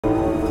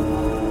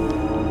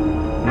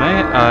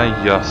May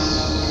I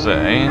just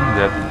say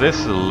that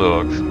this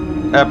looks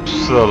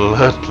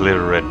absolutely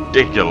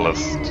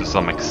ridiculous to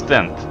some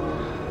extent.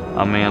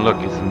 I mean, look,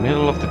 it's the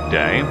middle of the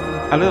day,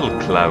 a little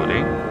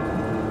cloudy.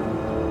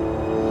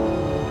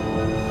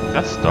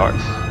 That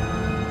starts.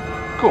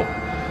 Cool.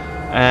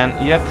 And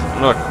yet,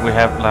 look, we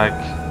have like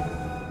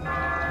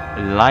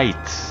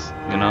lights,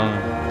 you know.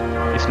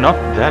 It's not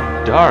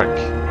that dark.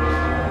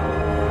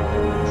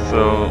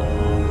 So,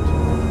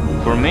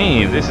 for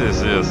me, this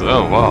is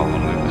oh wow.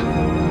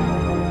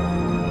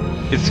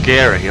 It's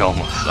scary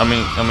almost. I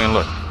mean,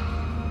 look.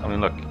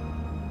 Look.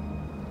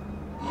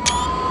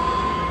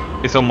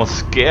 It's almost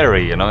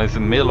scary, you know. It's the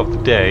middle of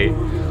the day.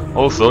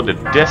 Also, the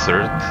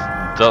desert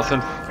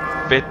doesn't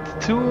fit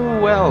too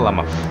well, I'm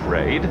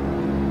afraid.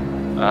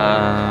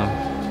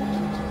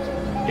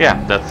 Yeah,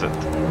 that's it.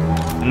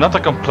 Not a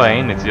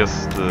complaint. It's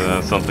just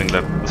something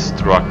that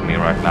struck me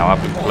right now.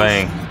 I've been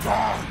playing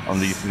on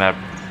these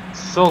maps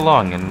so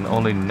long, and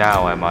only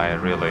now am I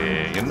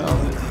really, you know,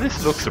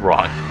 this looks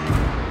wrong.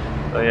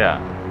 So yeah.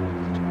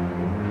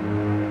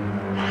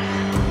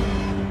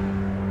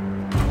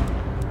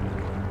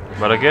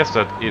 But I guess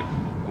that it,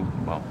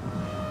 well,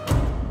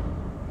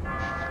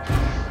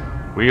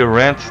 we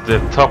rent the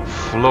top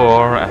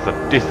floor as a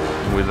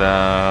with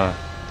a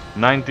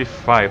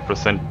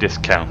 95%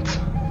 discount.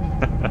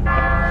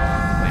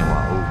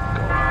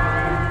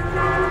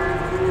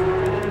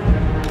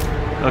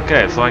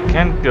 Okay, so I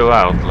can't go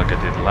out like I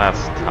did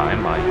last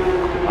time.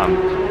 I'm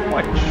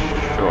quite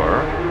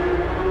sure.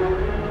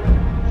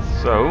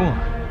 So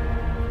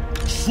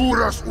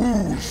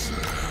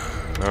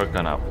we're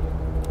gonna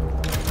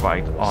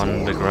fight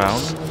on the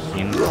ground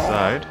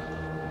inside.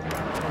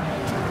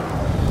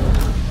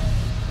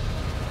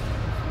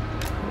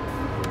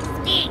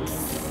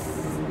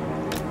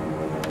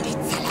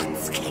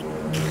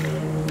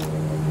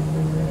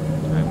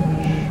 I'm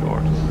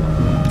short.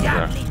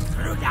 There.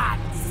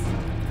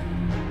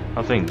 I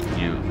think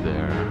you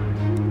there.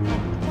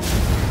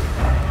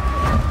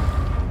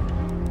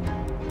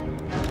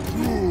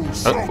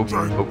 Oh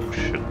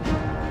shit.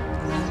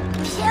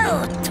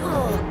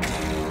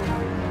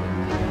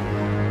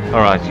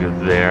 Alright, you're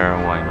there,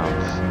 why not?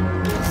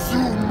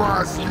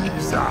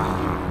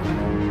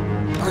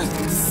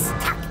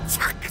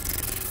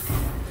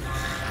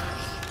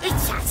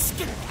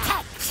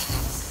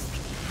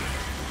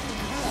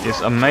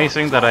 It's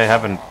amazing that I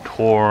haven't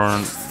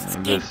torn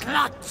this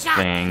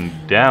thing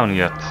down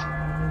yet.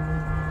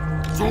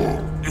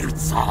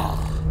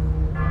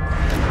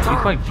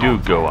 If I do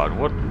go out,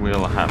 what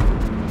will happen?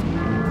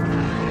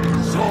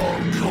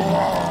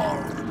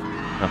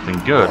 Nothing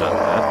good at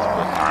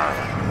that,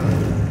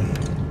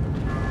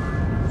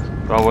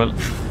 but I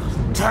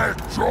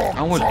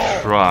will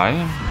try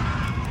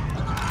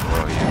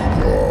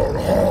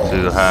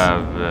to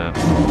have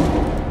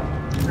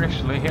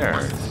actually here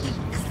it's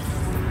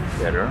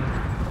better.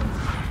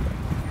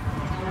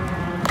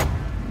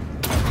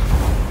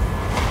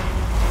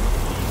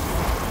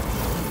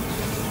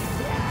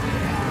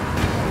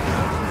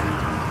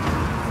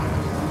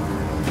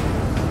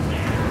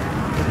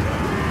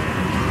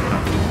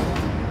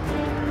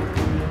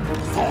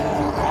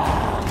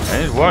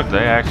 And it worked.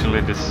 They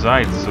actually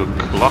decide to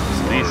clock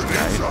these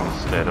guys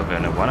instead of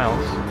anyone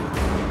else.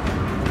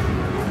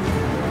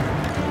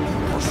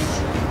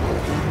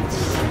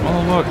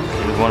 Oh look,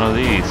 it's one of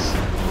these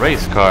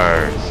race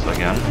cars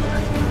again.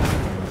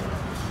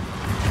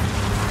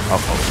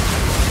 Uh-oh.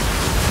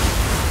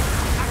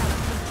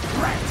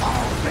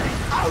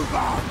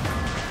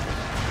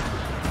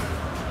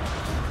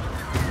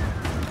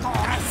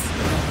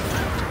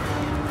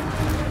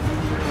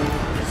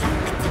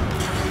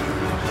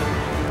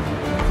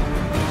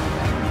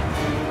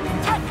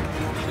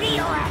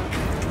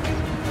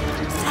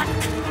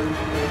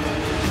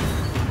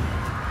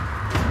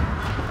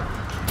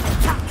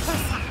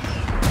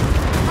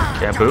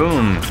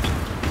 Kaboom!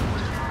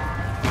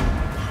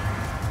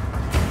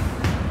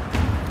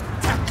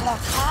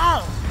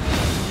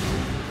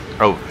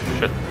 Oh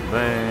shit,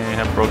 they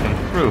have broken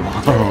through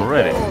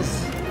already.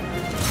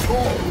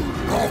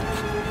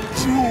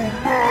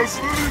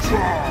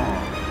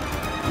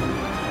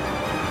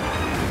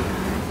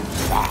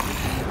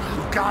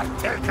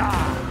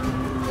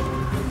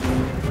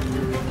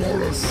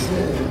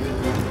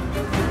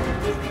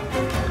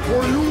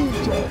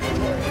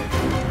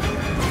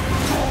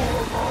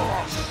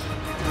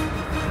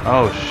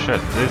 Oh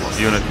shit, this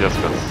unit just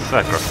got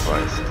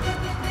sacrificed.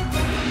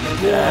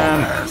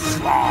 Damn.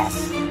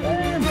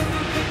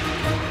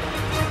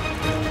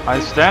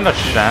 I stand a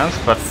chance,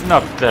 but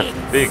not that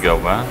big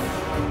of a.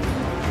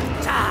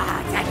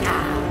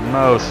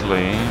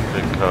 Mostly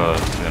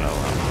because, you know,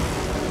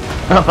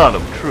 a lot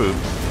of troops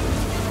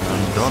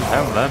and don't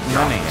have that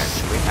many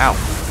actually. Ow.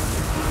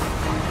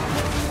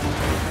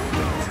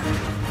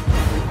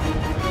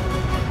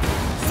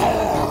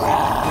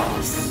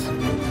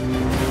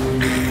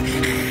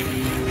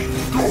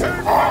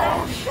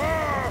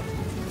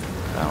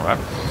 Alright.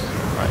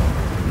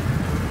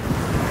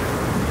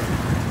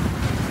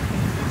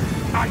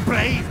 I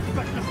brave,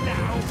 but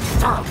now.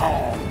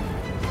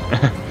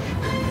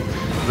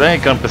 they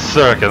gone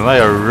berserk and they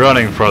are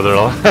running for their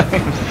lives.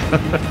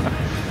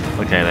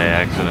 Okay, they're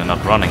actually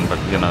not running, but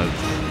you know,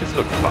 it's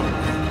looking fun.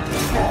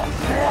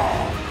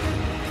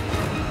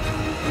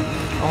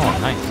 Oh,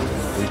 nice.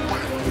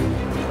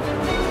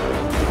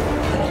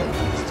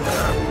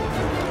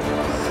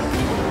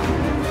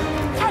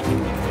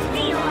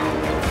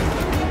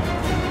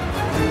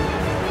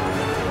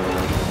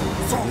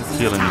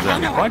 Healing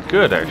them quite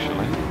good,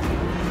 actually.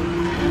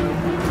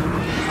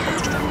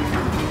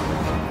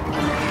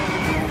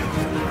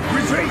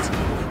 Retreat!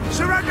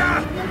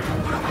 Surrender!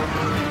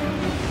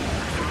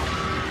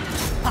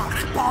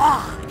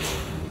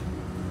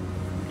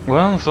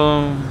 Well,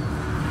 so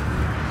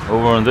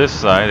over on this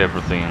side,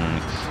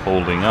 everything's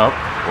holding up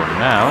for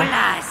now. I'm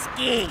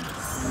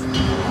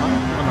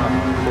gonna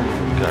pull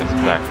you guys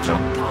back, though.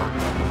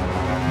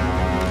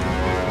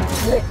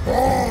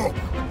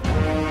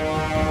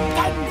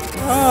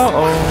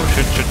 Oh,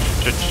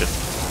 shit.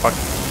 Fuck.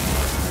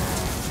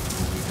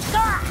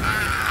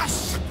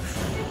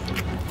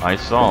 I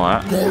saw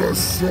that.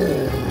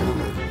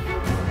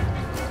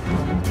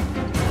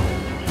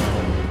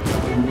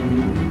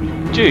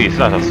 Jeez,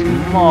 that's a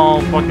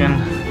small fucking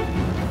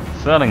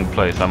selling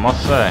place, I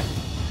must say.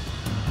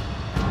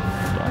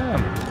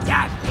 Damn.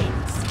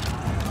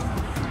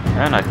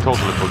 And I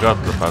totally forgot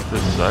about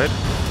this side.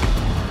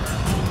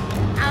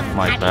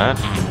 My bad.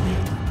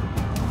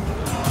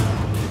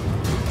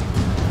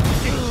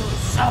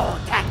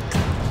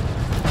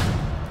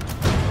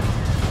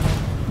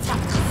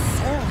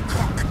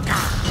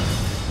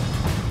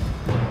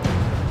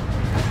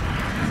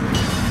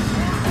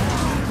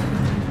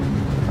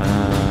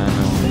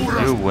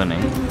 You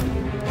winning.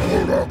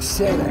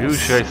 You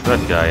chase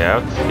that guy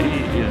out.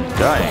 He is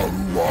dying.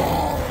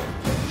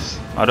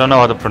 I don't know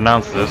how to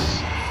pronounce this.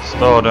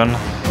 Staden,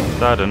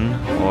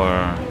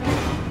 or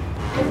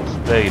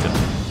Staden.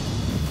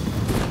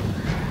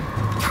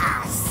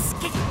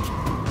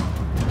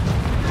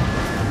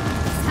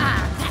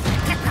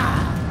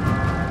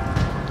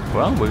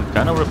 Well, we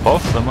kind of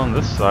repulsed them on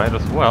this side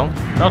as well.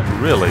 Not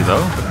really,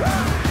 though.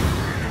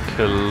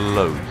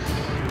 Close.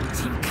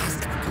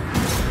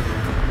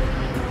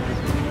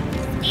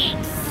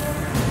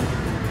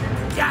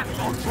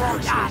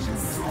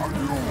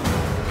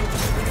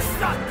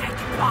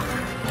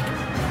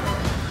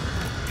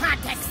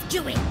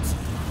 Do it.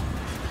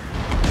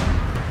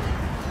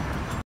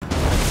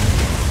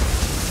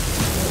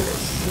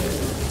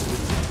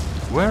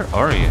 Where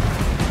are you?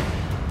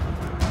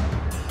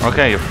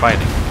 Okay, you're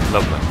fighting.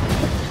 Lovely.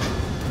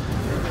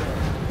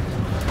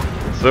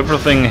 So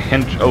everything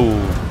oh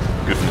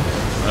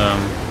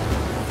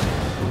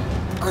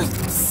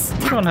goodness.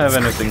 We don't have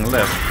anything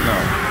left, no.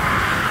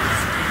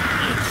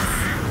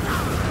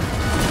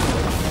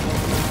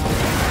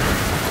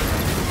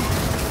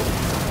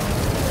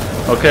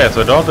 Okay, so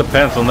it all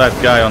depends on that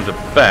guy on the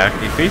back.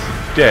 If he's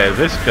dead,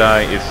 this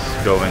guy is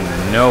going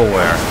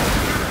nowhere.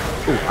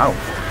 Ooh, ow.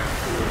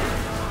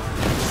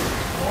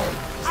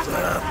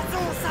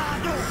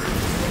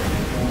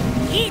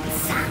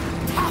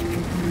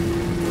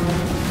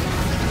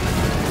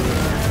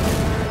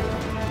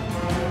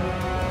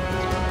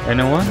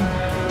 Anyone?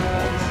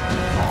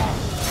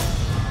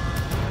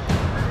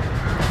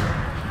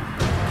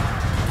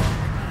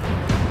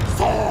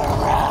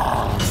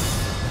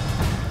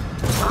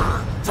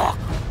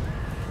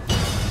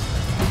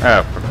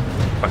 Ah, for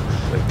fuck's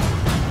sake.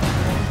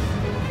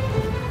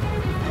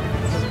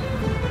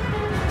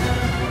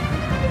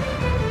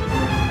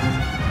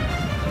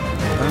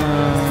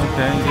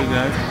 Okay, you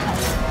guys.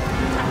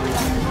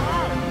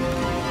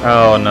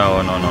 Oh, no.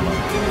 Oh,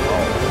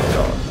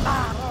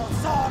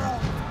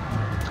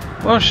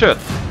 God. Well, shit.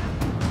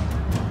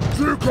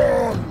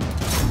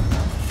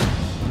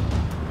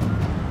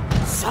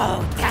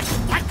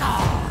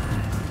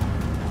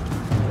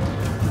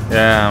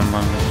 Yeah,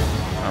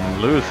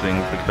 I'm losing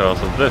because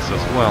of this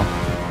as well.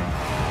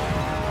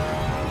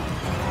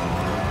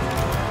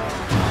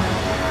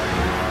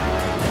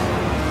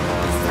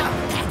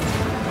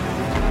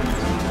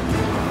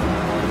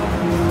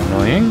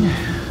 Annoying.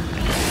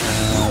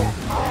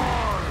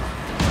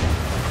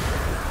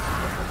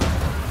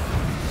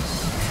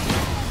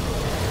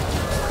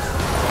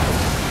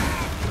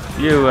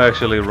 You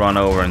actually run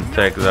over and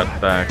take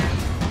that back.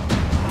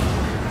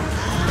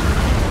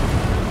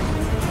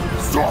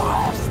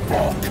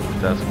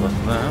 That's what's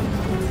that.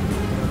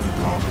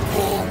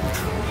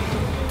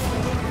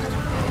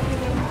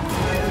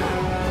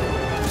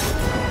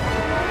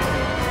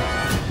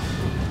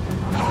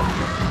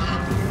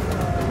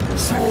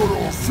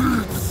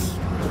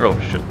 Oh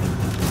shit.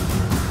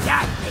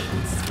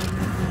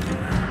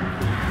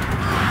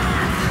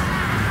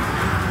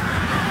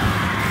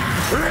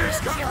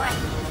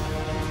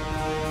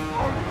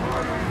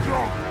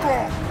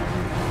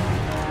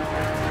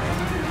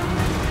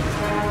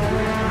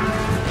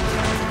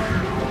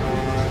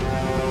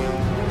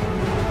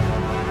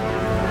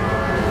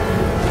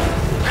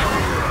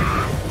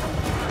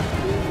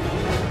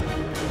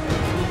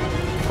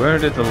 Where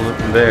did the...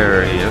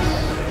 there he is.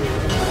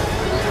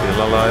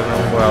 Still alive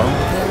and well.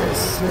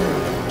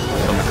 To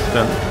some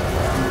extent.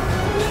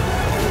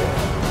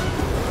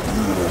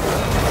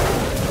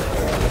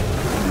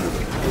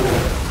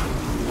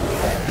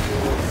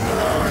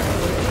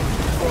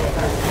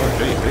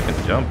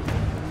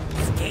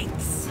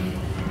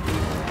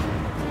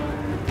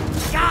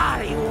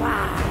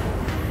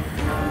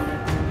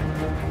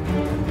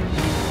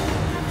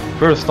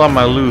 First time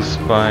I lose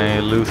by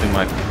losing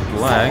my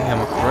flag,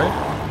 I'm afraid.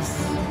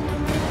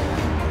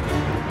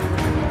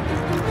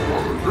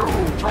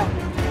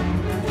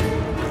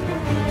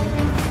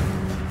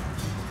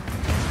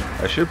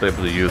 I should be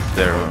able to use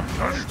their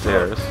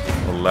stairs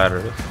or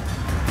ladders.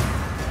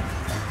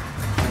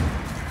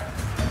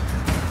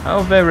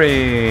 How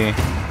very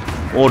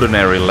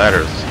ordinary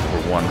ladders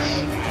for once.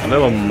 A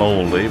little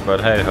moldy,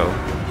 but hey ho.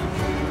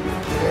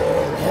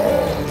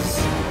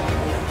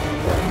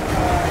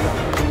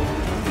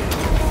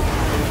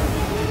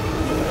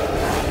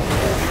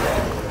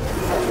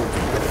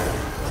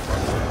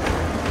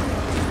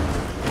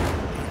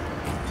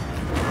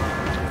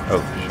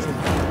 Oh shit.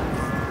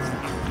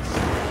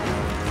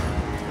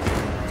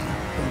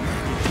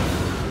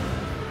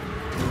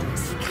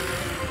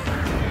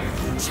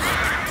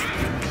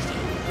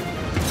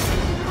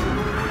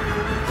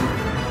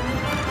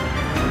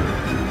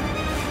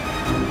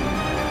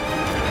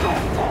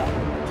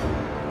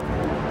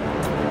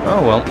 Oh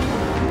well.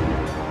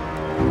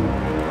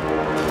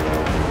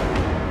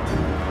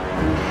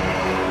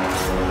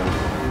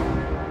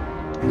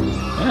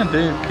 Yeah, I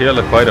did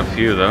kill quite a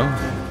few though.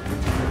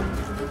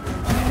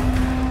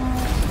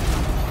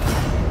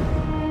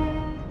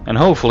 And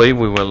hopefully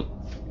we will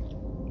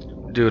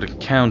do the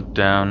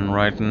countdown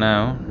right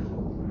now.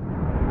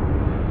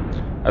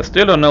 I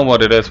still don't know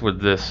what it is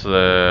with this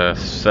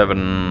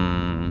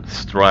 7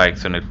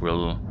 strikes and it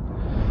will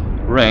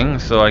ring,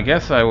 so I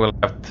guess I will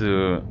have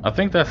to... I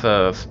think that's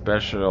a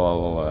special...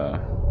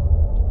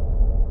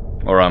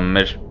 or a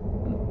mission...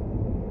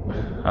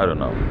 I don't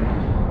know.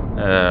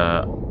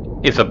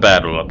 It's a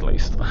battle at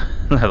least.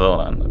 That's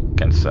all I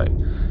can say.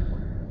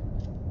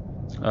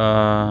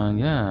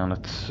 Yeah,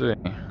 let's see.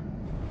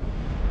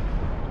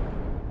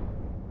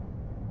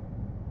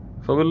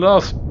 So we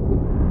lost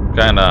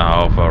kinda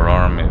half our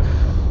army.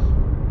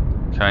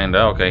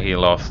 Kinda, okay, he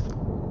lost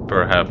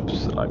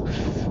perhaps like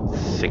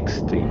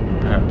 60,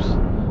 perhaps.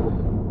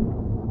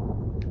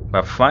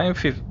 But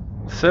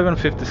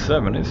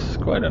 757 is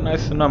quite a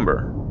nice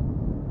number.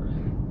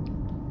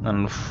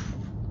 And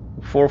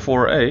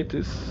 448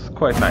 is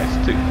quite nice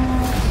too.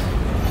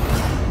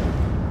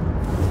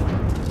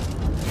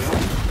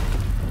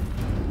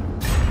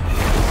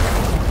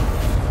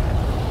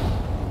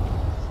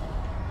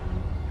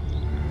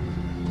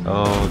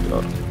 Oh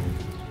god.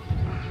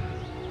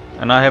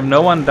 And I have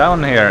no one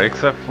down here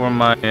except for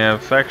my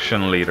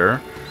faction leader,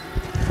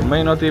 who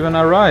may not even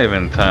arrive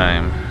in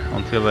time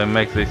until they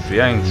make this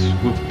giant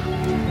swoop.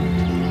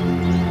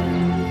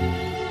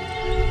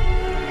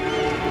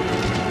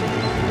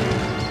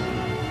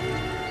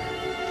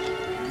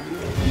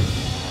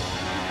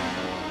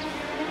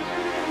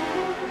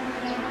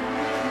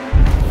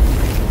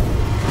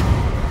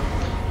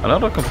 A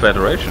lot of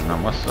confederation, I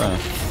must say.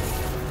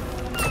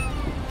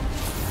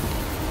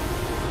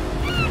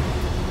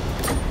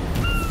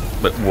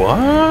 But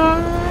what?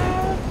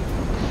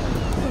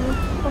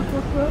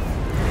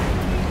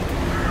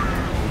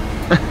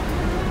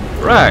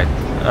 Right.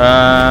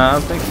 I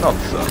think not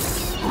so.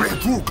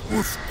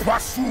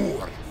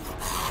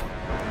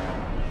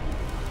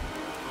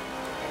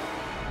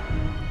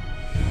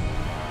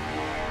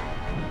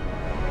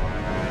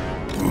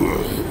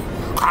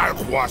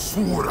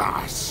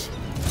 Alguasuras.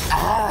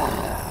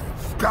 Ah,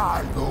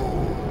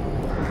 Galo.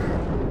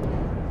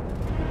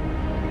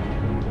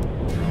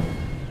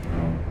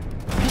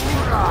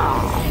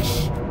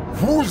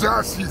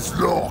 Fusas is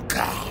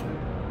loca.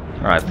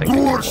 I think I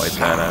can wipe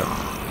that out.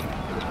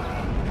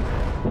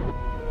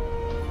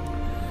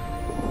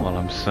 While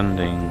I'm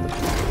sending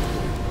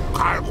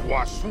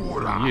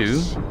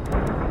you.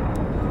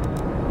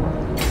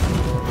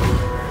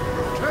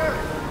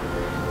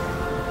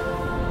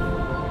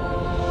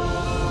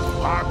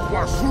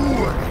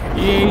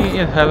 He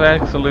has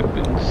actually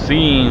been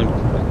seeing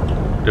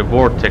the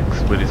vortex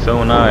with his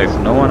own eyes.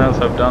 No one else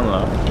have done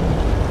that.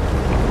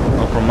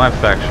 Not from my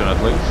faction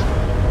at least.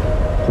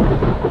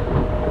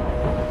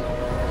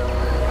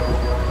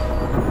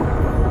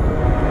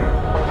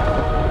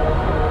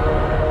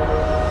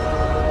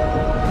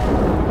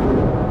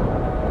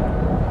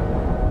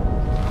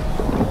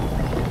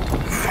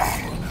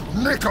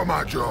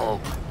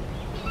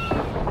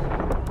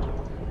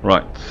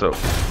 Right, so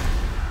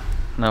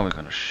now we're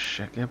gonna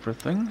check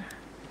everything.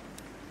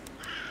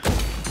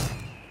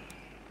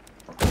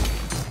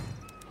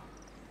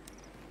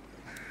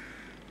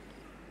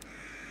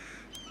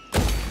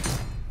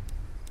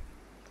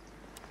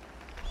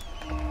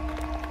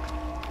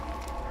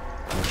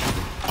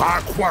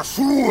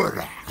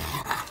 Aquasura.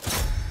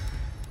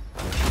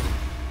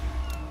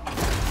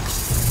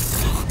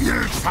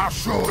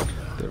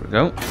 There we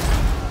go.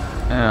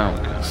 Now we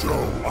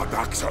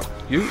got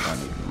you. I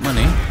need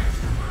money.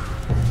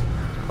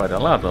 Quite a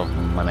lot of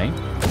money.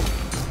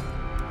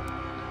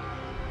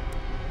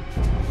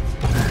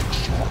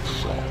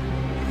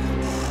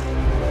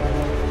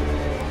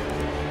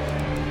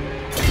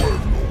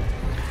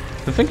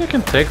 I think I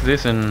can take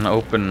this in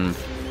open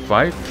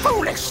fight.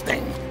 Foolish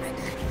thing!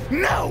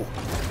 No!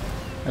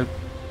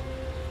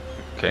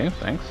 Okay,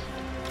 thanks.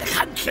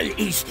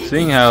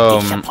 Seeing how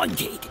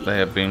they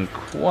have been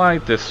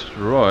quite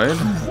destroyed,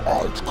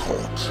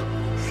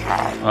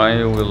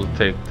 I will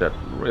take that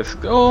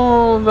risk.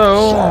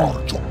 Although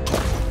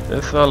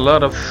there's a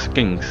lot of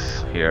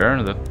skinks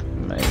here that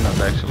may not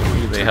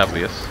actually be the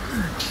happiest.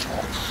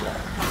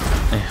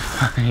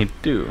 I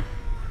do.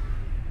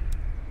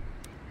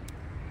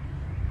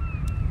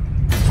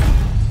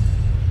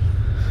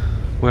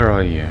 Where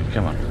are you?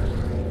 Come on.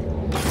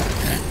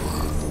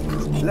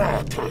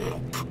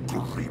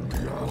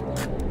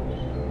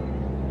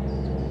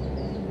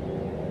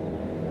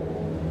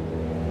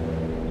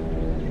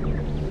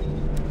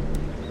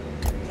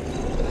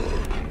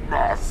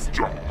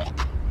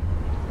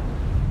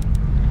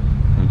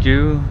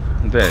 You,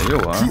 there you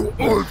are.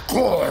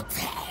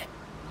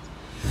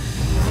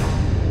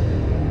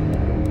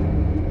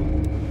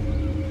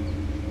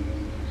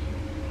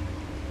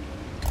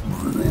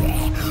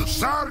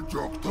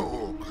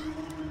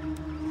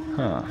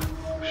 Huh.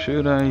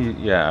 Should I?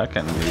 Yeah, I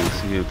can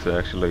use you to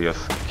actually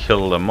just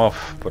kill them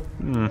off, but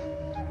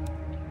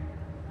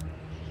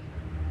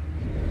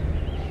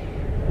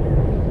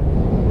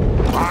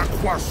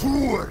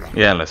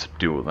yeah, let's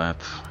do that.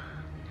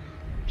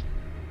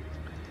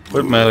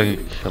 Would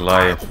make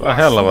life a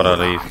hell of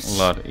a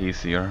lot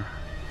easier.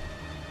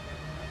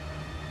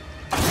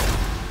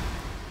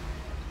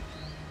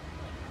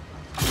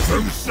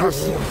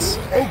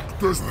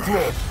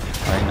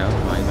 I know.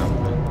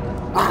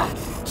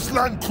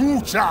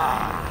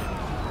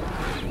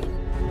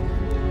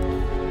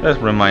 That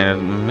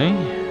reminded me.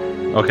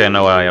 Okay,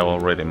 no, I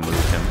already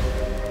moved him.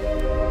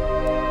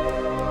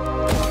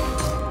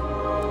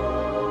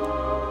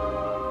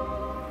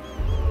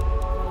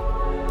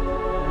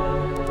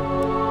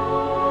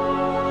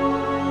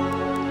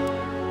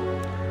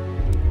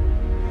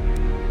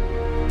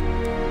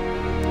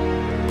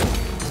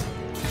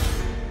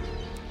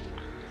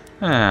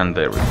 And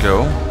there we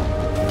go.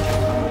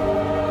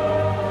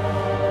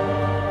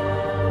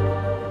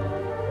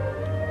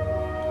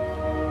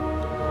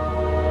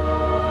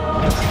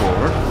 Let's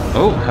forward.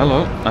 Oh,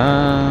 hello.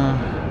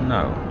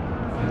 No.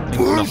 I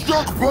think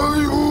not.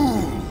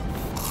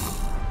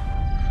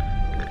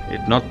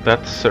 It's not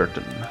that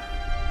certain.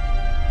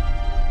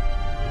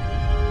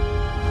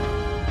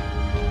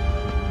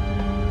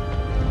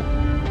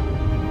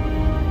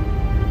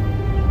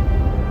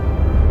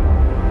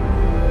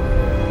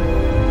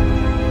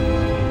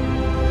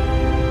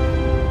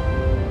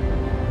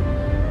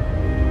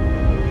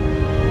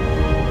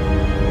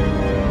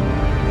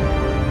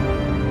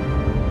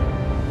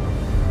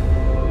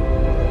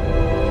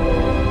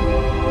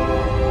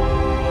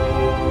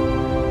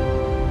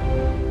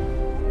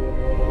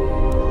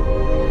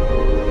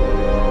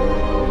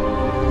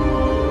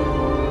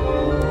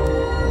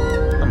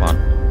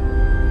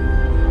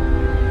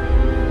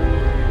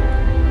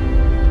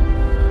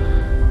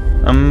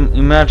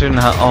 Imagine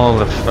how all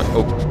the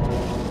oh.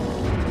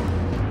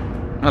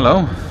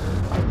 Hello.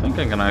 I think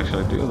I can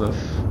actually do this.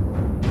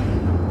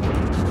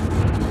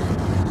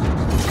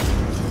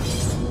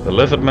 The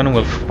Lizardmen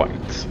will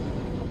fight.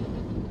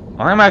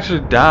 I'm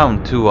actually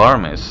down 2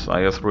 armies.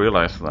 I just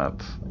realized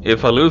that.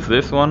 If I lose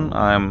this one,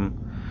 I'm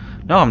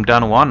down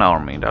 1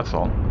 army, that's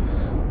all.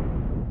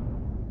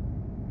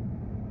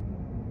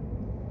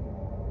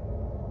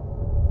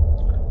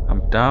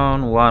 I'm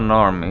down 1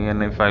 army,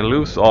 and if I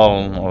lose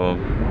all of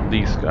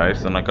these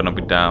guys, then I'm gonna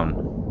be down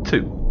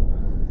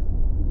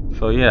 2.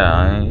 So yeah,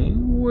 I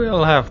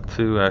will have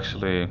to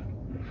actually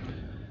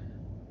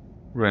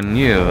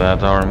renew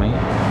that army.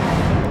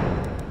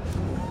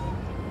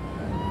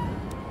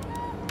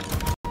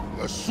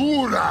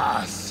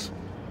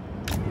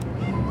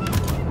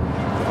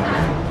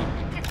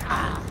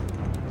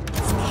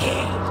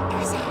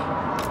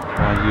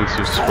 I'll use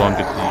your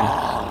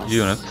strongest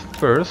unit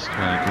first,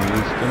 and you can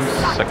use them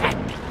second.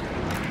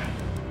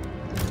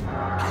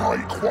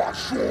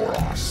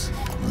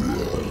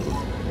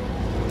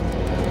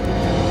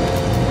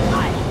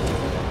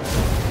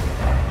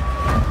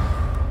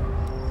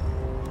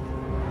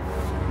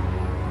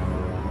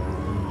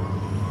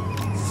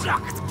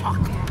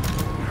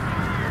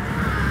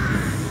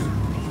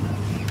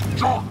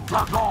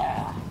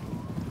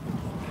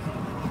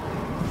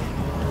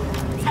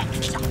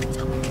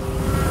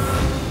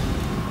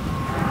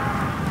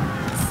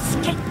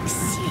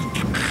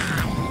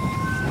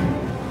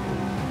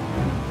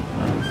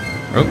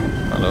 Oh,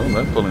 hello,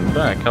 they're pulling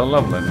back. How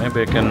lovely.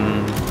 Maybe I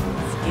can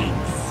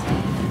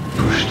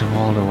push them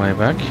all the way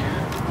back.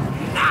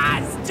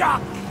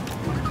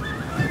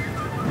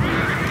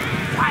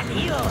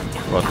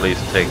 Or at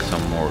least take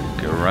some more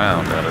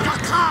ground at it.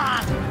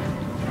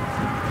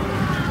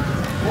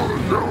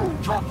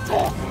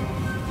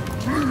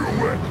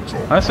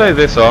 I say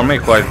this army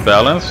quite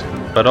balanced,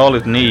 but all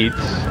it needs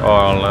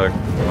are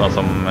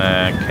some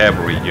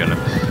cavalry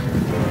units.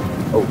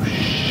 Oh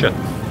shit.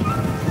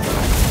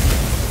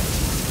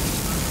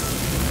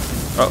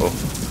 Uh-oh.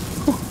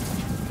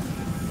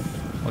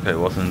 Okay,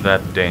 wasn't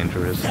that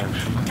dangerous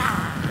actually.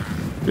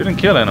 Didn't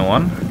kill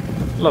anyone.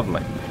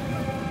 Lovely.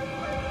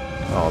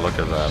 Oh, look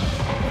at that.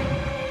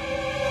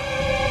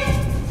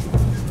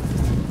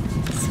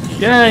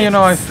 Yeah, you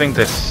know, I think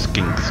the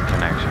skinks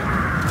can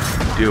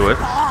actually do it.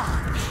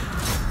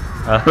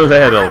 A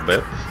little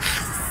bit.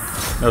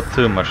 Not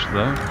too much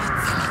though.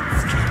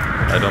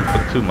 I don't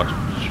put too much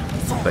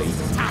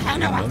faith in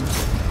them.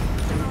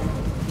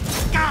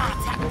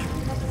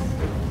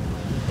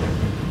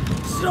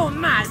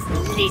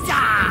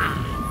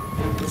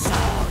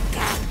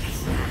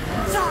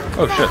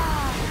 Oh shit.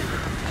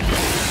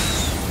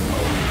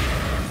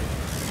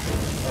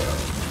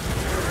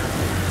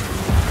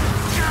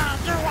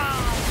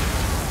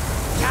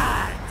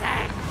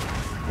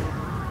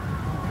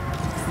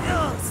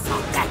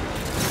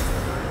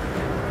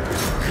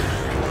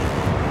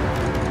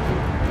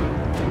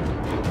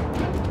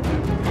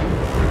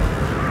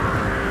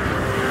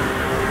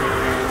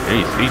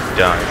 He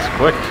dies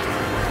quick.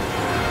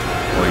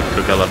 Oh, he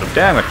took a lot of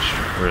damage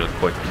real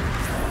quick.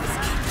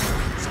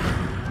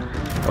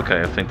 Okay,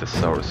 I think the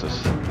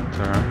Saurus's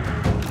turn.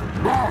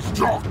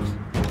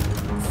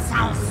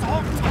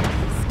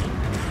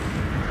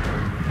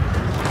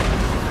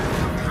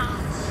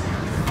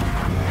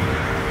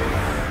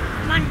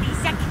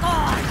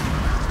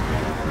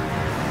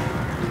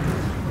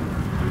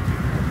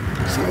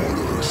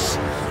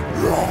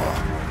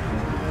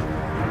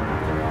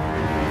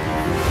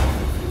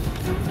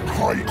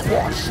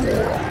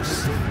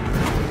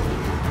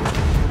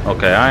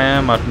 Okay, I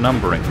am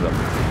outnumbering them.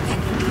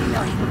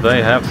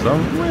 They have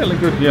some really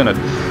good units.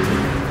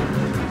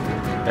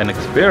 And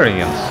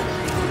experienced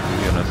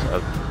units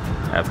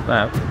at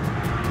that.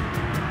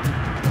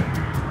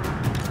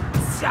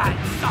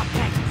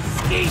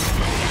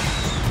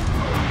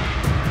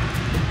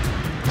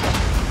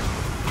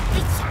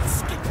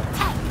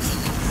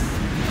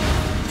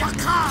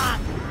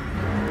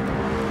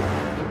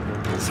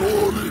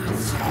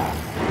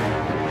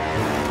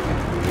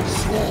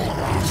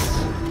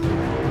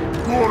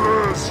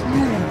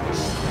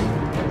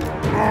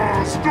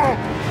 Stop!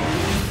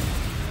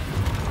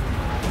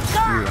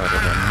 You have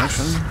a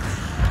mission.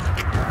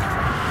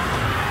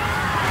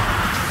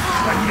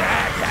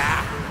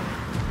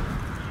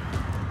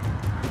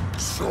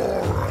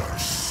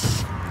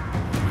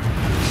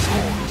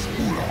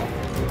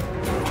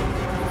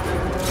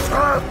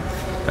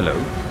 Hello.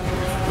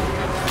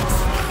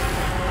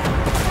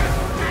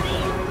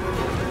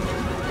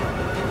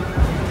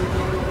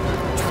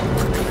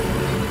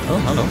 Oh,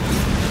 hello.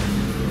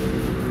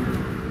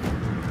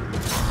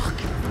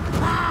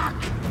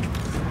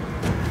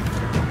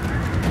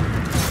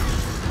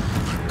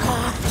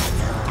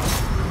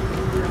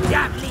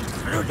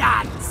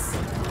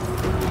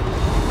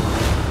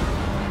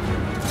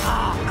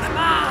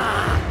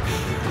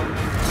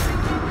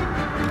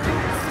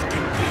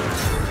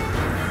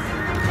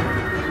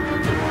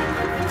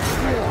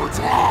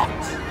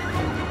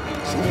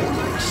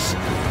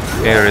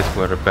 Here is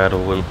where the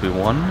battle will be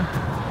won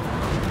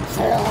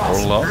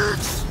or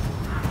lost.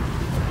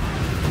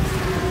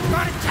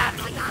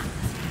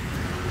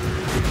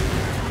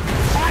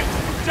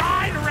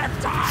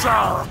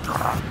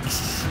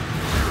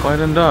 Fight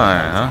and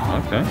die, huh?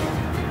 Okay.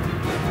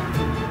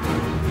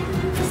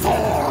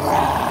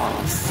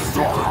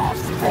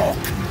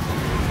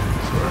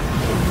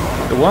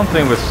 The one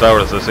thing with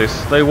Sauruses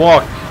is they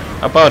walk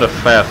about as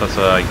fast as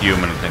a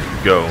human can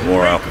go,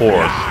 or a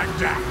horse.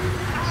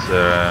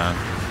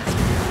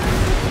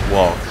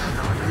 Walks.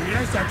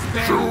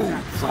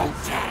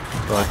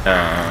 But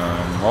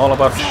all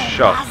about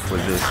shock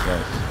with these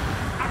guys.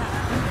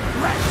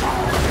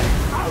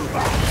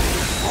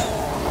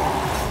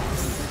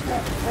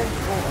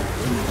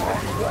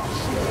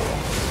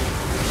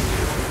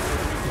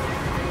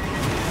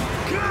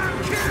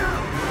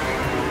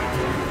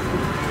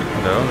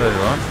 Hello, there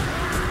you are.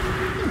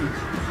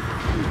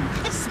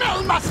 The smell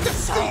must have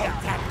stayed.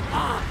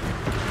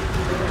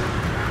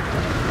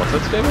 What's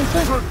that statement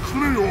say?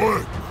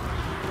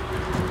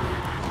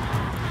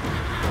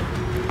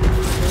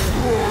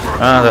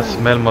 Ah, that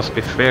smell must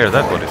be fair,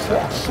 that's what it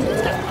said.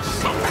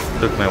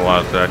 Took me a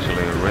while to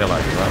actually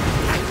realize that.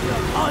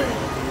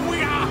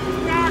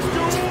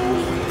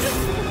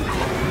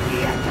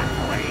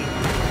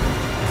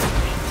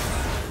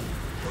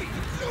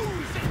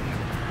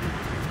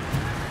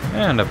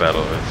 And the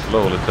battle is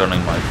slowly turning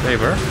in my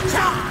favor.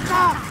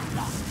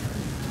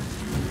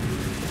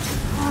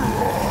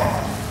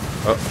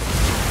 Oh.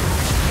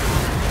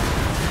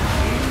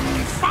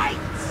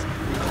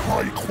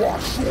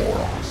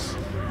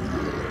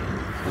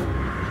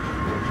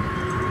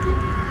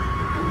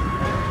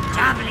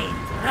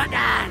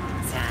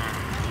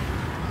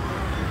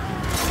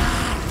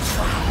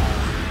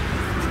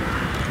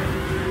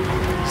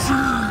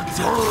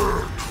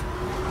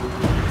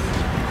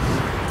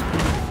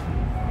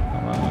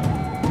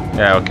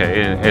 Yeah,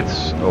 okay,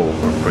 it's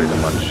over pretty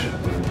much.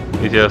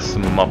 It's just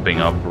mopping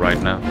up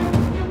right now.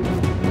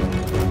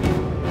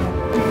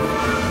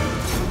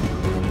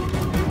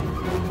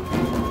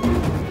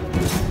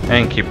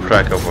 And keep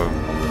track of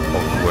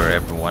where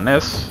everyone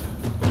is,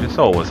 which is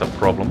always a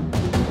problem.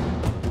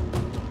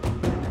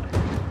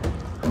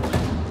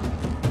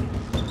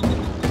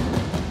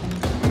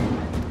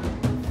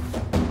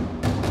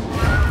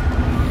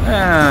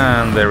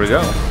 And there we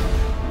go.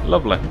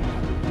 Lovely.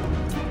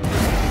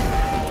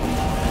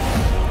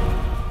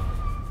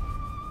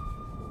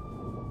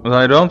 Well,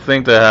 I don't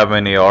think they have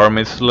any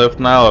armies left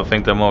now. I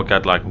think they more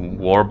got like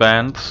war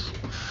bands.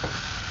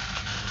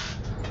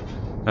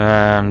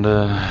 And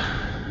okay,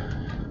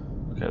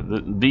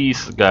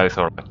 these guys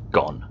are like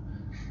gone.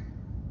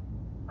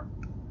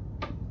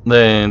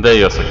 They're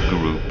just a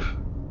group.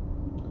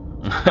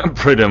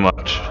 Pretty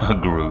much a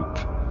group.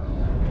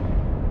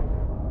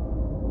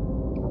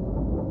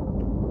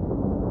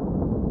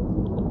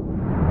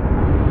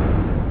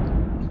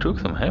 Took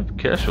some heavy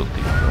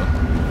casualties though.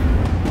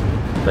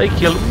 They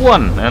killed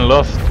one and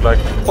lost like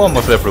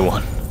almost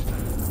everyone.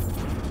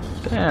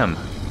 Damn.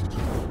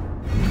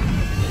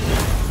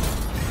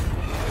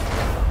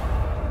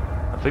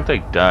 I think they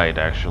died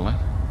actually.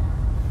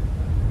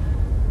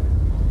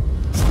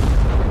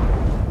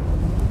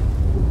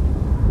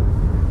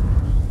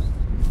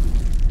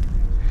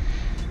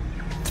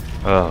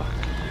 Oh.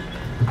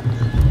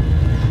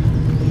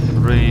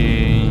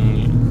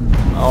 3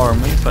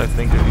 armies, I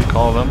think if you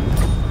call them.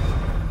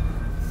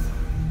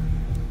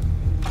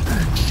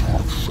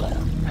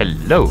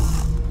 Hello.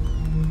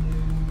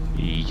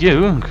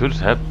 You could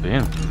have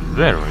been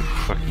very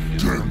fucking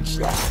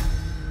useful.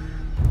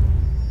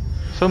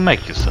 So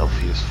make yourself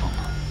useful.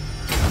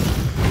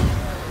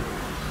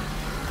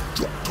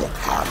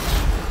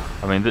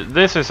 I mean,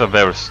 this is a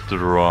very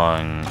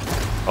strong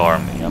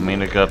army. I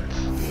mean, it got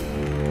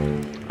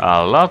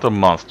a lot of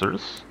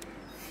monsters.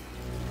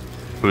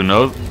 Who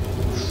knows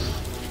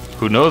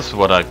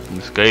what a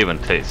Skaven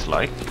tastes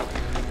like?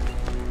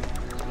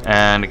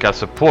 And it got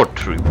support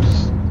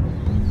troops.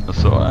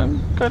 So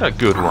I'm got a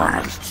good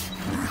one.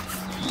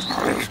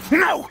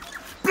 No!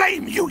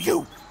 Blame you!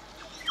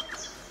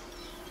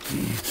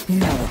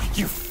 No,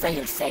 you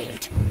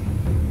failed.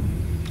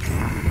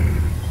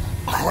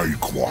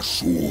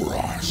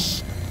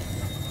 Quasuras.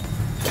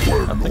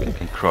 I think I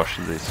can crush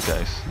these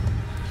guys.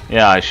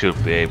 Yeah, I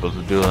should be able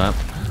to do that.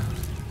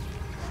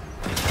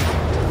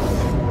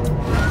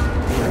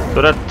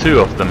 So that's 2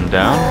 of them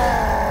down.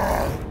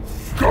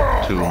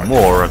 2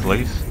 more at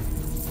least.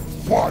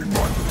 Not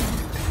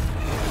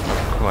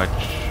quite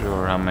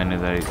sure how many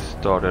they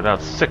started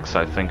out. 6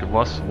 I think it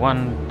was.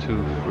 1, 2,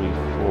 3,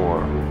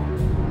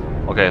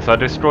 4. Okay, so I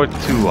destroyed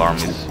 2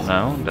 armies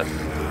now. That's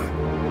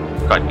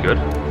quite good.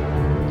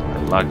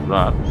 I like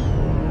that.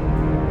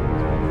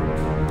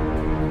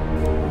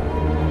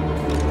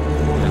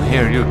 And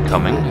here you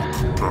coming.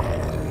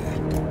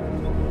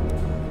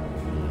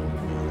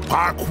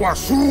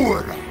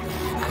 Aquasura.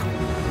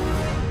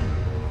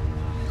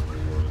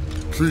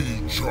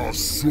 Teach us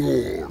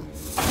sword.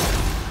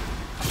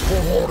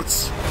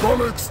 Cohorts,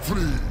 Galax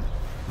 3.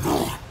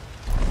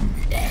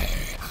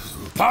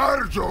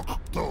 Parjok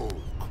dog.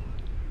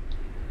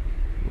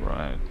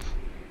 Right.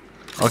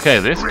 Okay,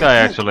 this guy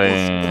actually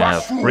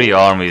has 3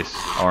 armies.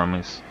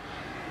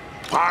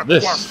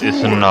 This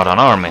is not an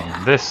army.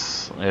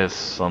 This is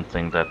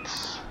something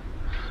that's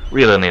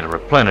really need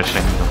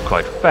replenishing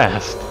quite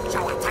fast.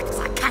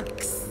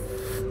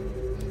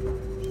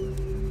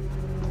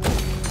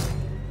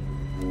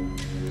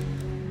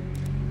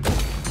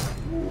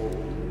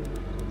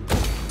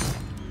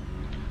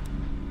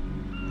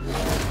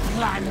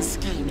 Plan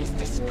scheme is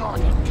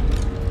discarded.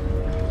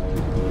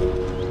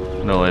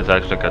 No, it's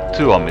actually got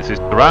 2 armies. It's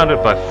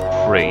surrounded by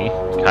 3,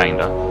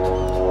 kinda.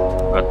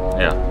 But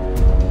yeah.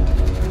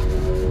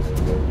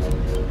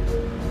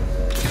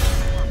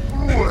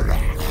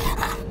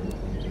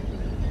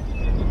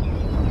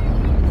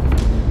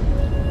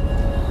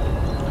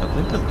 I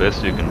think the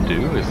best you can do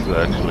is to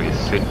actually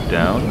sit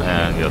down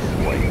and just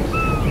wait.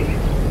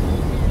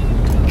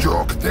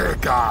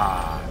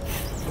 Jokteka.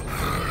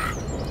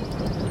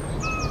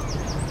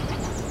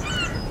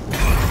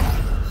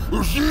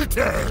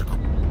 Ujitek.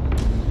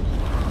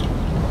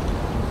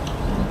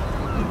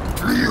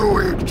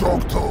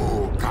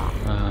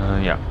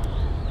 Yeah.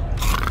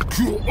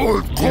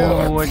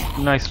 You went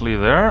nicely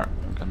there.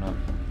 I'm gonna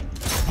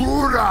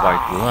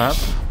fight that.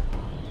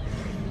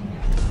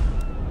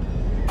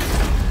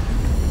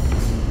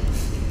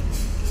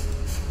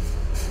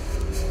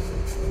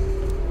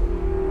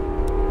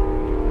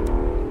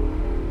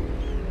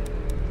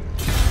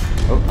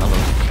 Oh, hello.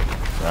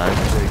 I'd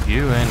take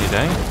you any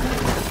day.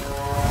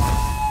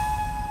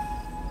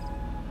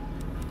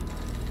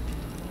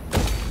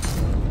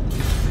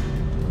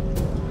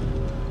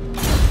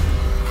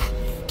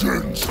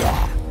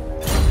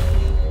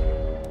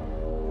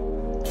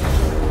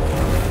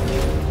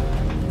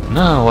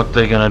 Now what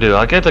they're gonna do?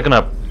 I guess they're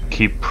gonna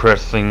keep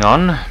pressing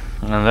on,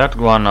 and that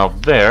one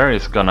up there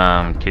is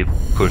gonna keep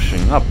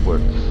pushing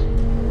upwards.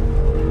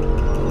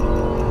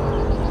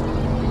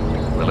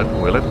 Will it?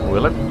 Will it?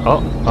 Will it?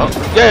 Oh! Oh!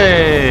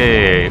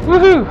 Yay!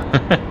 Woohoo!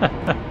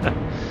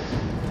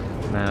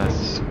 Now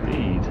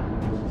speed.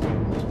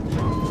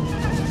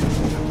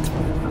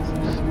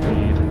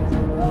 Speed.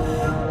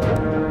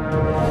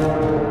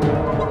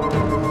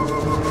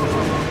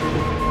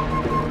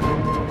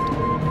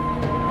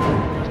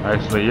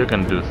 Actually, you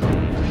can do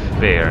some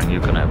fair and you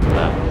can have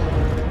that.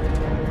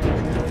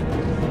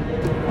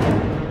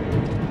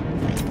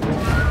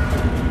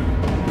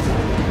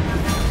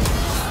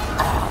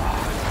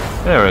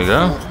 There we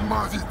go.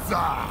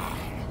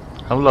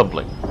 How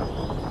lovely.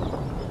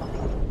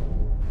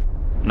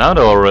 Now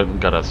they already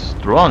got a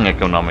strong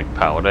economic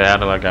power. They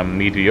had like a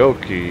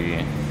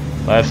mediocre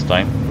last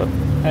time, but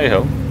hey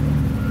ho.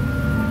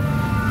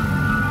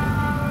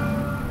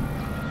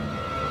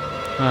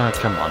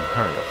 Come on,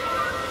 hurry up.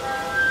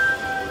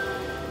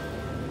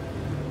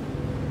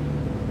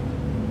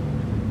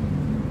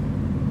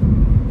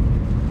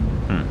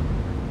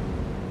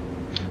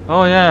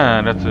 Oh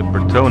yeah, that's the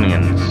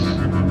Bretonians.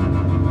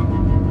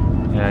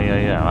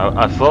 Yeah.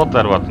 I thought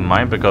that was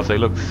mine because they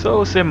look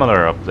so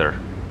similar up there.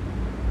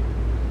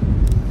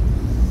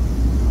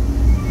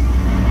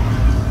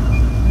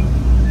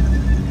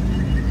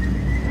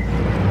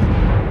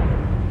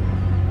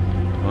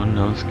 Oh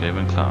no,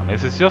 Skaven clown.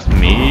 Is it just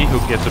me who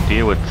gets to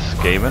deal with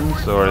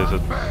Skavens, or is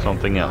it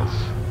something else?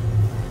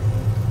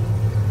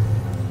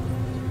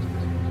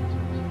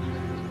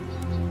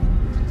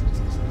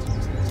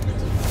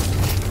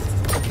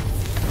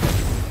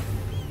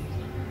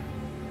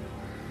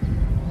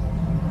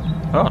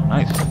 Oh,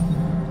 nice.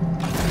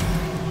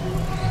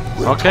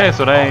 Okay,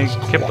 so they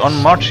kept on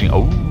marching.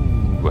 Oh,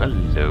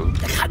 hello.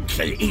 The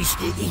council is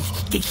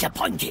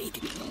disappointed.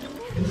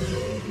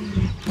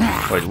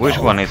 Wait, which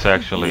one is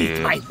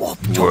actually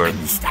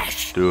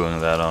worth doing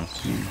that on?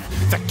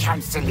 The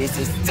council is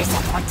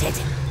disappointed.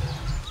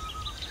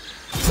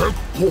 Take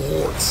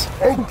cohorts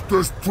out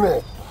this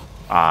drop.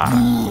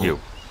 Ah, you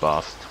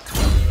bastard.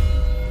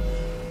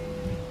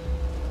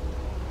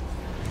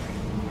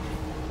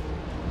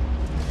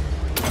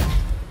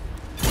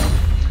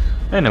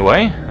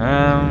 Anyway,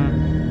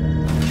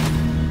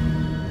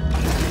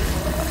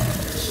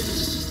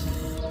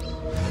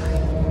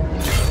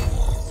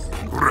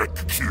 Wreck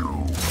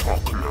you,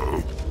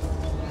 Buckler.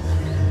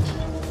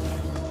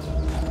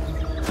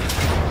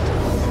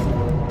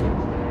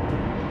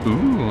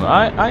 ooh,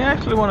 I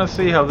actually want to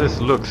see how this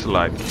looks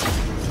like.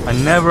 I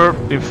never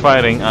been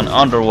fighting an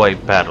underway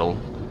battle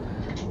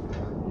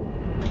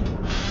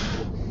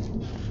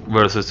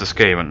versus the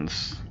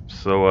Skavens,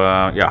 so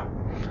yeah.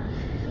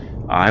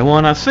 I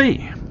wanna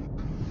see.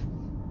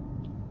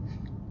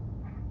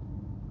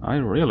 I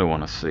really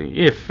wanna see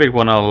if it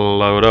wanna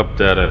load up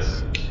that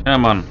is.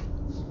 Come on.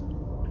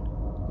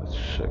 Let's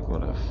check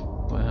what else.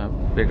 Do I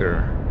have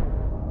bigger?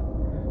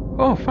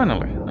 Oh,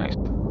 finally, nice.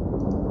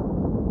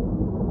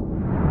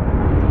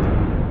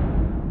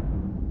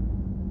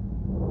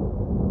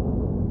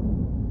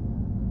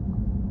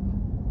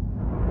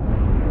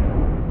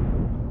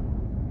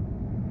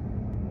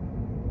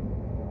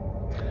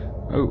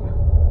 Oh.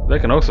 They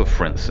can also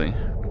frenzy.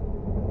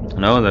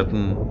 No, that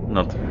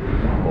not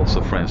also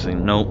frenzy.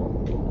 No.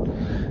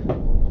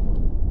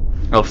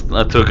 I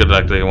took it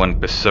like they went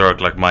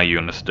berserk like my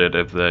units did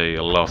if they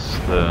lost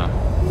the...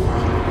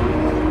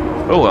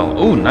 Oh well.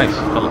 Oh, nice.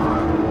 Hello.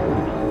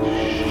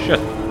 Shit.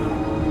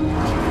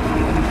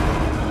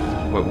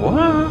 Wait,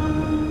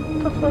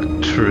 what the fuck?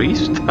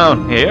 Trees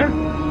down here?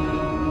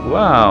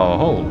 Wow,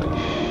 holy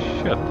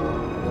shit.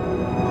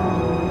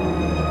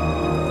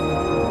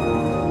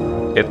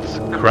 It's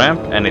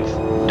cramped and it's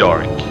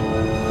dark.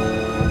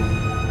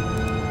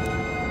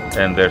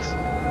 And there's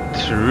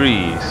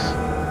trees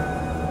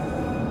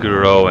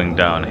growing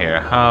down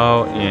here.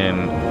 How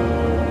in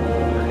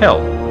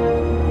hell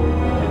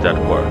did that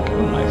work?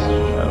 Oh, nice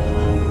shot.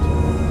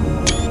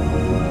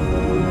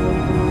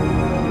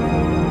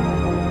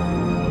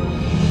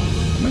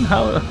 I mean,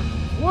 how...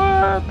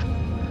 What?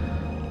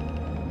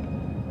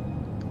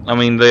 I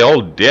mean, they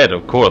all did,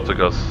 of course,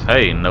 because,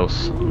 hey, no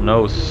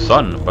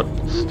sun, but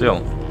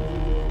still.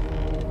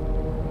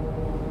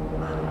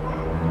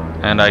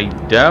 And I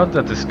doubt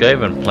that the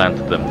Skaven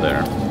planted them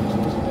there.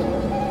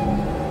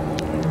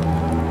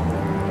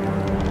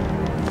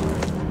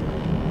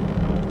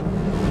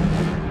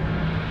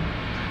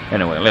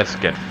 Anyway, let's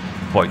get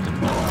fighting.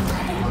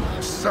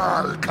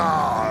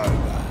 Salkar.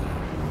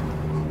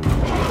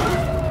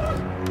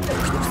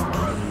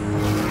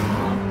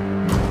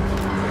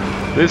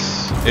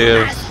 This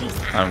is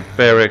a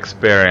very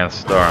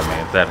experienced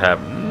army that have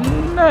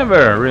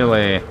never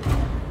really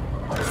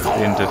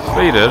been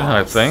defeated,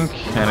 I think,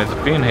 and it's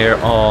been here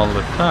all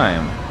the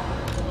time.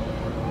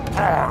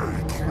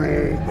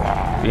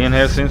 Been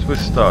here since we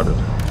started.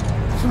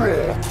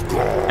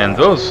 And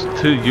those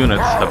two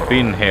units have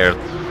been here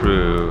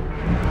through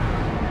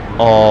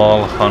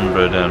all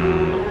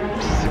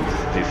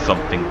 160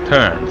 something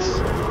turns.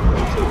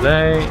 So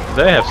they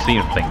have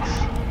seen things.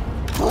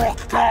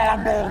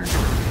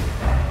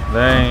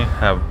 They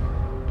have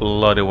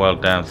bloody well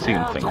damn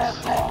seen things.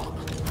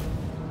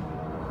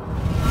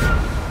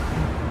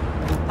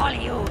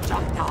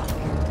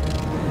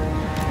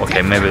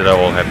 Okay, maybe they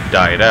all have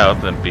died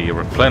out and be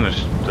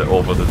replenished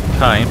over the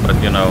time, but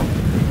you know,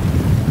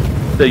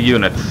 the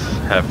units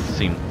have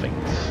seen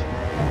things.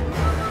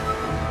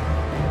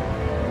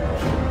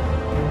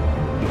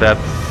 That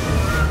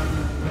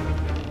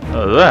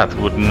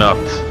would not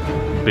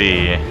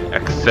be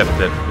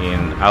accepted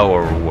in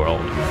our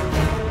world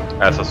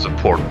as a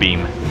support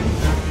beam.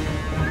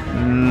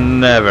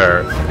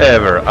 Never,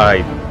 ever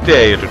I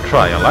dare to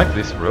try. I like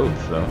this road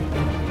though.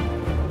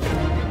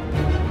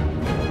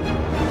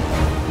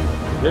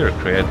 Very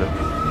creative.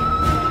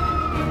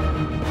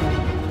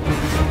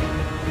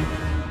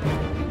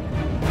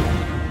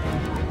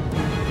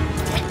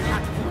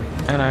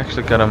 And I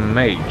actually got a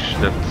mage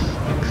that's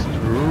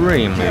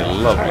extremely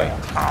lovely.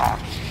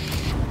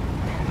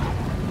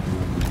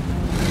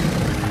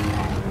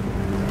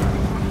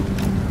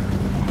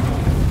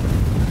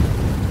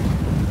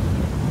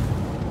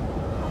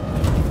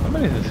 How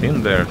many is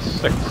in there?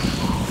 6?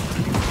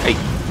 8.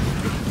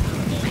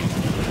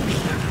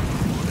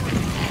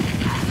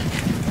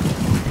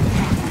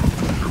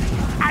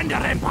 Under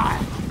Empire,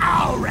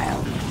 our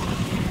realm.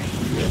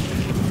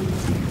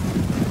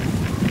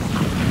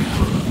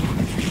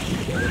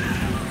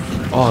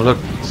 Oh look,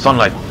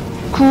 sunlight.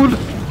 Cool.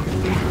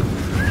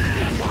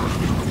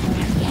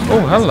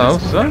 Oh hello,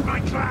 sir.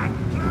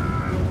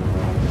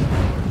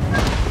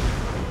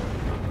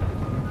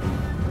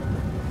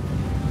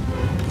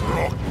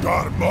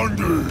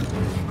 Darmandi,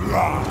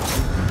 la,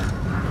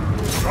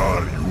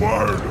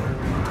 Darward,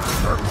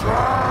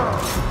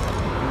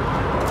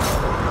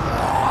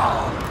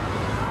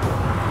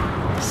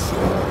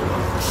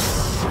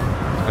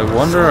 I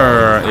wonder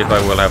if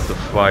I will have to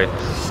fight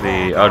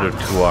the other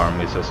 2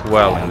 armies as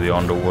well in the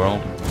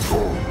underworld.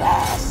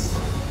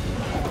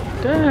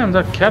 Damn,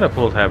 that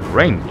catapult have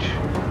range.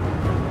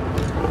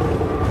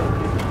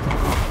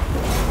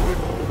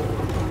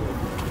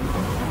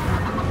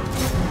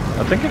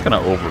 I think I'm gonna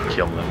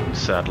overkill them,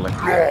 sadly.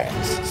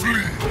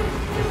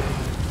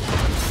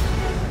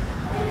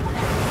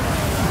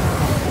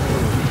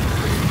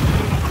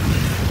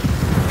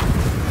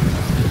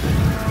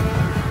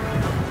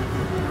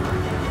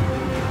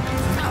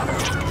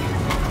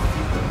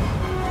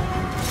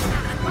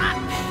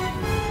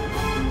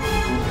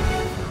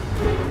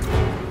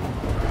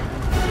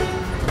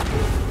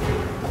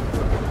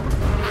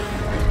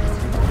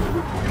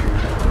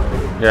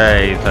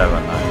 Yeah, he's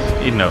having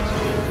nice. He knows.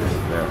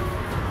 Yeah.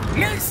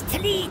 Loose to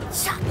lead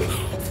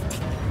chocolate.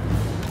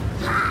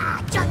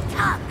 Ha,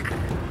 talk.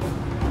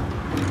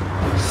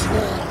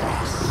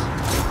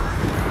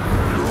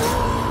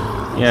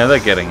 Yeah, they're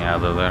getting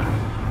out of there.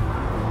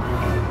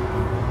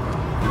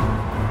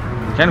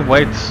 Can't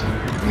wait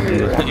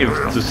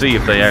to see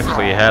if they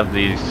actually have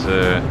these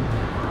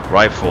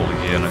rifle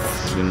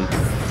units.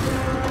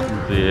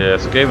 The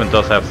Skaven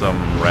does have some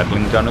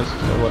rattling gunners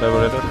or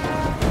whatever it is.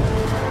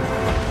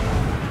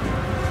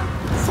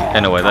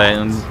 Anyway,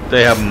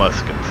 they have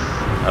muskets,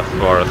 as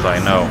far as I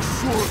know.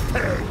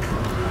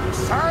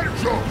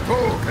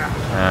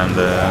 And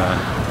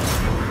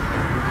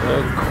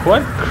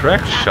quite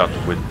crack shot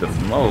with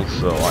them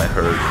also, I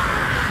heard.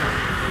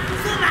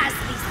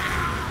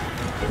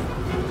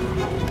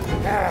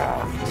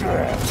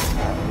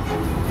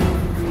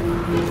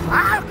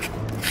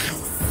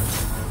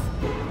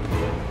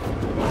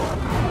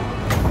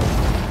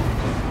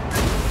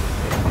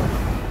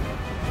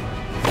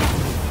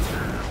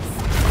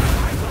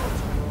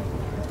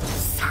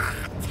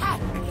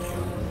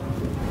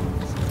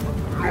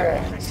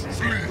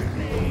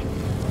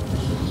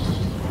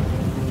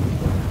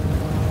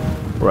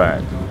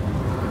 Right.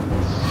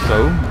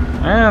 So,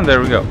 and there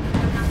we go.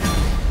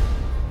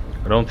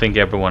 I don't think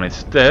everyone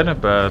is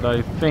dead, but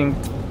I think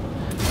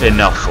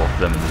enough of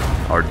them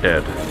are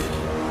dead.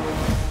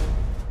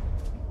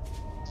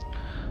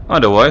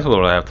 Otherwise,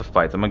 we'll have to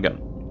fight them again.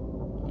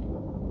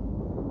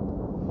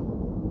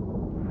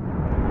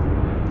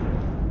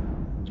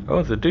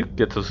 Oh, they did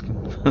get us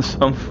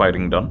some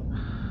fighting done.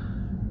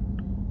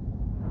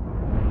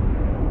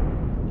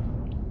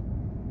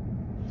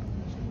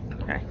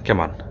 Okay, come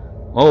on.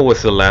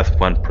 Always the last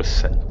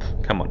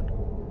 1%. Come on.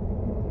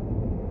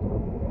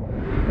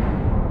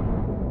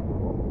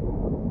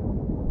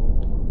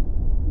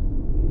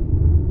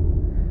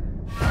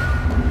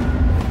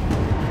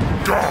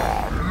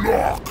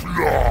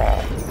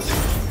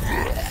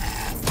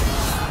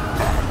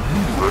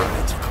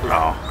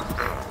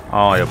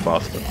 Oh, you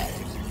bastard.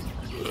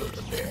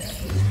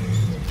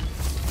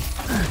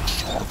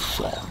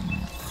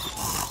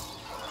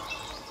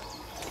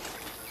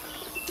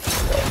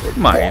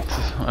 Might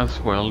as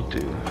well do.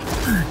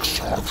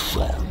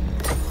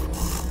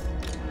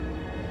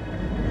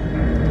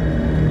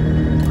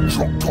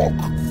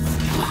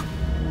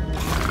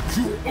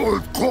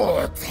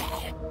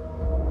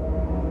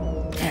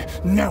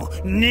 No,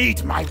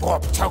 need my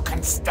warp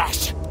token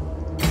stash.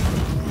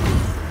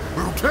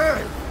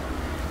 Okay.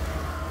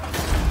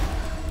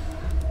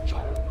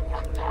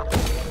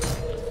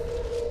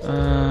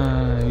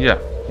 Yeah.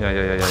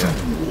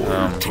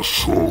 To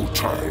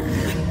showtime.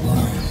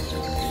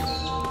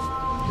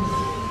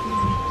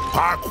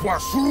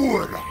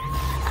 Aquasura.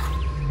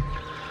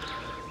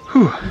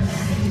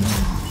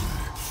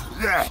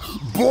 Yeah,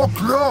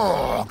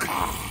 Boklok.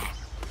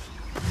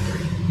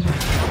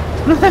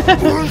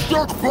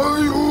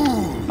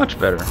 Much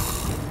better.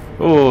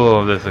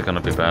 Oh, this is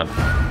gonna be bad.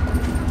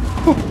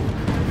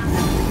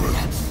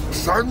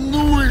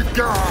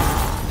 Sanuika.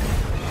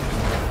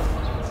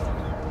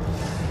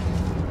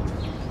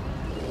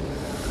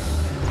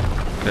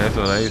 Okay,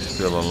 so he's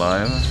still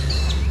alive.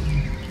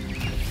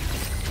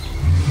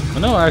 Oh,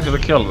 no, I actually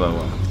killed that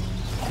one.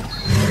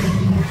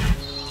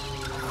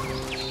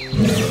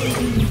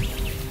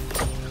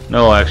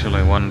 No,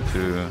 actually, 1,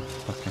 2.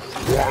 Okay.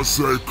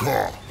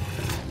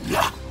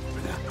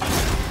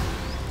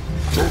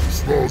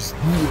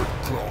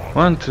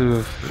 One,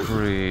 2,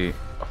 3,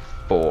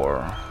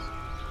 4.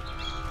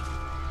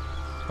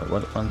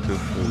 What? 1, 2,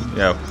 3.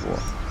 Yeah, 4.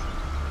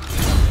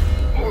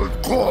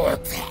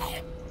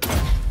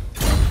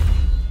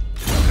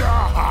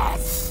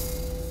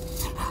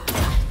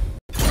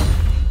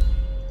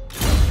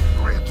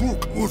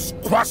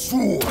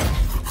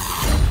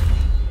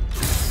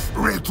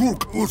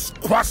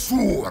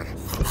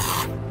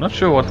 Not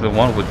sure what they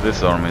want with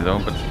this army though,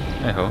 but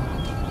hey ho.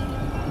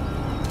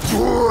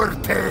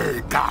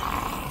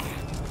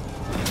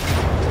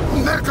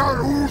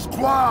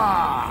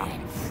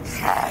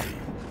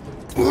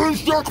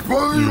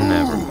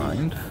 Never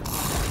mind.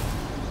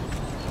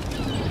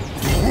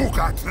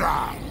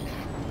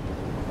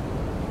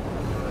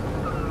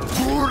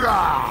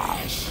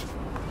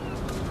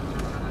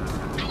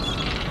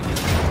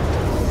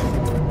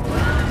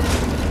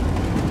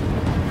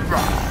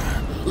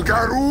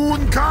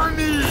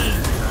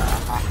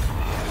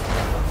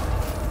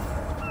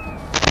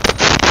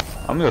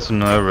 I'm just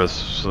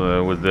nervous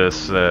with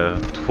this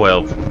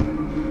 12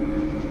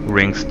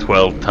 rings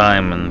 12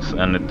 times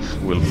and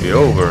it will be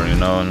over, you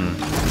know, and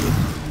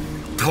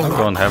I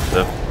don't have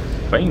the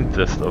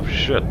faintest of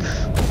shit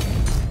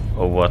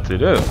of what to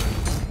do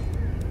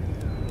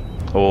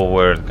or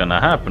where it's gonna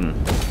happen.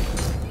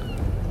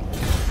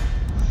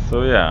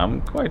 So yeah,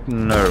 I'm quite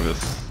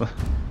nervous.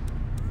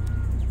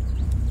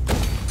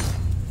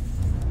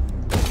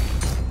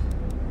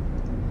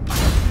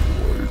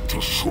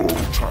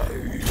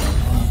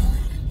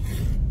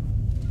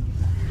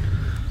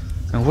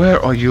 And where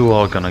are you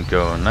all gonna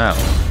go now?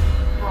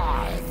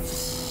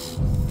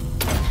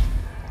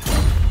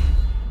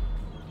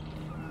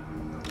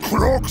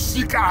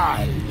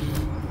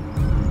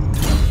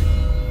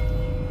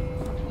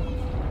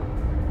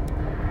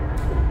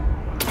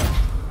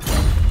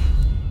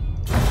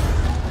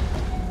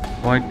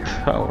 White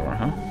Tower,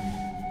 huh?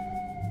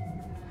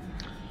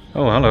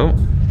 Oh, hello.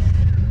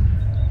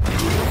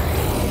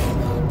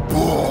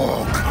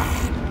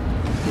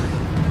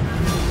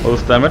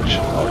 Most damage?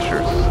 Oh,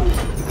 sure.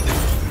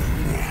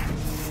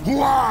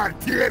 What?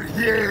 Get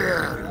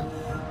here!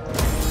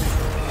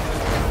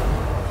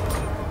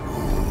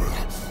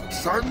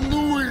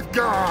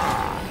 Sanuiga!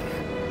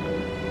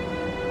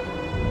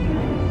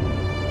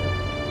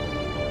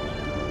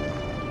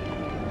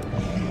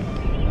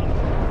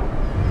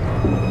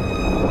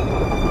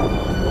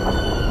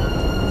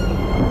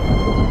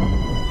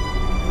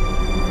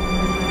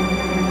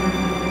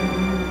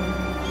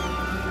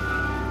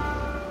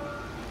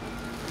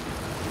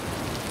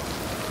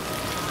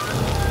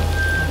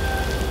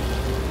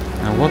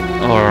 What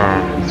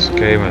are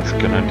Skavens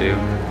gonna do?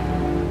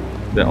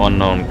 The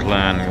unknown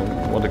clan,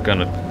 what are they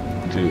gonna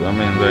do? I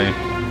mean, they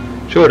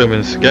should have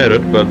been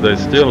scattered, but they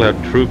still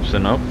have troops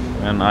enough,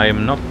 and I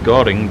am not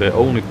guarding the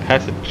only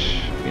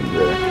passage in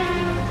there.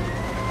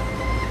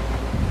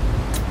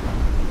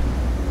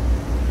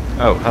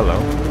 Oh,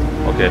 hello.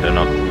 Okay, they're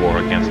not war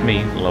against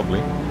me,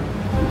 lovely.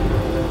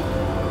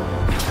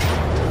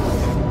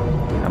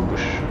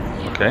 Ambush,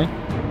 okay.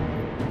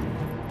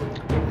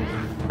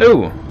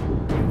 Oh!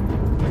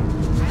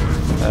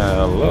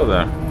 Hello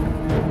there.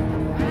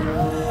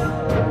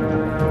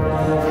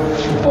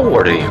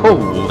 40!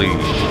 Holy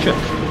shit!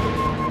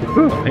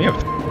 I have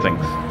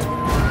things.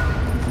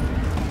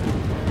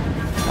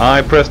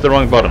 I pressed the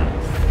wrong button.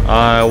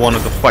 I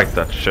wanted to fight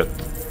that shit.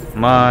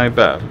 My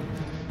bad.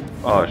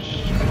 Oh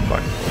shit,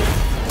 fuck.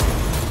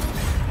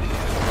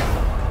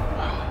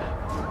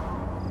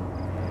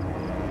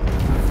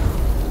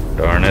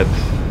 Darn it.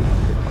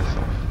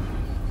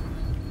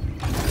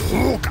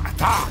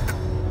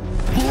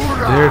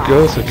 There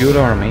goes a good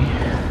army.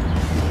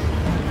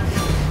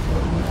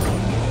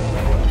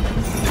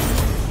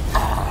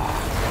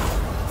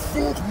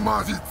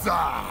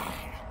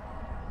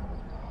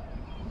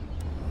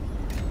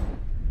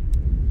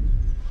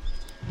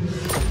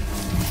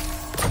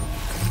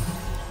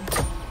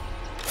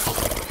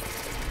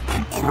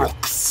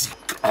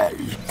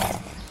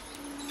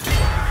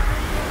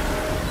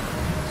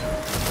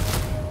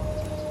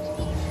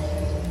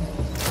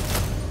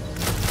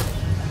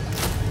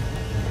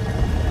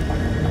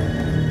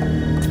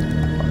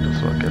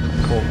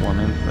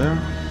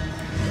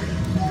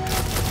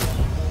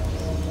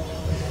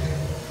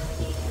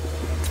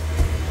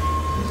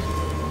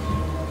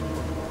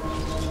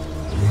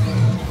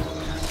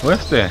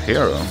 Where's the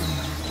hero?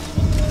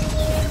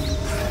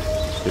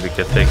 Did he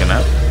get taken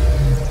out?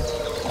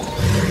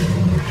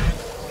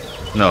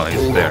 No,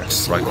 he's there,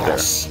 right there. I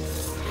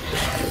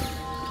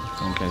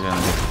think I'm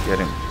gonna get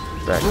him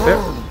back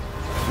there.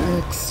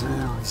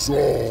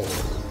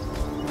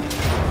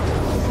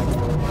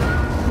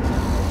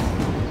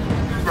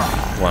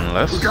 One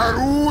less.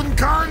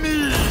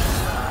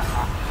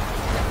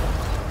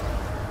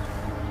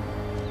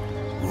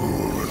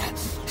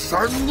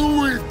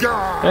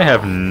 They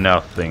have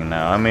nothing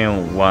now. I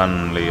mean,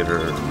 1 leader,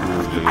 2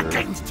 leader.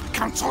 Against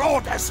council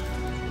orders.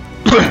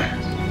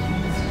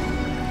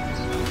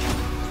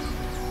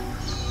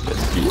 Let's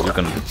see,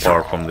 we're gonna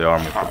depart from the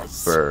army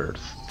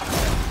first.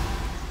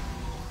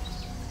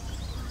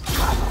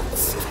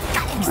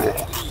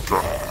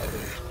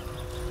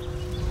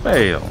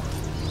 Fail.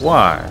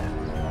 Why?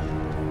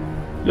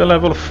 You're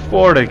level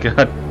 40,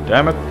 god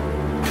damn it.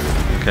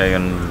 Okay,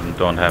 and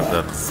don't have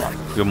that.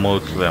 You're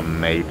mostly a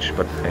mage,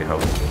 but hey ho.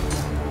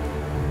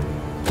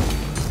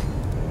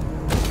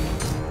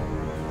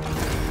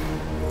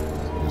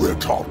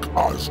 Retok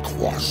as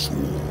Kwasu.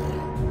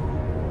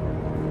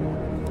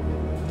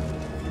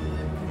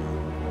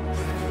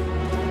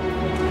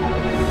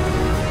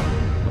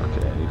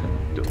 Okay, you can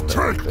do that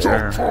Take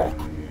there. Jotok.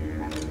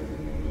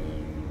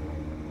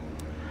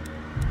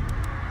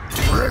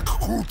 Rek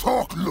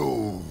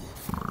Kutoklu.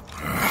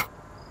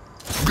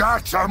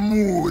 Gacha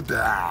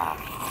Muda.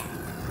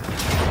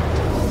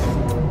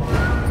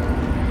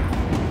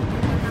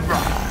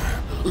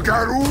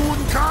 Garun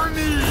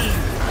Kani.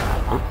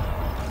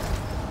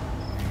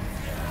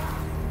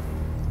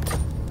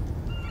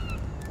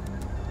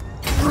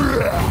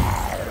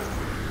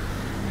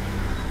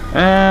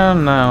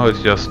 And now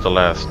it's just the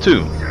last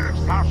two.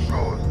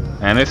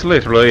 And it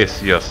literally is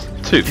just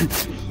two.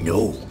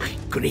 No,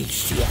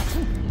 Gracia.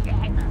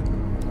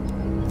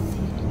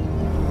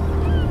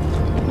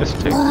 Let's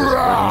take this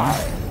one.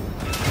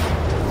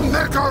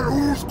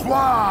 Nekarus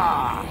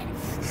Kwa.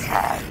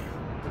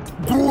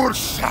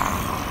 Gursa.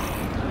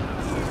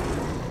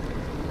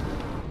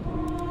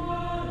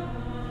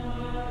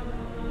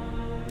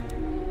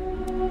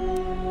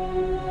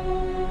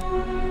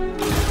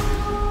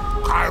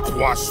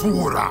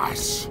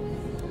 Kalkwasuras.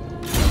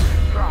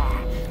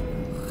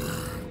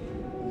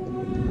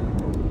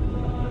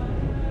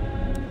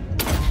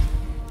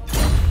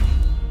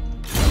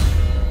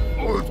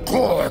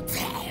 God.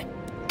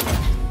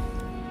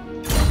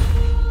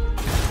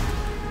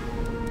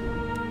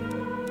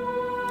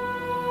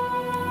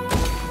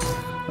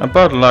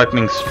 About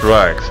lightning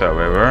strikes,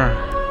 however,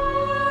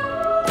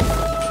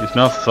 it's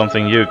not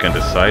something you can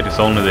decide, it's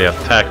only the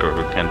attacker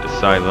who can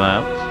decide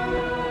that.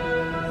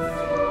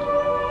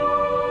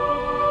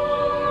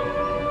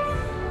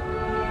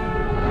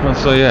 And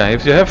so yeah,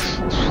 if you have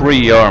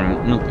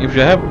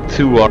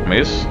two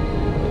armies,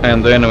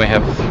 and the enemy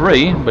have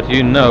three, but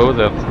you know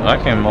that I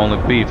can only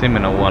beat him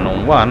in a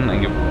one-on-one,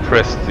 and you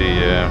press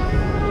the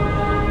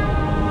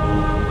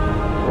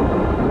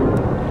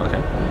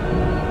okay.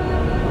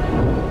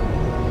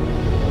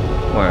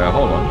 Well,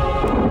 hold on.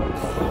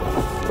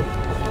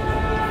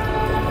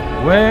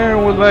 Where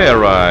will they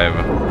arrive?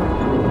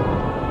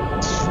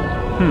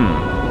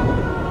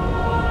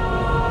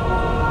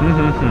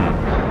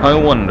 I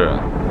wonder.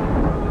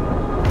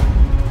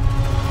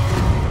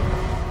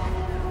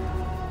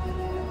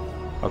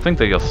 I think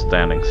they're just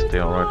standing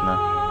still right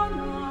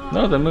now.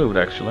 No, they moved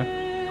actually.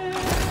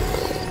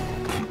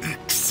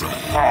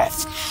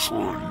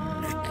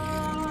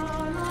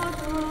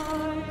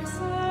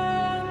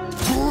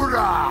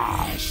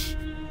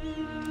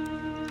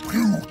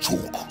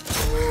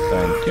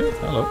 Thank you.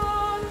 Hello.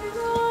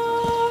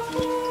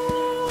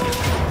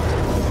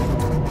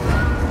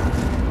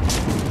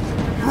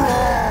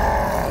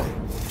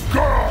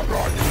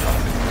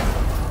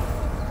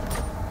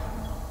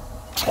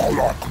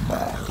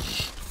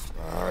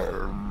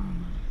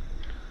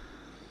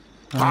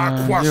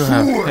 You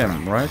have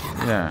him, right?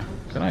 Yeah.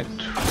 Can I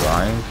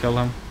try and kill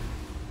him?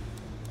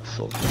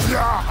 No.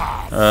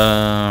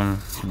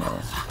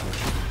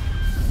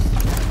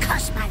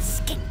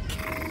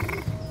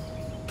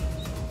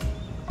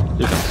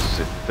 You can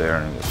sit there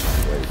and just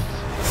wait.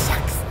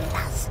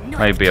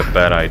 Maybe a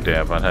bad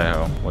idea, but hey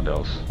ho, what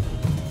else?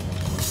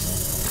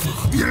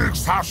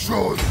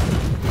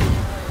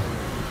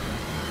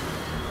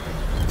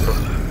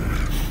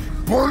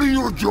 Bully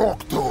your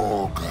jock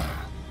dog.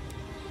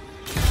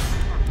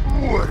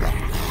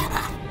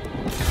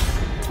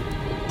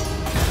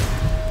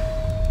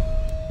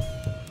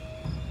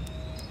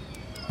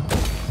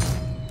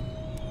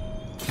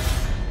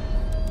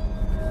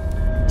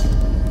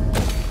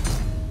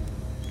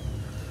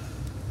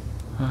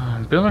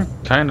 I'm building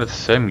kind of the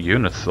same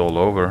units all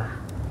over.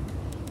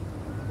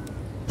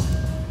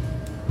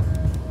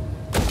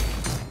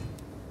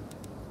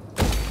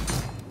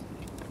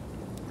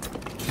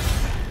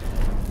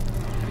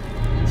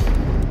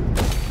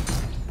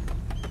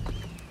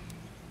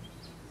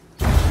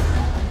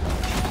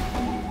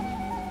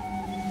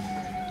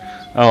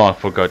 Oh, I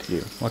forgot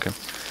you. Okay.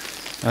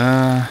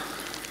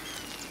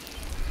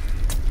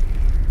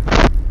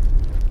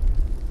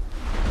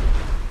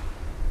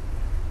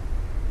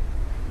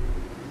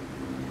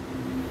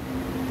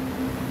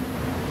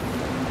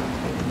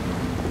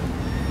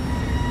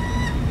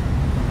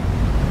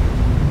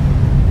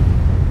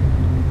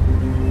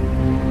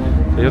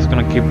 They're just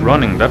gonna keep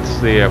running. That's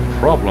the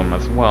problem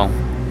as well.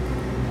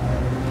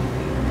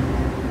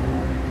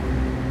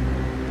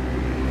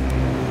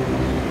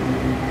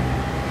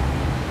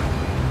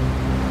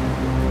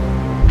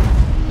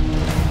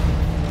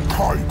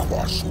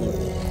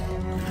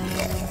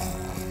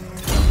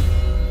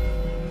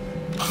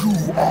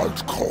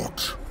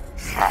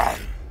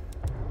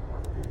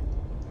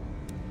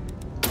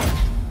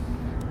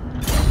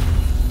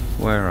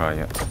 Where are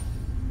you?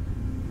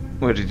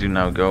 Where did you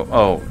now go?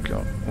 Oh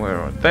god, where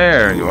are...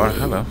 There you are,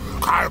 hello.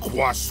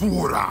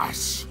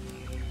 Kalquasuras.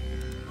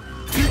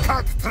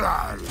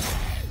 Picatral.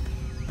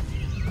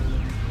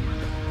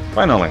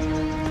 Finally.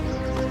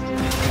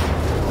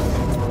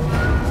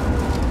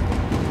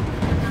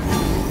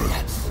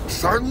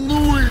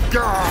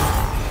 Sanuika.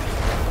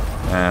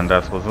 And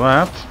that was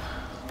that.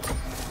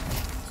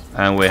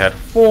 And we had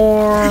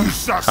 4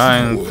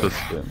 times to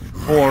spin.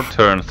 4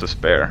 turns to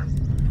spare.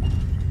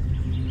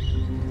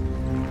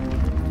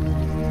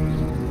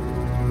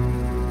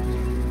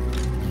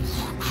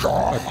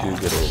 Let you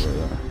get over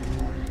there.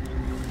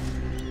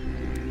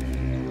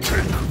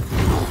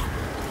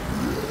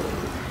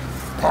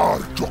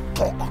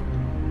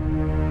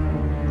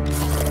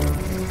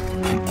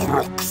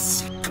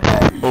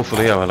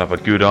 Hopefully I will have a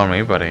good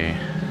army by the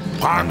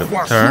end of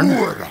the turn.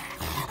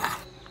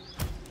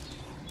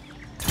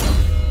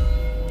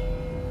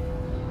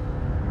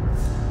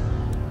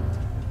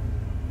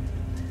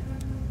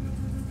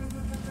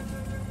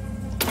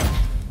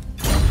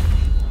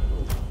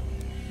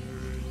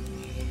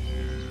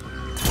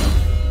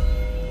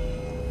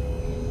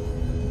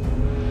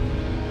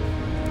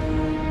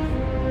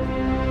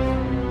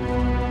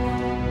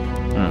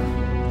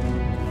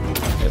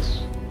 Yes.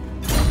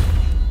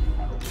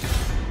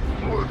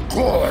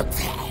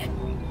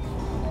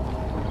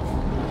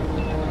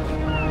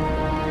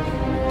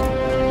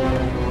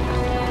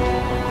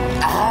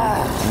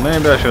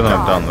 Maybe I shouldn't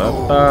have done that,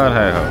 but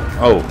hey ho.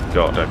 Oh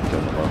god, I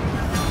killed him.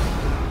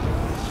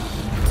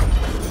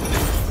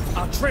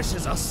 Our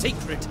treasures are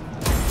sacred.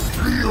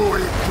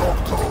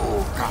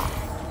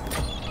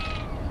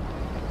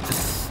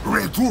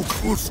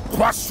 Reducus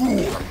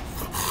quasur.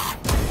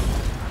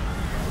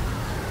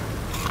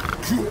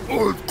 You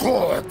old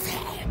god.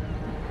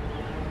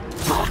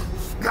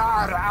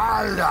 Gar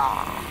Allah.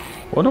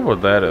 Wonder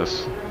what that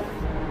is.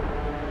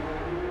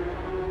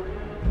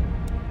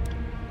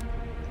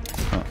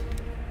 Huh.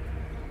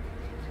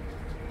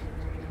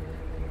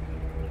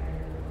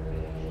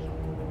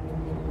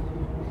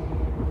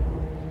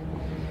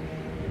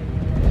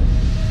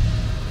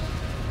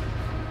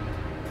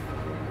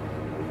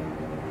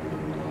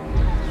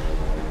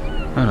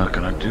 I'm not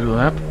gonna do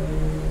that.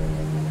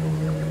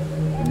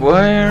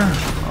 Where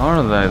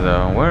are they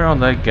though? Where are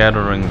they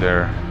gathering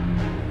their...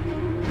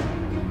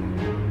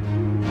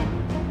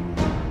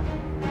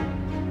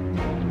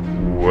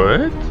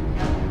 What?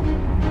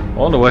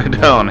 All the way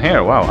down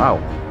here, wow, ow.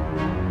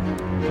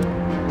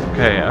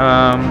 Okay,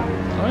 I'm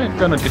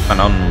gonna do an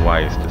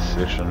unwise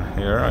decision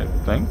here, I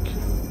think.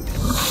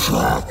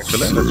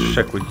 Actually, let's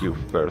check with you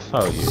first,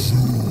 how are you?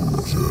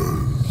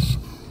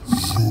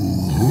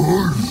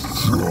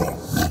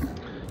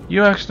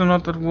 You're actually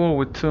not at war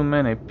with too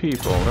many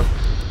people, that's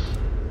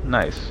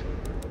nice.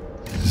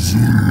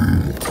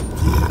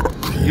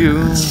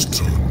 You...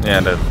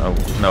 Yeah, that... Oh,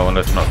 no,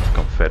 let's not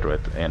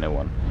confederate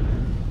anyone.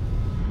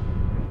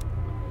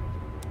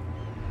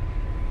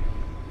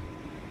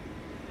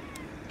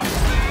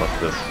 What's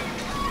this?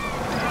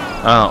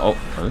 Oh,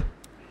 really?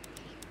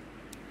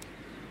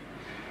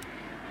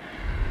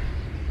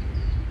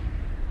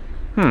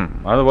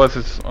 Otherwise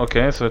it's...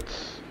 Okay, so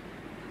it's...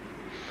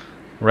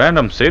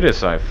 Random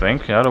cities, I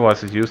think.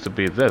 Otherwise it used to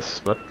be this,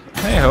 but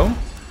hey ho.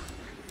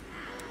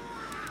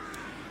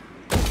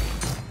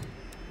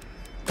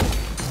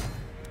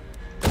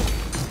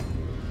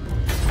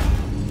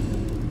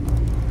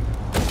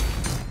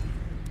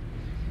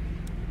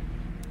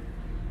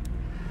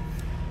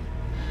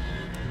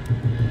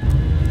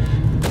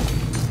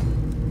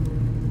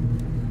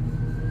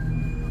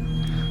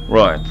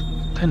 Right,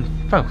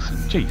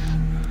 10,000, jeez.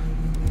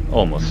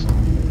 Almost.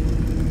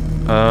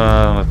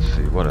 Let's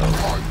see, what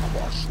else?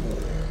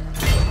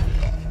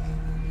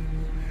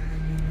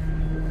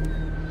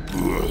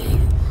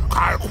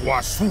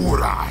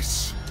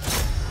 Kalquasuras.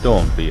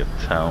 Don't be a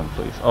town,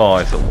 please. Oh,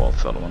 it's a wall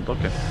settlement,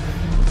 okay.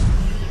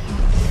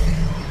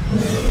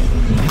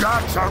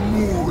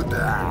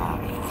 Gachamuda.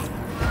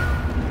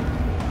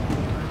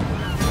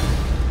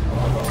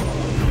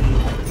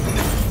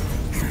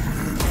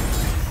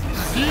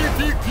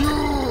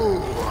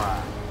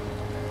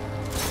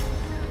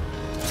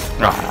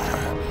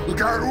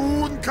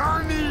 Garun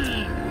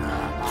Kani.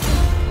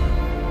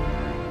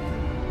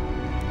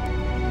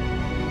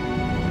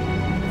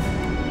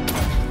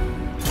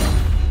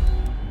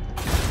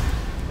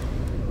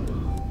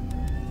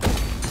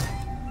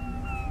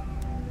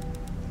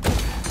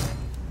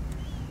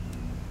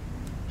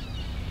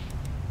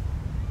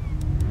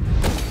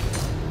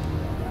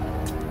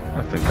 I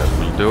think that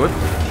will do it.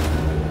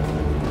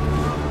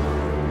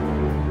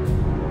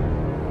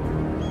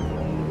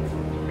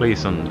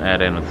 Please don't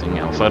add anything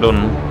else. I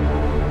don't...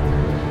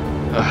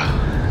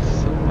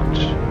 so much.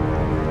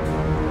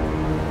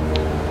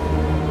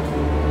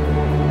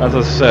 As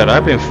I said,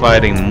 I've been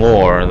fighting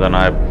more than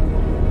I've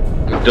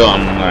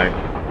done. Like,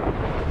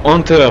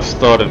 until I've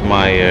started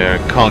my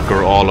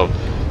conquer all of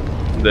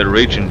the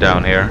region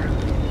down here.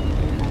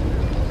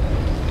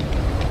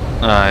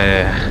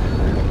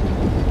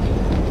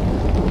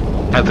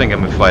 I think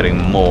I've been fighting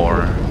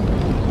more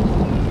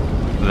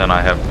than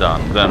I have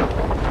done. Then,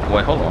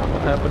 wait, hold on,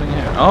 what's happening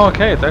here? Oh,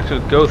 okay, it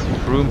actually goes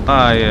through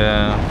my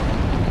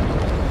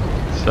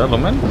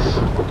settlements.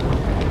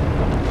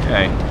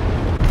 Okay.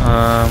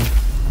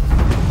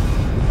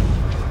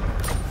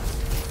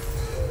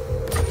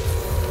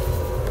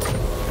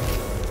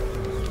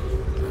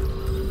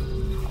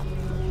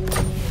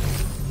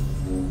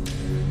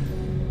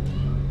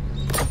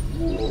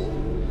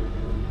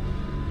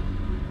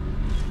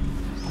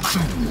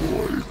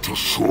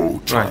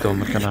 Right, don't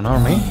make an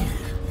army.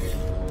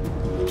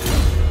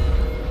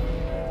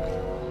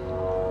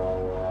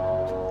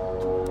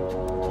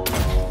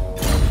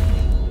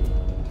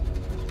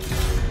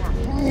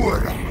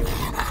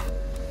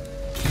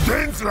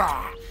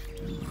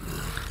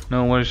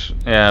 No, where's...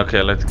 Yeah,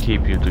 okay, let's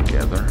keep you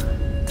together.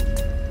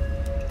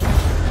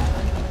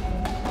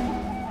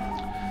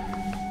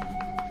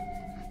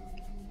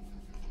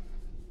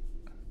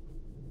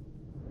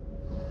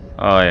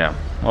 Oh yeah,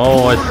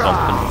 always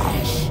something.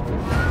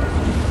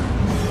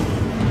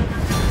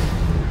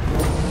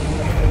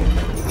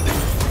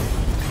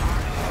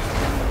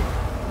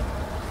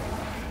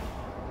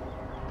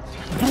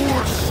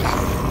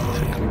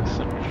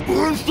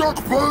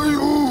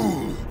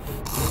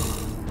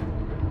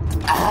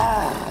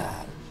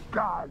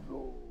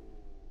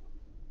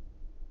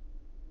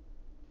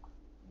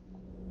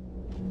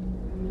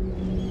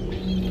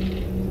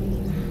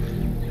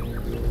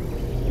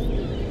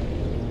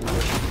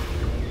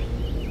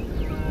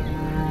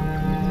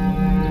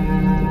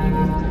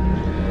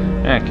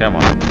 Yeah, come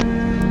on.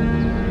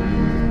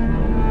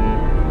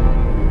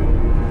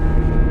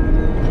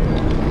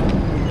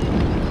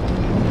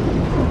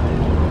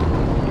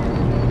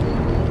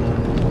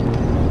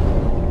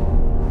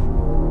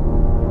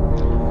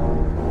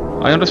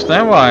 I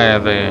understand why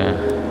the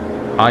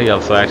High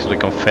Elves are actually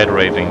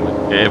confederating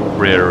with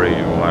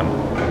everyone.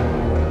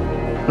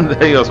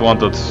 They just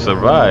want to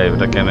survive.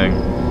 They're getting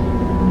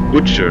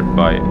butchered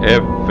by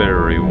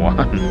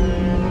everyone.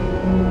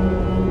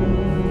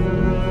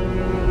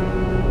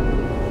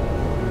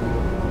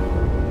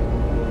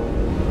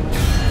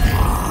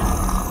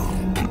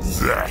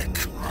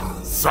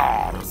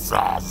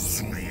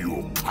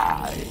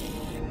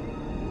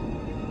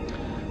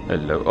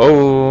 Hello.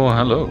 Oh,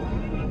 hello.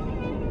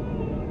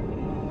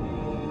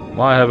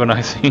 Why haven't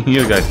I seen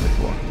you guys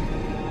before?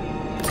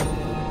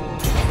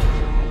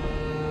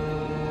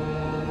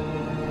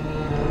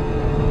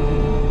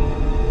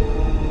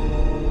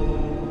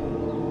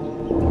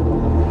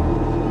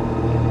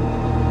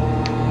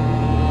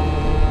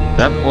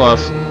 That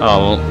was...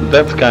 oh,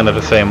 that's kind of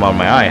the same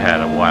army I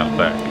had a while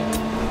back.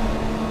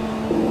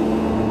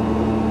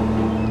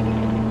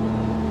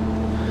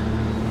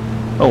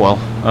 Oh well.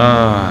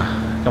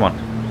 Come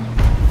on.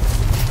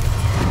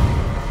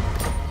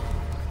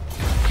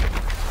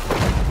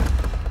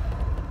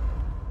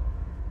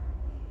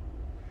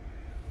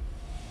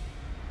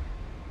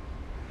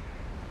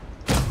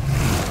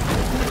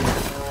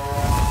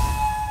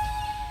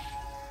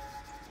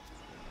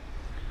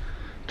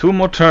 Two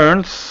more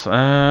turns,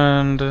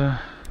 and I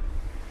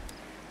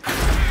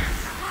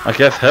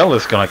guess hell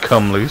is gonna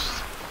come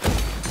loose.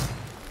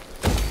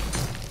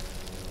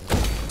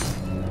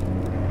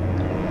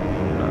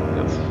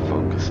 Let's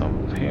focus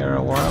up here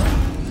a while.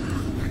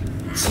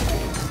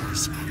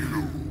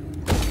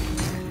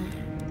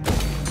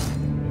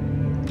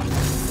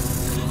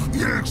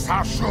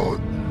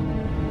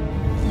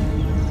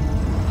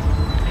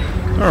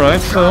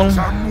 Alright, so,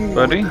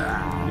 buddy,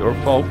 your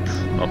fault,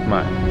 not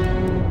mine.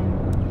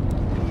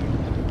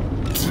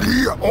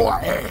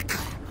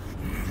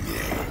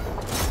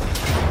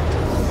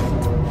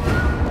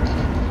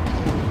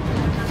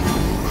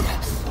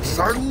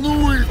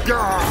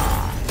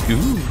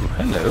 Ooh,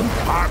 hello.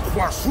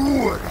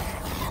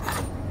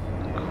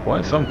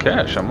 Quite some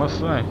cash, I must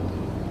say.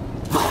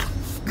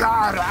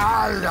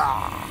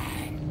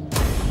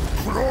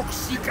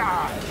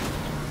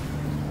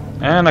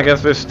 And I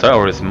guess this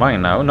tower is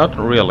mine now. Not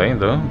really,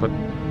 though, but...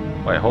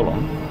 wait, hold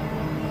on.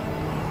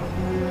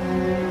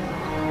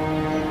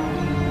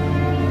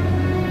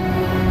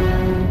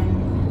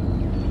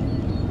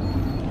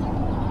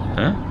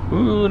 Huh?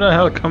 Who the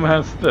hell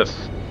has this?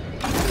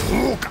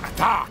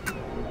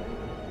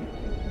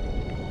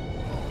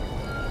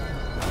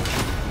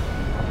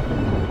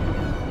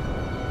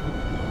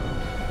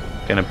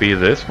 Can it be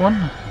this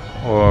one?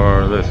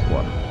 Or this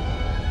one?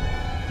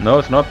 No,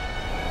 it's not.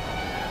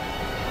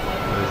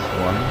 This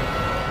one.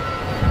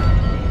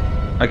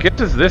 I guess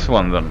it's this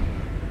one then.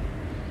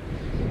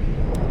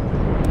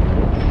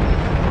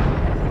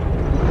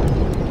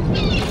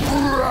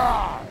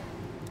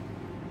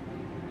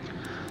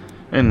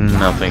 And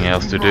nothing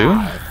else to do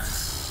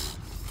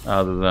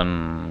other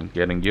than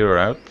getting you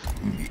out.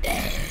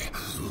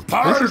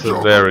 This is a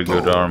very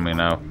good army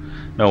now.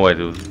 No, wait,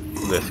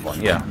 this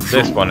one. Yeah,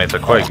 this one is a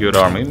quite good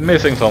army.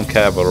 Missing some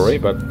cavalry,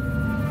 but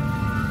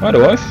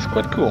otherwise it's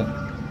quite cool.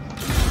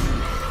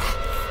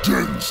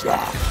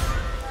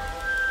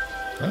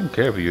 I don't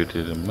care if you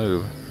didn't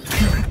move.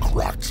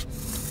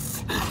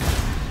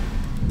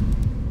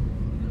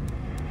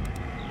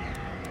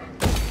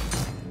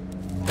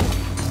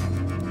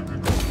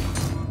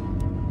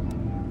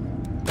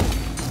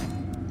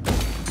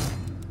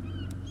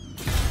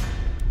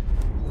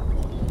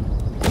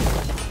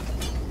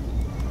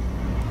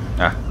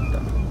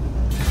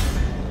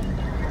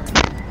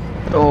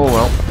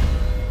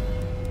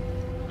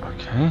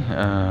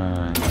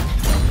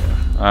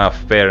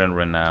 fair and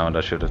renowned.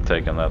 I should have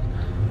taken that.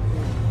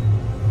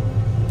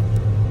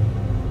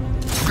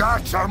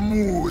 Gotcha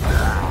muda.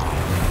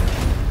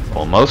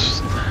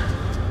 Almost.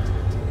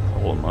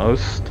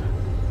 Almost.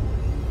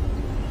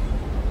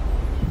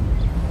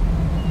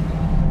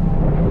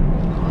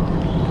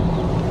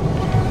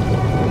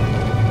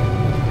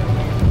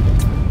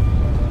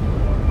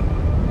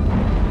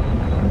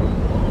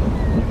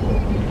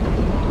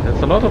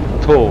 There's a lot of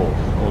tool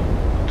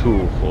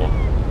for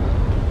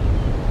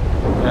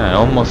yeah,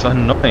 almost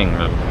annoying.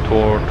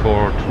 Tour,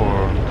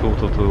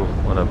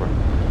 whatever.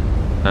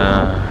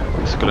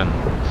 Vi skulle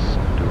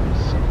do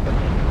something.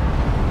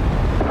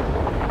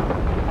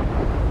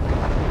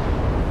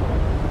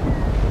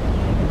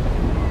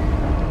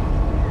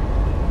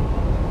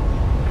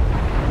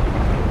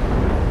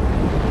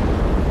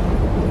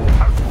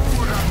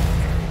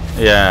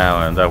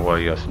 Yeah, and that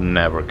was just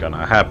never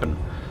gonna happen.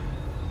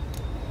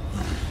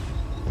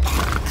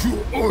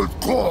 You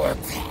old god.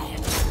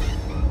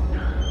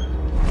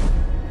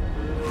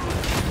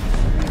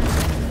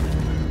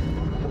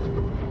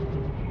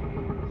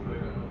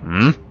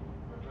 Hmm?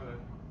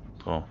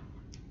 Oh.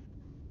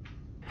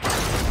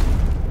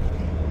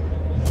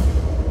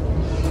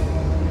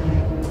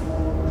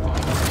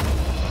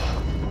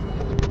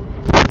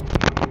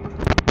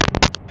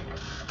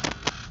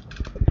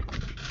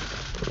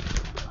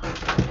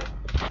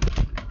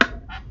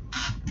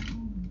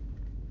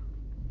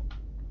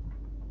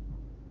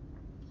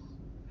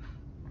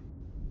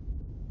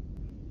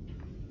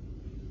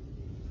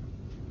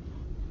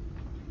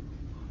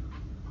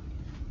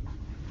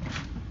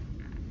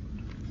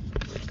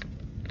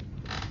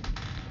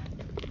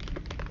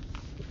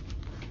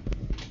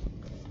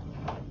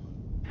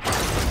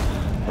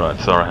 Right,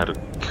 sorry, I had to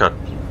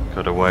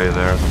cut away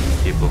there.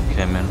 Some people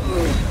came in.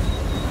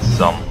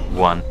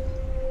 Someone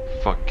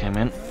came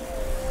in.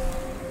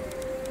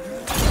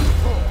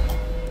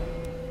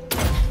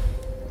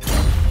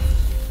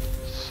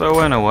 So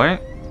anyway,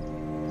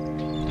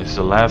 it's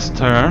the last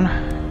turn.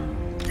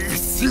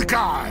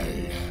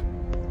 Isigai.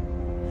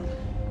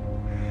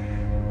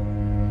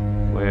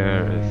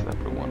 Where is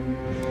everyone?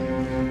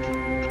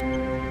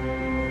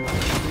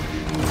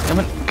 Ja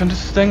men, kan du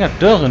stänga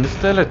dörren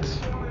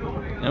istället?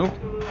 Jo.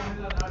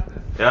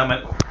 Ja men,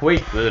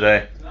 skit i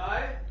dig.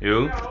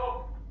 Jo.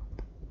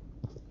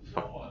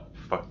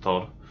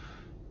 Fucktard.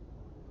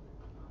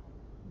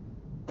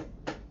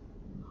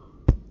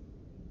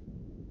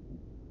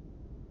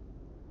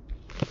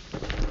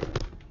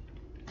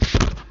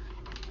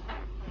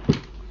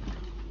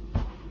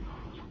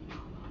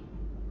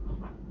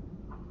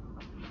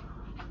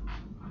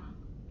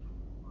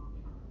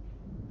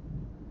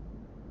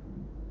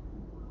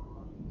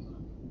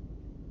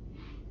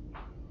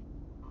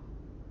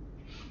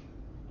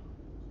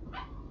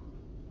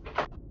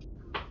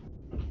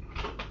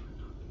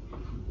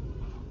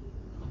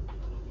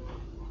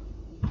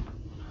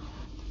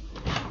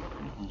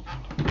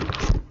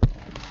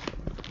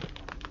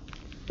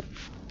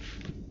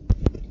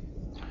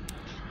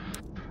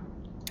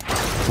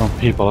 Some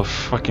people are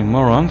fucking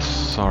morons.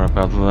 Sorry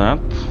about that.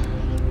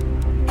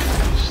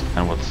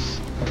 And what's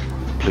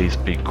please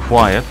be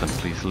quiet and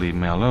please leave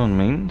me alone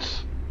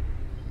means.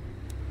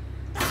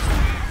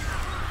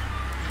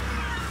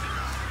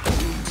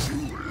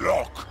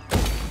 Lock.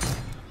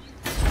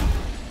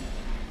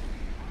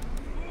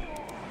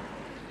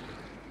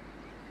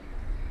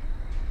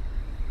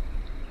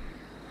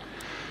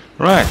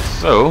 Right,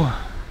 so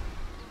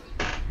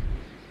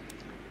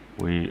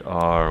we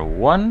are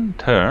one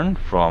turn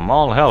from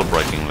all hell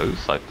breaking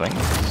loose, I think.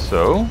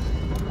 So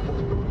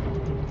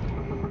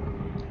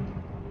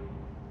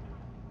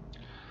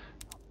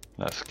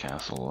let's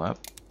cancel that.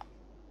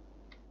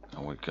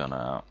 And we're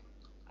gonna,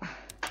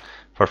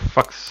 for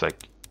fuck's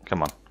sake,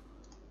 come on.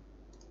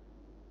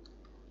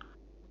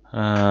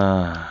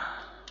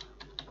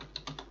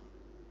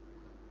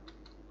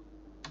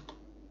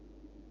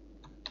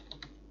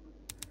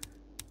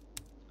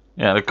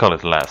 Yeah, they call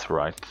it last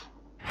right.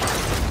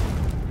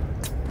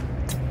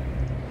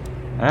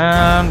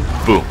 And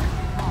boom.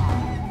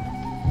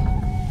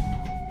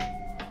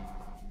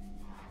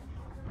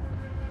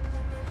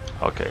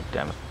 Okay,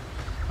 damn it.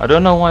 I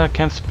don't know why I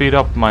can't speed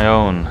up my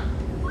own.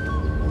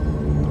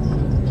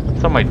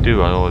 Every time I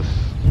do, I always...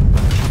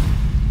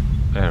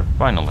 There,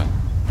 finally.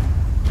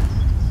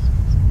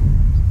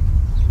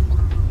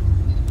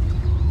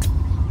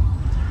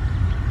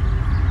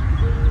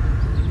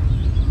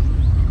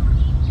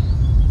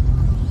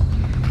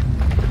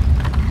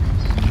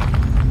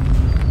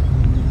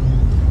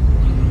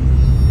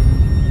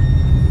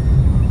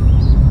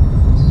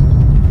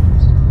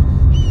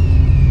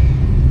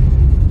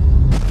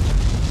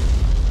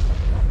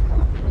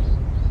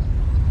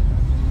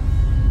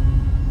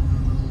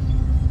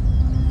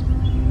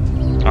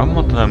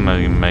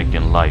 I'm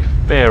making life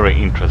very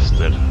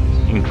interesting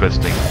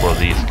for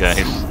these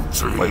guys.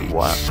 Wait,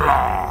 what?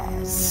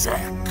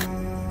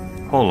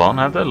 Hold on,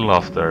 have they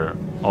lost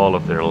all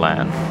of their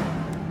land?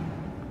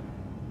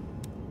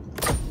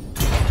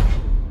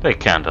 They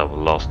can't have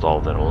lost all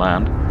their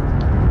land.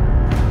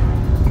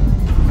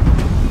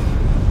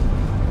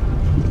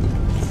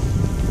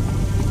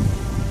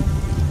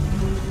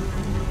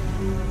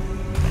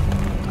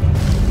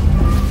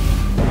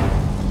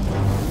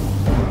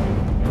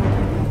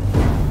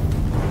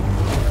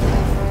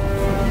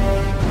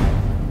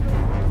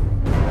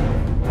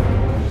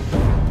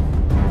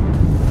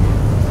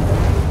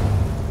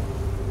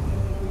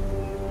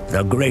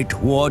 The great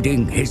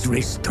warding is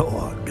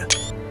restored.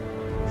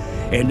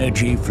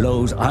 Energy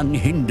flows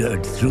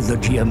unhindered through the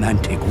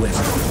geomantic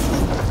vessel.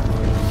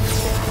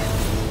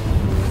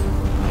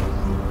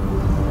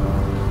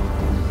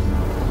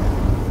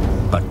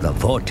 But the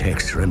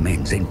vortex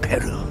remains in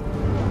peril.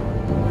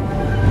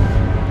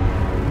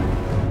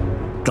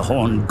 The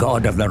horned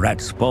god of the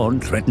rat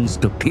spawn threatens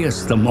to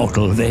pierce the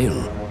mortal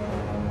veil.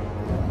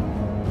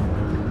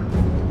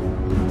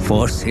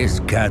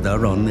 Forces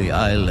gather on the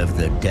Isle of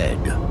the Dead,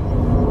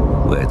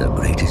 where the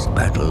greatest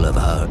battle of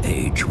our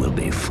age will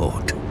be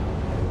fought.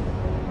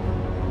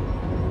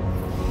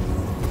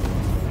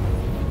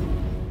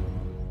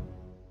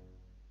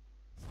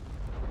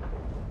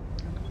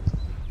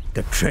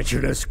 The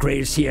treacherous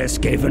Gracias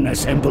gave an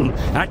assemble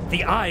at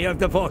the eye of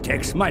the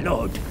vortex, my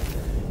lord.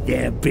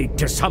 Their bid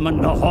to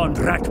summon the horned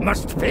rat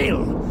must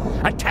fail.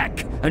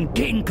 Attack and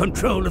gain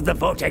control of the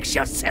vortex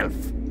yourself.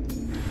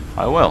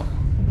 I will.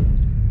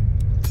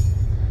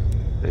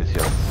 There's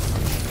just a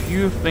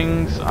few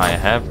things I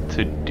have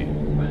to do.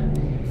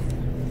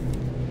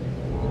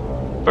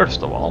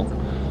 First of all,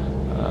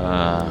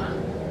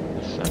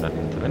 send an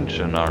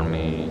intervention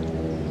army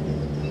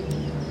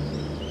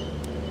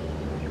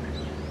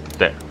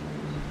there.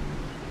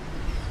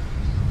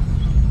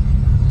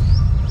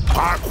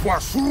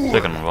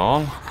 Second of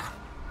all,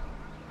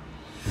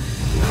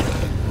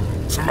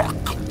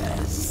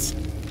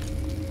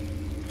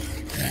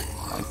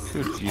 I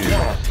could use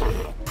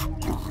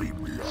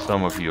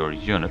some of your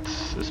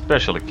units,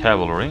 especially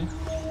cavalry.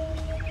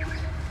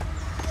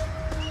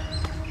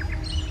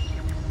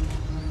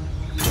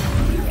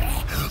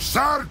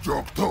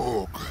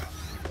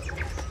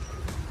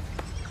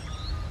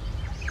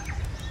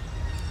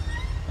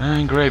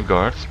 And grave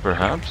guards,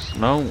 perhaps.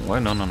 No,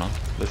 wait, no.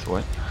 This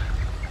way.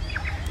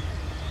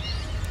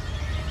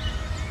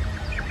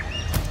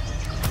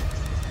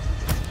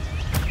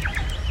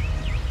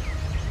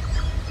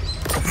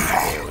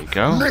 There we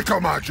go.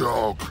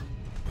 Necomajog.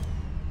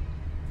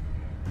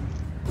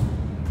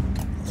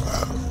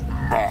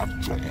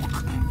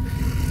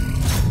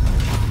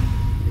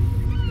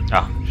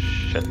 Ah,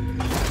 shit.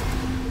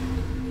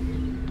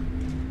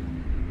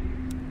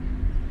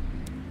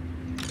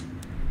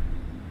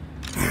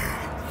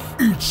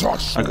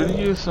 I could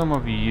use some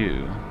of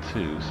you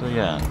too, so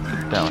yeah,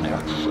 get down here.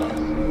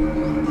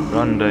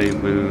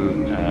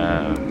 Rendezvous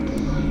at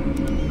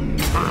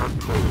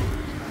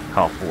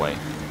halfway. I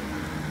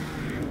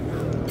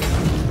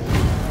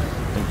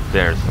think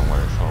there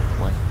somewhere is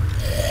halfway.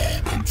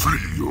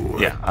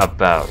 Yeah,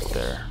 about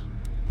there.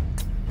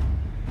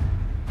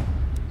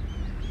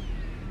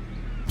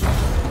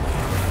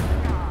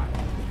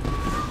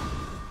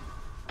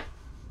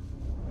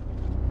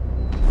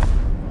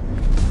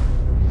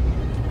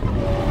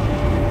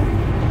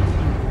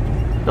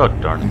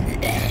 God darn it.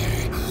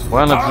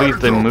 Well, at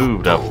least they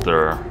moved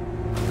after,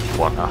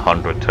 what,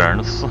 100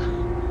 turns?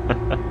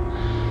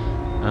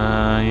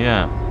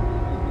 Yeah.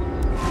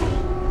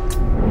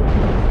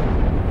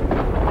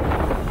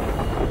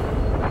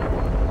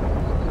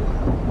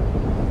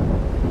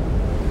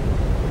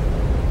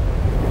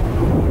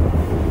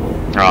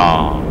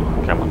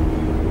 Oh, come on.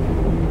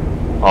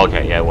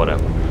 Okay, yeah,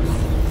 whatever.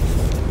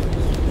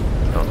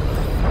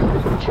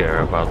 Don't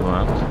care about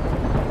that.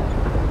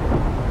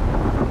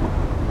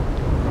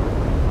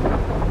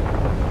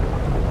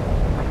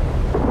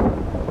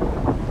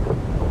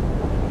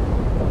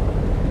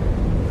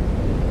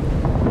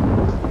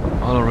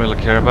 All I really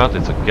care about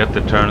is to get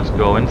the turns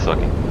going so I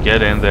can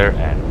get in there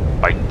and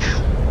fight.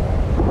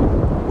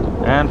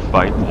 And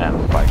fight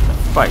and fight and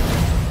fight.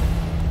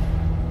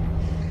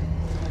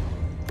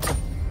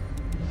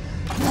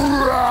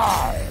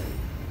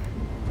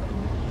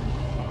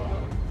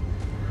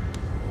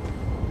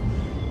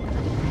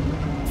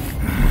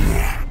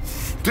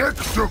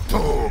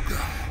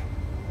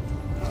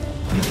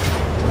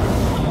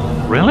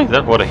 Really? Is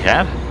that what I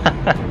had?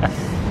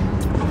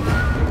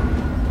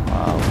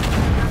 Wow.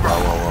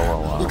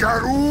 Wow.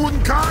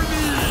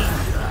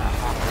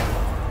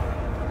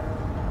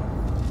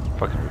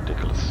 Fucking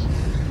ridiculous.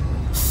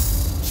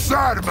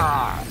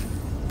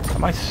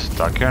 Am I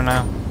stuck here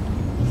now?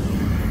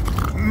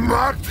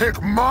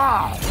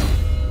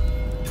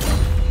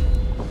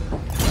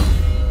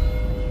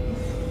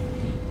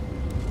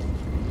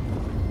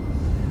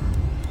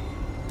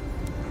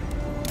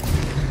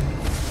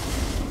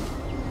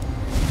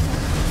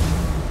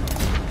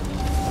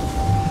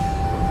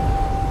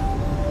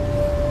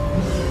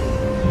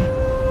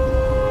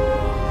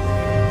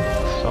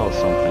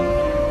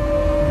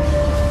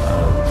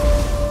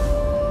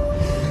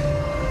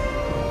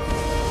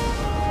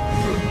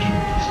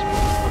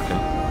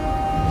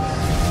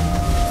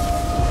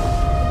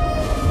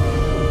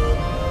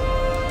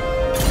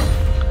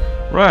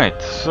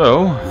 Right,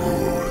 so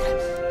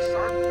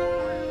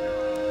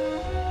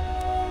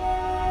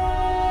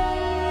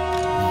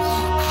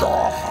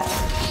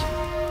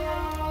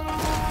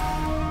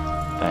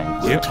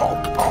thank you.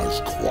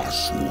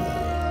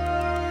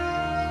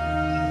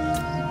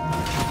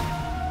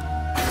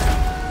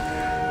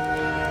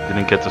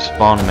 Didn't get to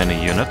spawn many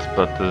units,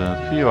 but the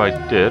few I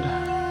did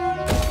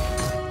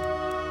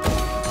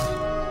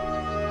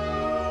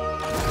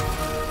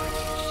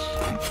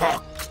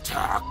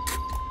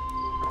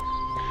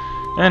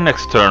And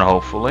next turn,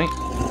 hopefully.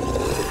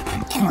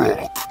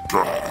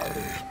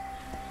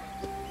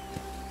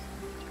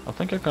 I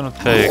think I'm gonna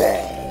take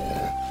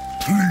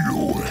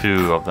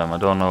 2 of them. I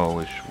don't know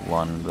which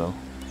one though.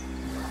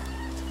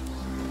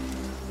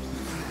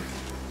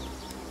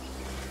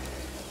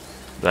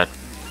 That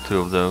 2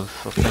 of those,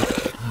 I think.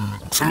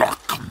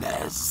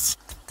 Tlaknez.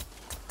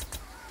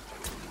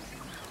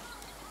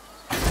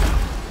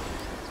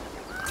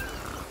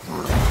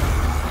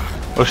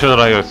 Or should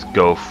I just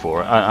go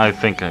for it? I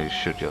think I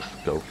should just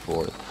go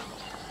for it.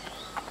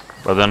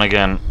 But then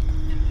again,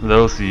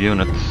 those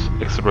units,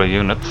 extra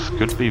units,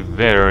 could be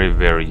very,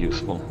 very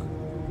useful.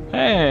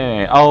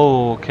 Hey!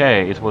 Oh,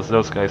 okay, it was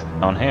those guys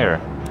down here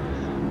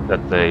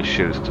that they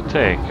choose to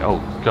take.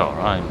 Oh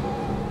god,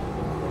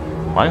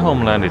 my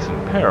homeland is in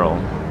peril.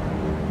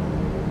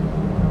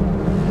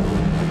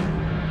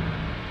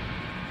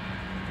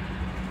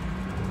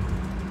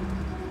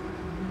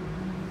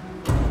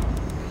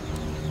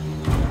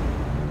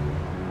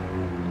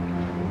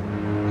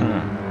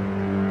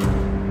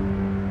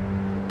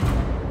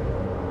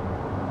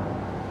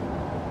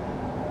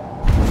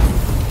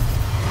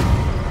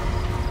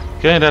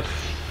 Okay, that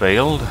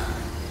failed. I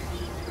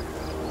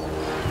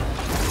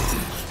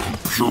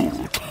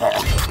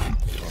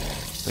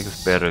think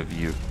it's better if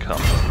you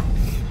come.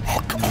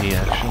 Me,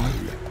 actually.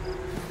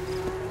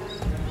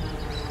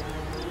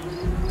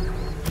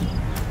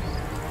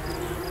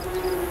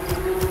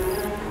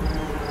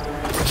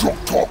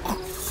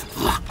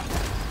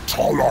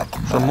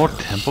 Some more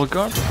temple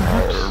guards,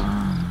 perhaps?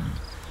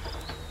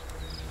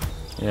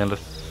 Yeah,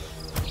 let's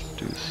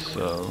do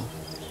so.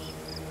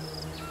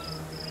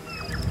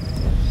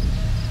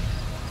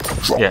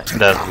 Yeah,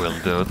 that will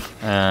do it.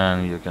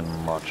 And you can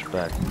march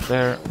back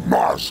there.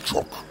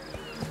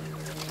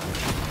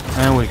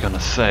 And we're gonna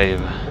save.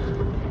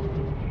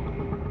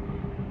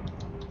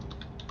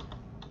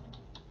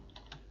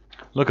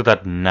 Look at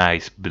that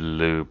nice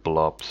blue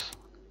blobs.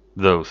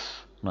 Those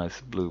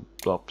nice blue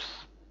blobs.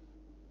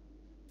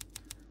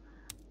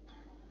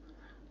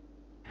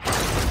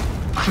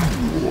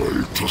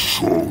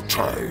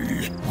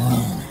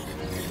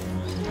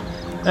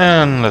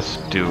 And let's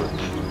do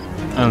it.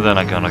 And then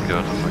I'm gonna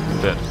go to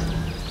bed.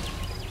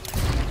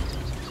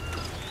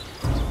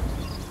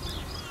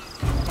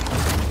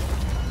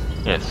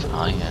 Yes,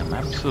 I am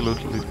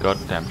absolutely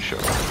goddamn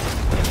sure.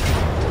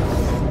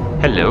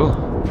 Hello?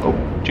 Oh,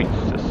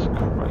 Jesus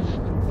Christ.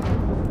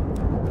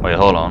 Wait,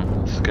 hold on.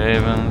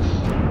 Skavens.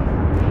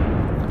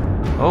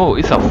 Oh,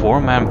 it's a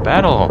 4-man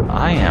battle.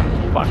 I am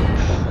fucked.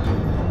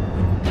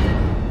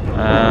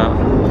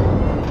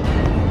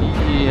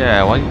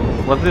 Yeah,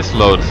 what this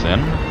loads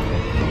in.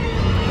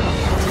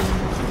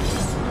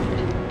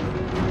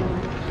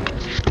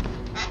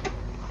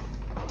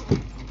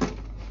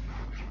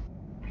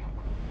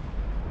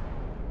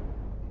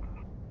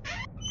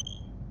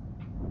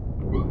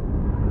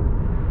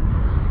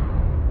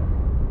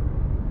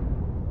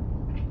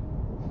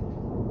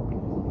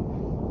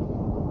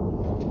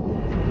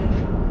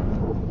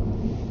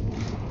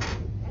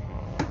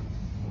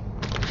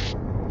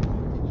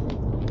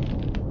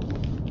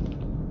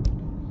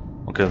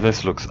 Okay,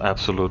 this looks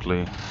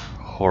absolutely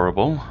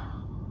horrible.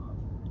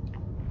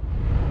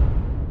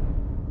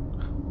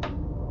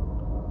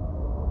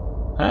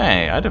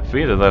 Hey, I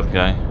defeated that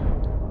guy.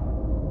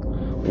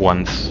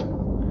 Once.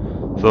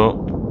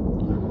 So...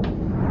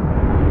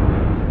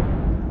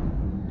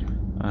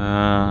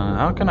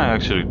 how can I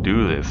actually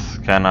do this?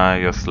 Can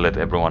I just let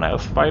everyone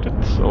else fight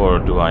it?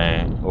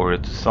 Or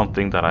it's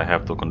something that I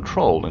have to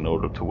control in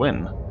order to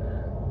win?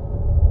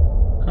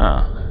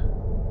 Huh.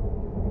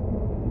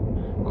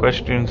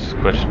 Questions,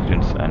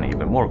 questions, and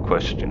even more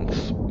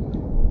questions.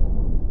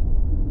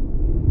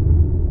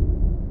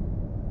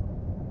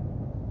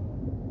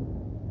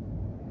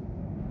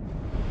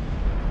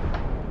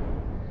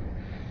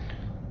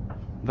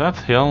 That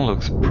hill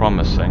looks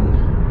promising,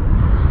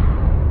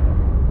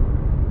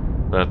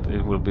 but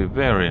it will be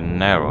very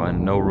narrow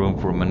and no room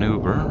for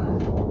maneuver.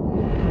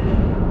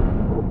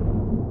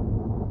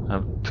 I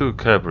have 2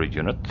 cavalry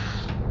units,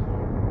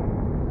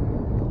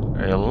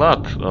 a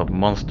lot of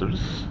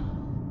monsters,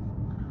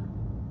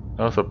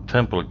 lots of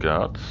temple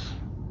guards,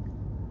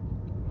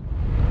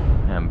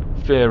 and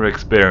very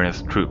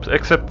experienced troops,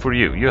 except for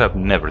you. You have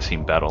never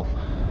seen battle.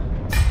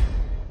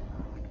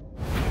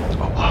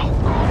 Oh wow.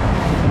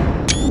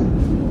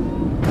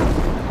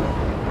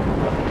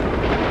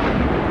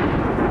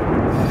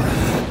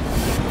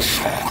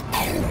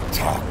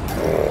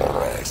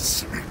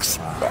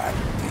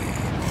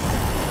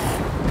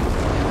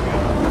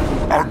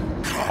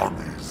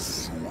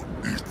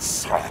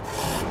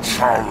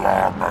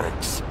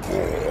 Salamex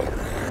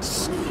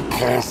Gores,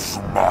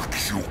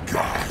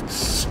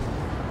 Cosmacugats,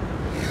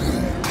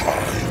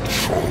 Yukai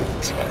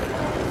Chote,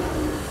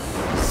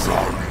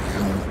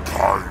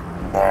 Zalyukai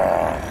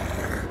Mai,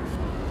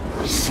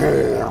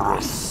 Zor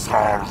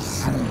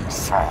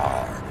Sarzusa,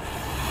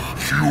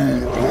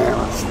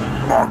 Huors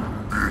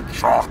Mandi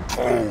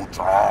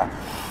Chakota,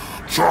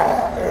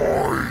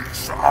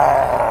 Chaois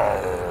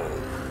Ai.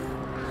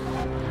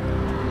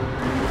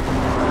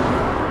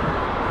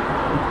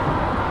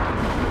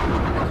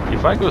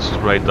 if I go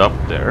straight up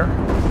there,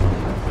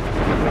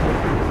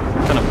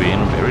 I'm gonna be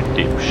in very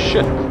deep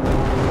shit.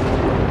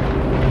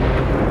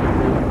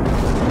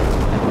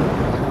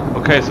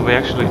 Okay, so we're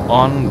actually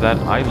on that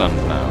island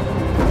now.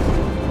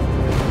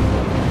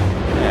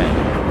 Yeah.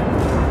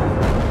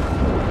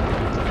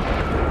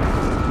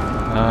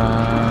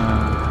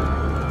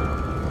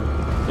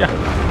 Yeah.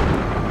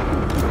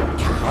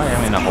 I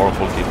am in a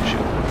horrible deep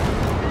shit.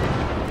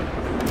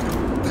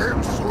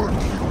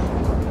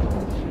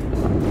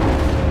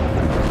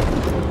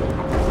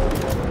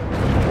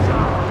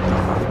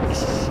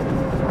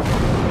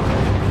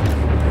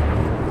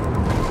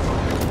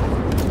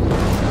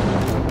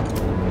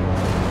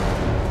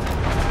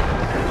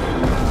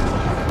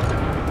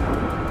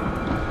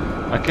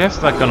 I guess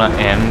they're gonna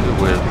end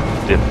with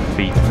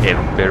defeat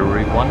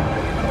everyone.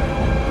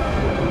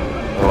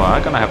 So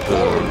I'm gonna have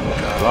to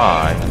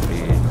try and be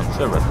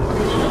conservative.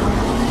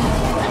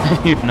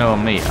 You know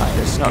me, I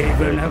am not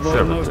very Skaven have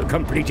almost conservative.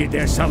 completed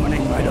their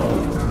summoning, my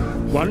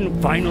lord.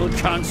 One final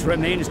chance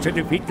remains to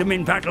defeat them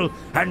in battle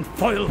and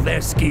foil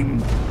their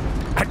scheme.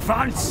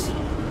 Advance!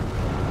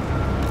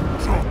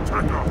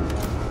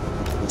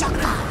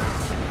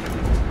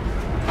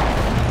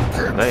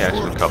 They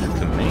actually come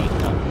to me.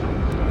 Huh?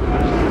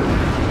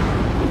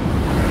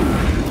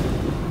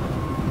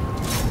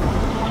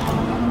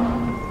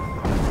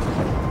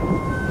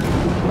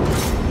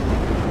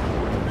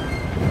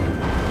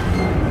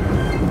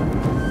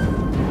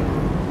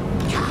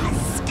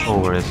 Oh,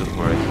 where is it?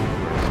 Where is it?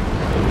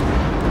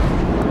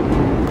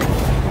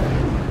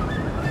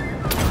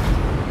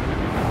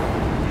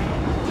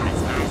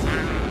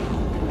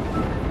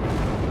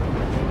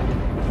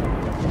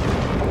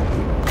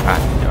 Ah,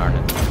 darn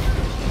it.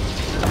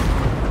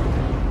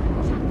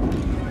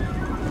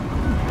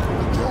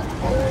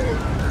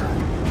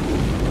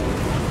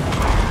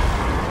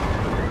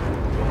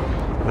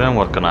 Then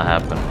what's gonna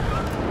happen?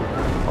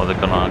 Are they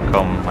gonna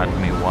come at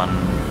me one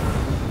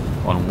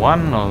on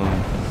one, or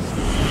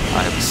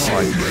I have no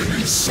idea.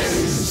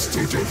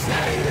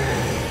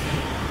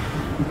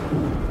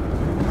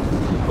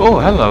 Oh,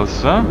 hello,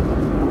 sir.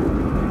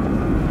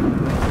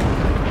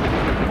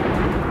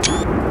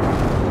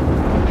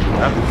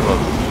 That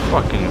was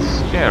fucking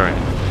scary.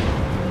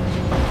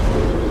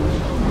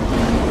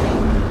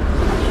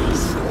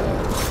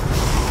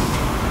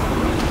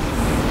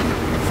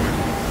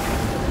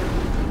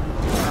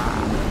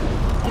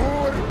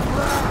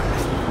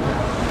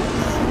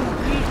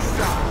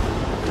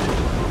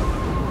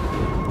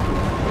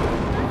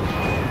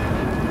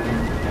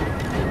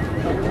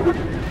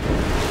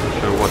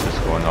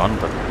 On,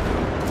 but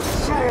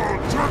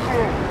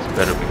it's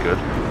better be good.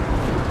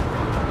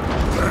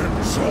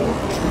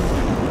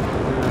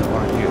 Where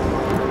are you?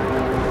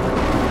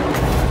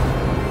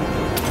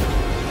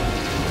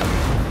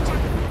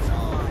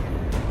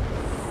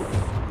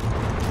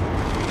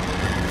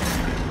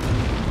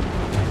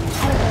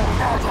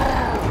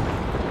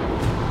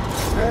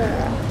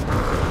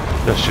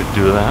 That should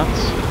do that.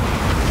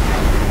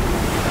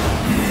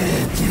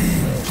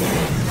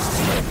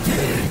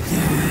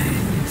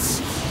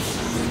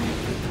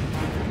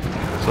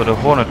 So the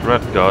Hornet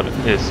Red God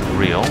is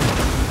real.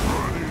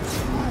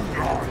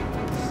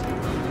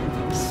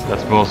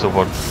 That's most of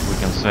what we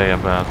can say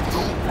about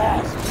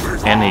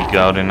any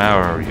god in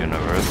our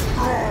universe.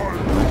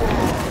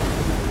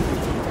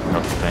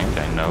 Not think,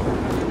 I know.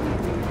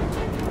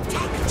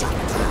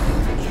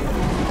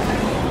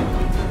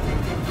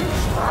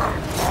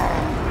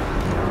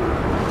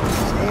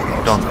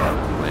 Don't run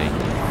away.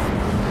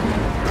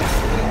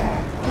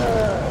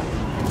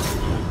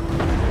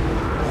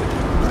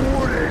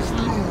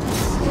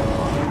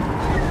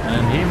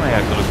 And he may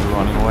actually be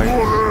running away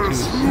too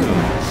soon.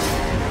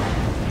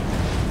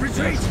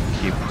 Let's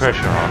keep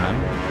pressure on him.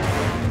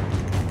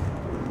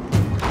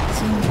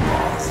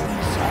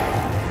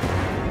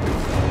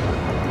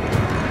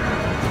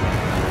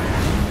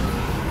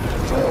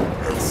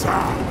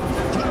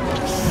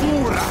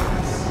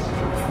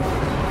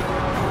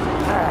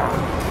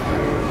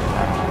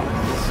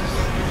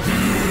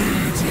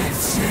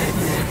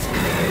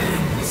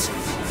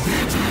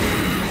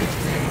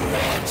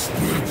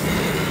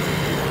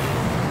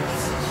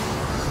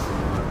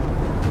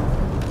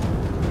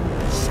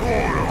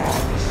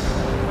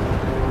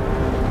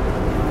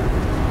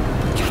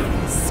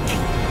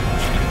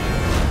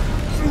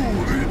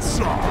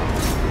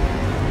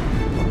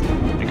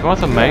 It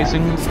was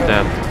amazing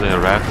that the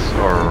rats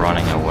are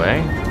running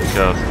away,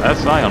 because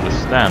as I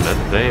understand it,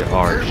 they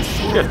are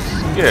shit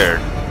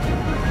scared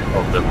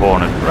of the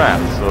hornet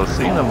rats, so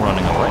seeing them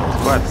running away is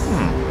quite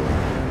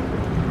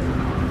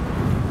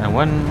And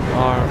when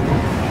are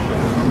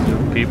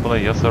the people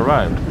that just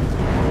arrived?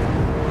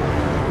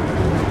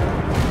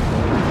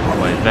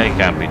 Wait, they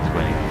can't be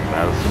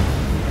 20,000.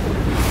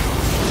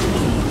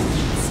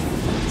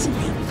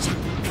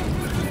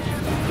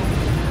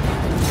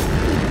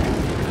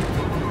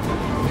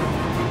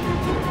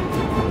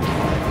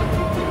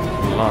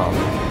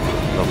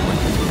 Lovely.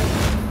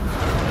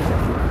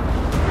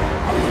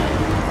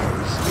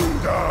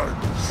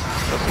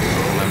 Doesn't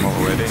kill them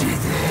already.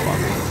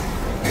 Fuck.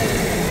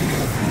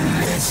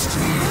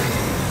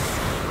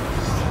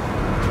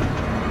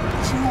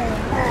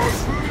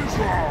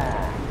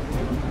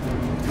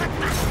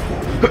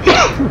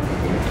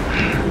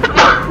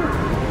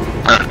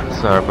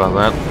 Sorry about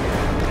that.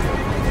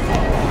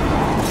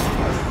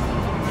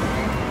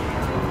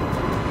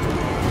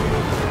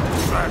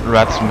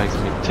 Rats makes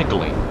me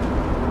tickly.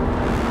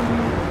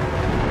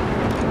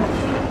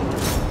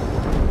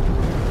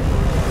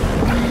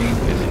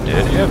 Is he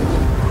dead yet?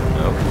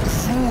 No.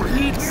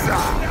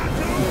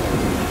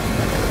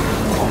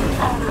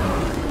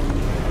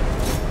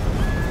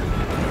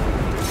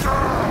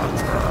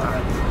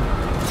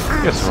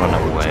 Just run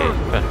away.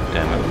 God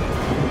damn it.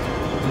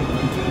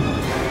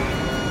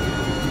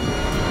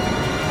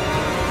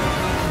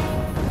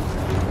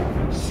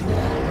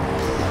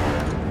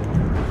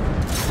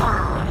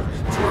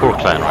 Poor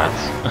clan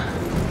rats.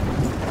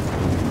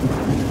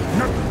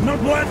 Not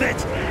worth it!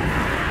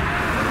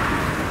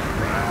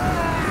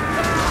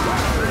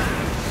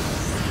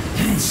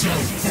 You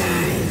shall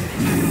fall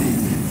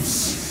loose.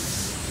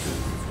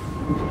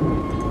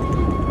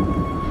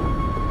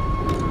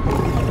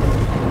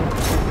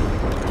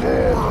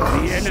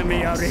 The enemy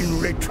are in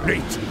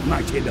retreat,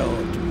 mighty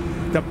lord.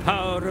 The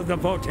power of the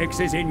vortex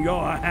is in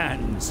your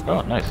hands.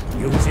 Oh, nice.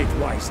 Use it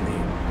wisely,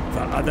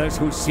 for others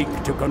who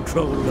seek to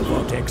control the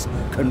vortex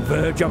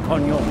converge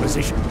upon your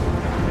position.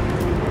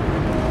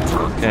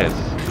 Okay,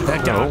 The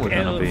so dark we're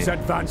gonna be... elves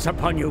advance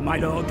upon you, my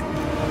lord.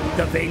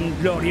 The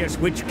vainglorious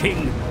Witch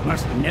King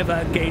must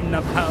never gain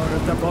the power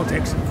of the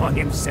vortex for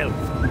himself.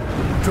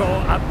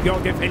 Draw up your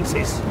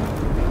defenses.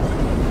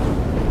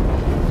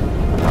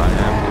 I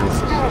am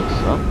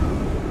useless, so...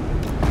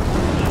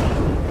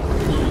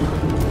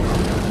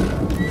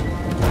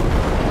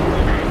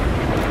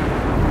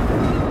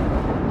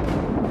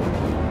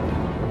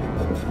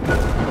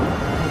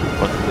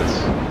 What's this?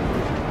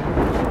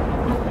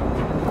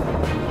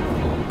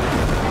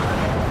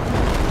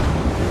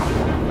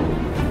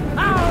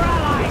 Our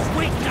allies'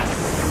 weakness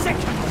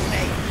sickens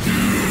me.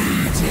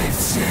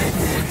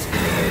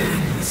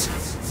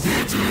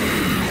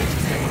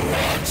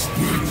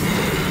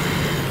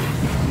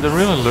 They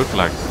really look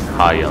like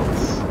high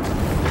elves.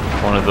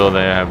 Only though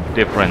they have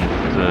different...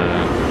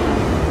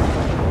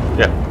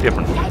 yeah,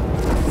 different.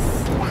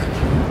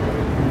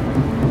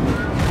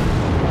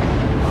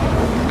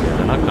 Okay,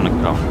 they're not gonna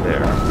come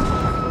there.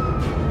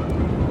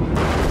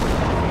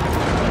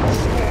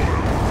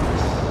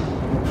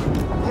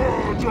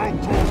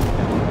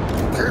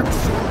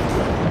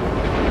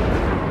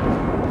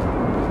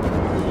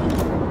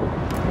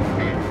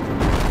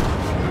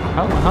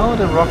 How are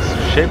the rocks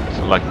shaped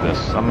like this?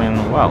 I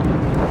mean, wow.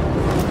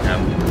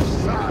 I'm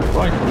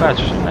quite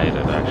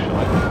fascinated,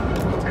 actually.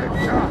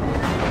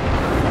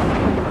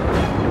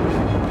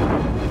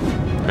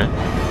 Okay.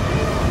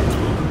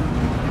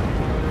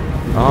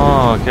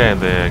 Oh, okay,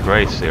 the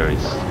Grey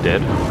series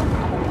dead.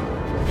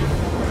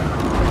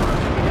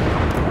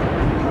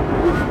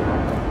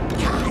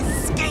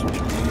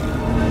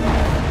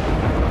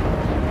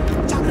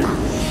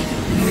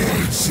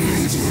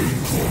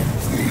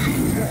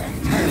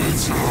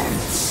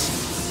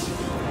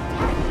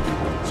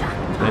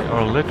 They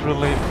are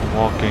literally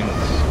walking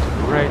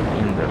straight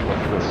in there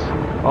like this.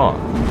 Oh,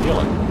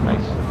 healing,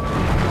 nice.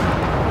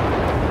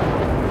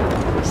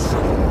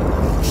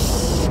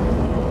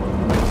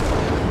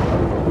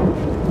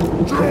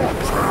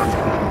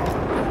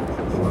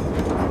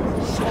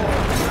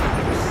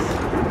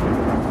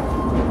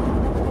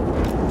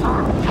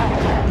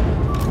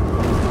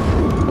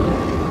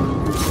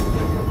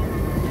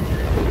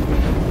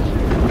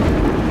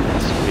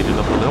 Speed it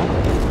up a little.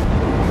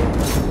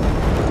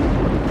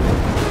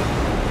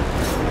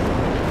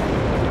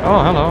 Oh,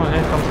 hello,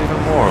 here comes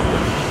even more of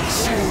them.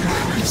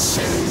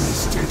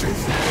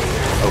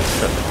 Oh,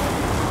 shit.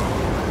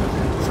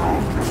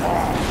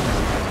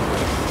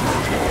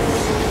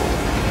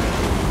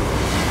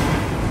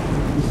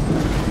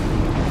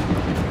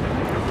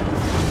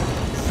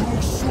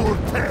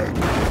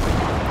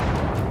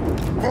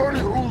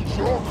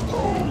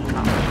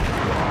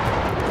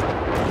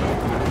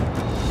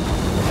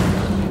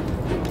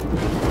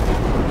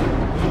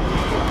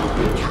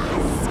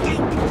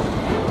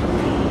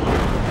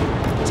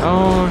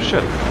 Oh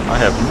shit, I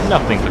have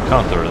nothing to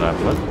counter that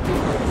with.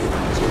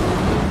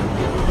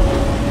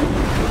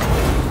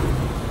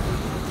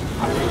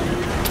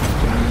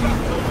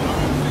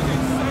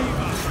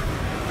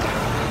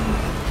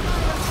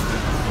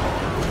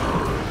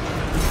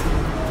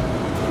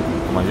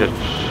 Come on, just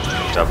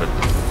shove it.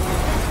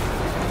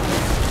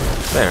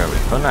 There we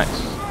go, nice.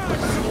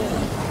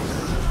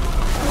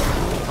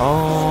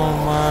 Oh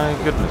my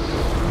goodness.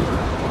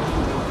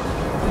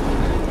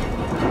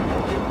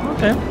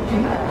 Okay.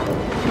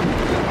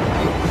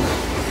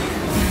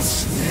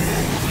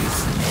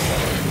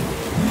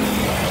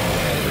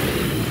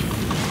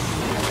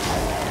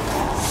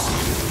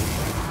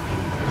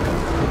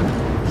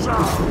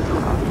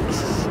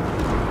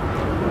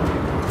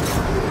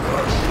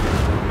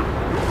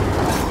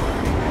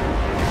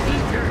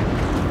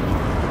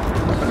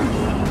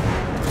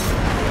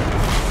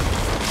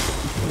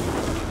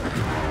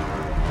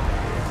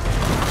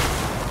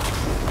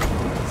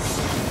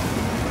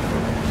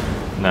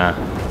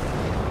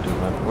 do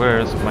that.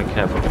 Where's my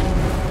cavalry?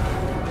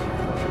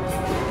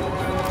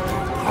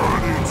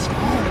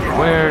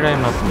 Where they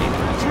not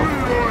needed.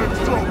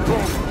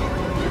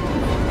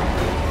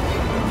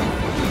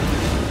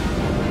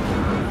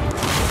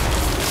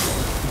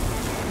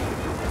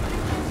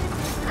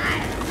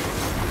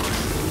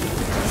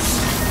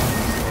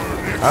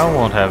 I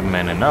won't have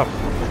men enough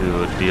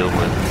to deal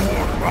with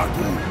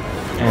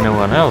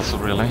anyone else,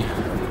 really.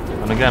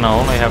 And again, I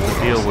only have to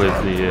deal with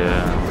the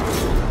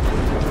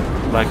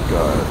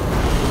Blackguard.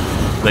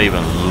 They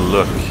even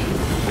look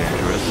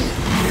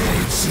dangerous.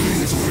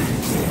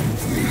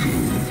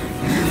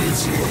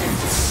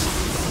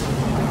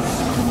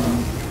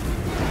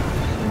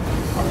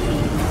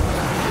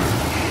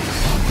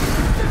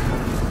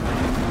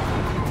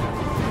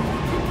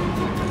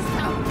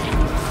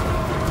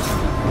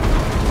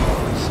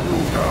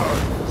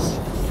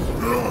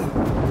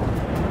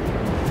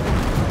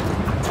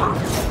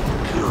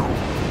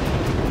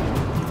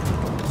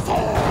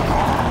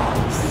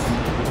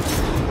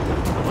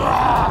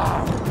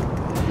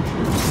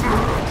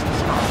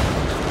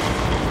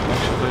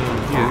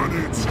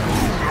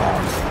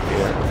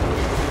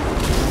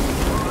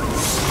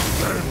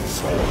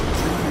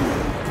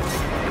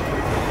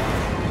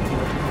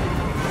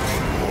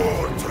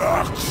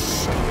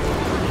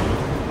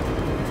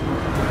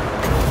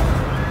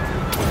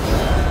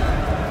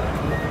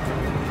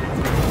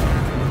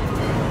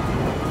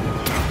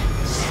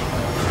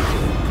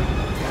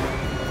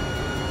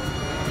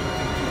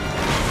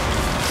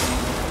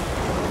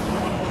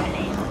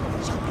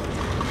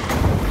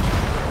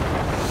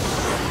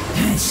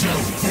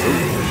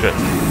 Shit.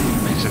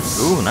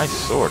 Ooh, nice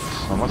swords,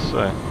 I must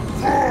say.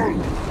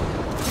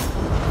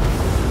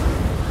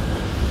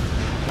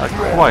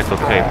 Quite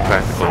okay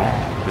practical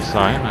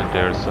design, I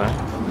dare say.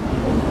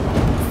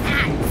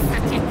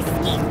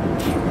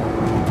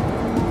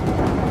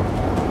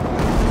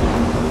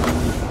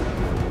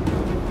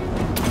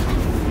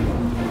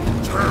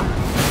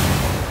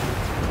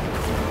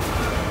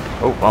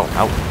 Oh, wow,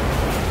 ow.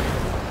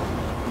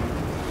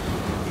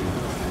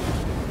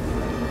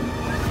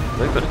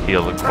 They could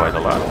heal it quite a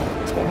lot.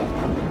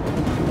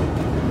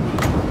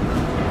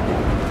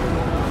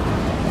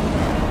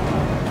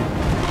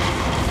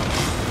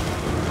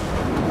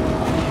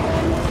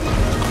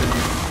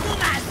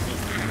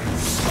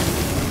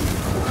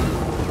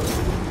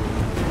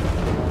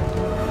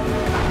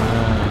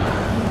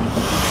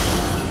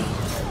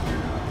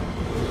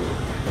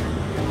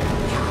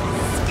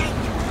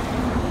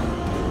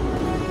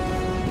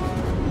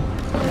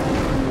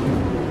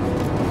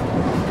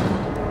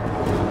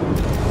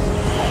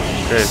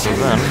 Okay, so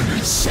then...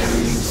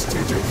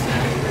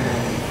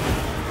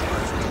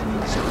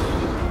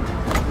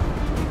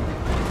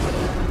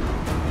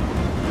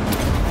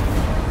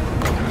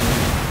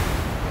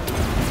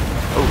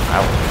 Oh,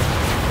 ow.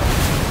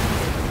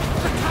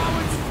 The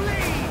cowards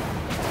flee!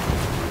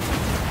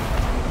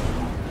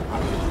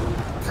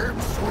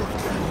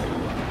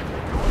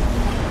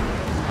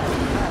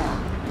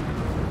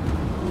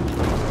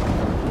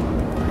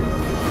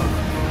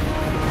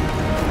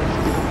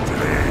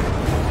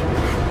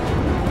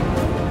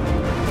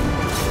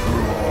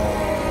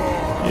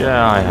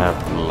 Yeah, I have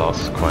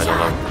lost quite a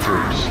lot of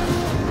troops.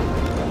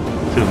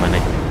 Too many.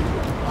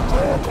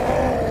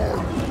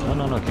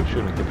 No, keep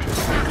shooting, keep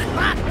shooting.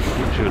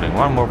 Keep shooting,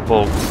 one more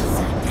bolt.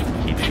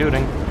 Keep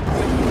shooting.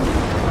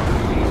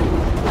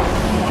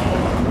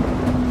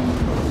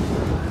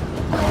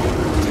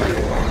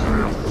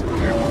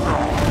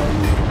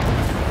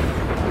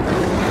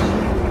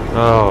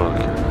 Oh,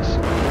 goodness.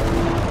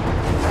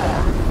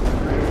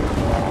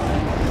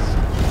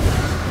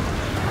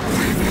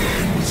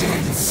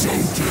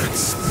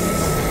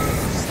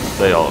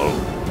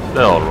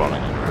 They're all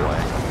running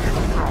away.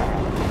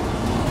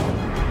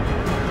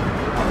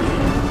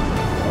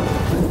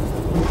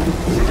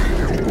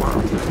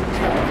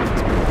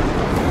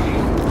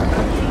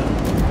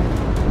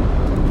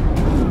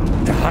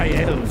 The High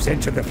Elves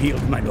enter the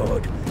field, my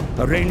lord.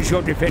 Arrange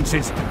your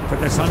defenses, for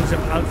the Sons of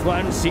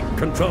Alfwan seek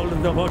control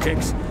of the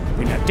Vortex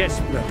in a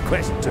desperate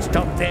quest to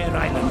stop their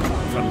island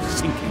from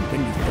sinking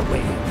beneath the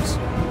waves.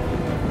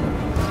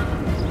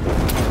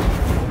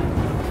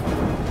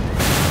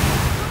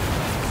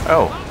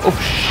 Oh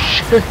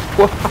shit!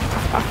 Wow!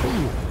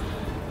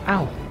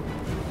 Ow!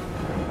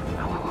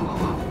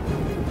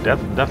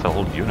 Ow. That's a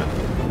whole unit.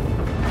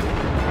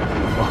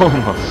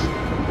 Almost.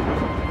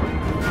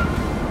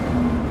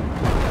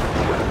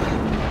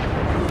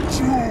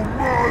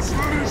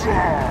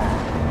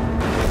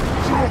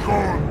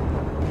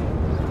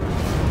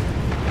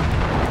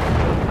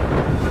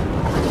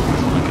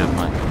 Look at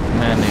my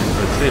man in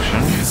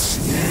position.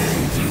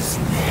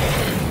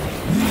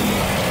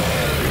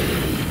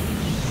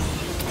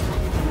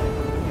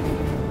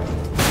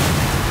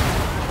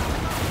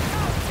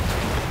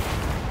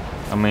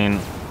 I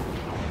mean,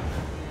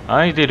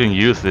 I didn't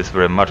use this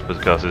very much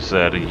because it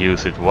said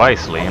use it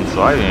wisely, and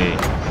so I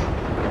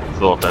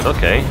thought that,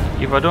 okay,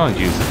 if I don't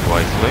use it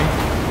wisely,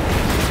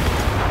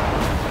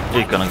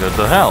 it's gonna go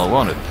to hell,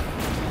 won't it?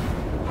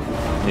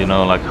 You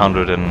know, like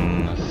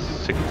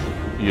 106,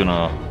 you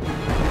know,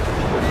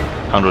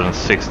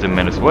 160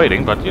 minutes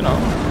waiting, but you know,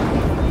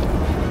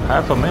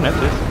 half a minute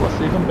was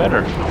even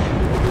better.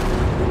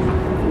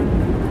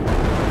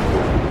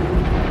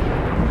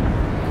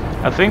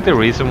 I think the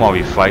reason why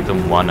we fight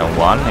them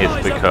one-on-one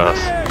is because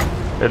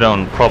they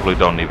probably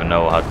don't even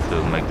know how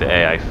to make the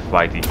AI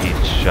fight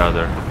each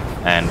other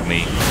and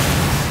me.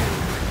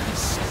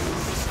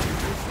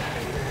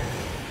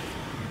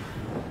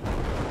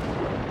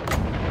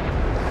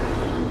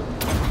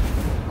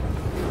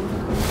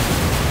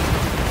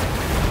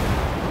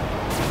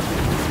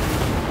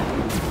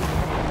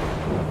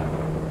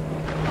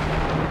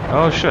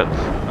 Oh shit.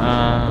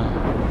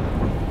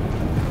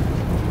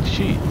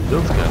 Gee,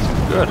 those guys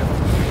are good.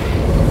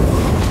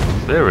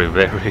 Very,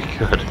 very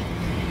good.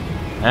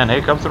 And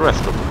here comes the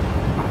rest of them.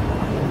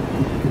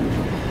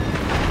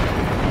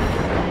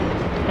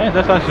 Hey,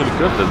 that's actually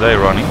good that they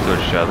run into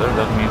each other.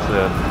 That means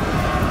that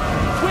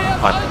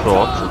I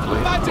thought at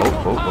least.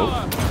 Oh.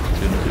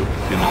 Opportunity.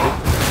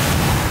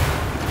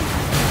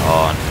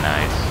 Oh,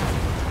 nice.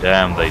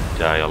 Damn, they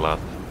die a lot.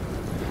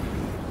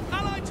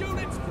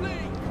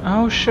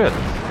 Oh shit.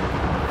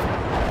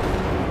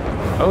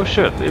 Oh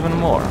shit, even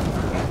more.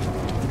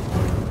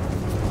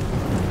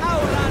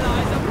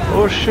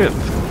 Oh shit.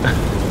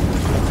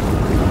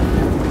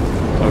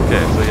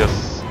 Okay, so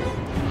just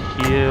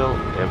heal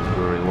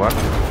everyone.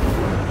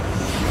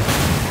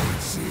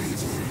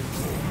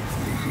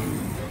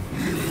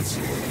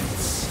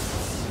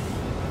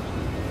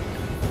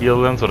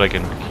 Heal them so they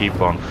can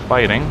keep on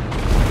fighting.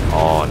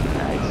 Oh,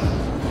 nice.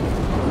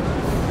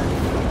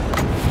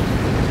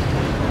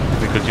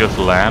 We could just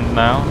land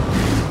now.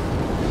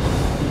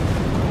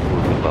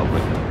 Would be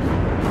lovely.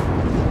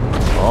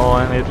 Oh,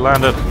 and it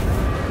landed.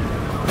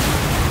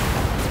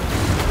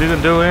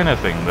 Didn't do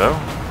anything though.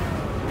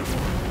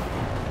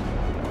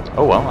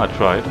 Oh well, I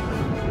tried.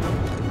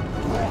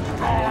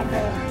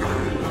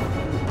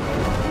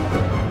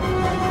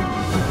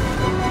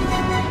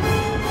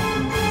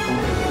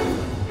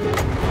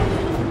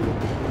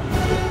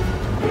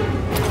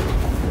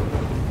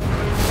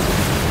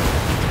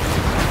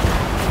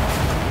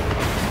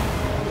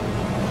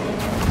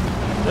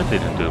 That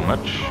didn't do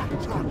much.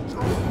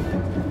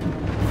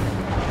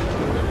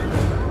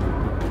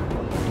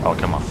 Oh,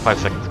 come on, 5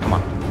 seconds, come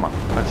on,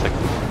 5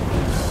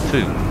 seconds.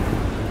 2,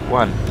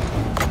 1.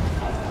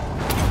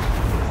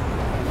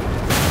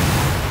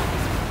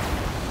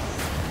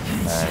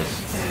 Nice.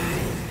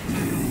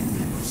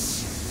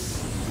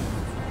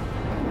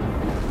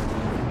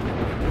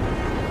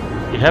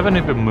 You haven't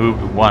even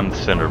moved 1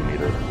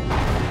 centimeter.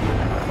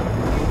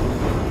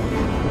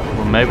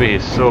 Or maybe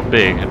he's so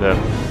big that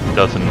he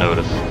doesn't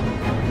notice.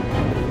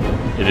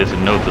 It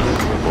isn't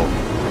noticeable.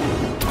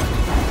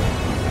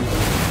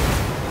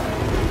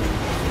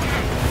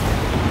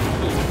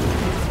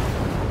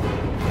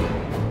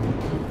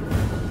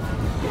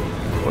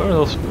 Where are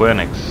those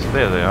Phoenix?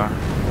 There they are.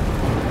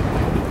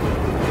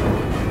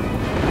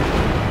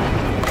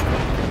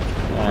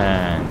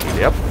 And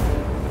yep.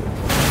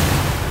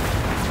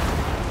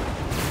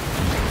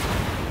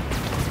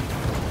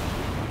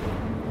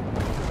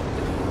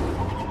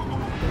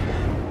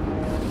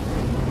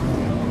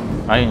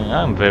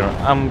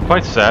 I'm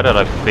quite sad that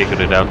I figured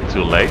it out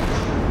too late,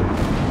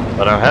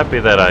 but I'm happy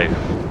that I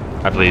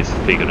at least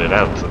figured it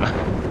out.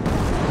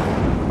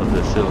 But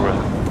the silver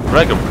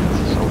dragon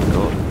princess, oh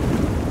god.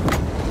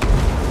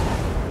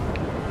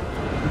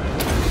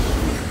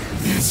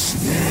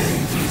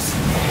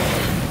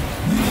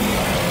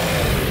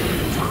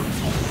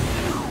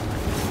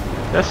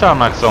 That sounds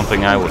like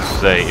something I would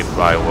say if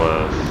I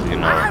was, you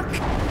know,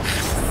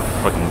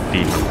 fucking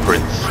demon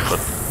prince, but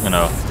you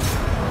know.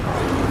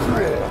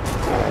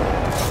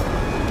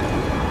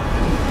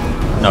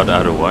 Not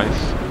otherwise.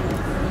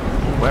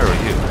 Where are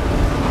you?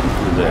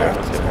 You're there,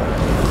 okay.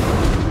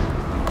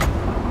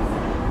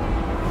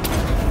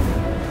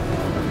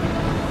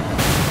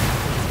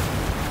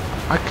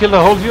 I killed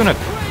a whole unit!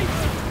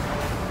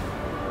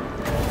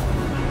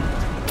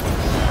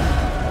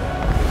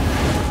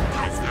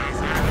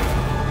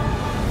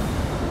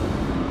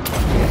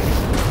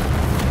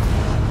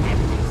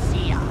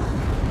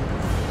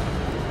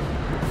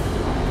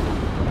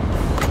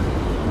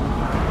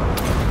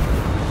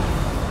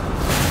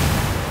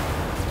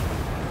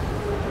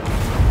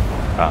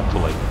 Ah, too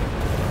late.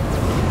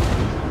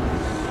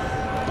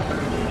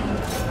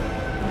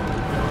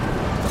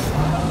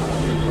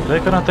 They're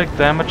gonna take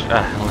damage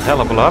a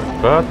hell of a lot,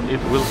 but it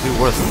will be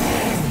worth it.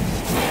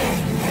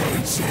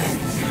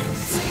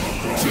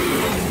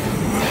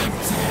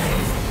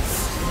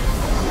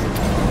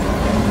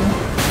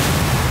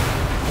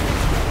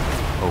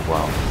 Oh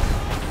wow.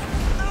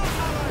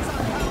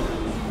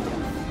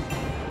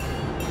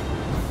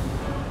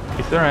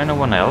 Is there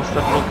anyone else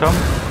that will come?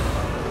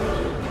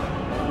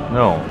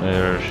 No,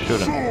 there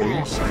shouldn't be.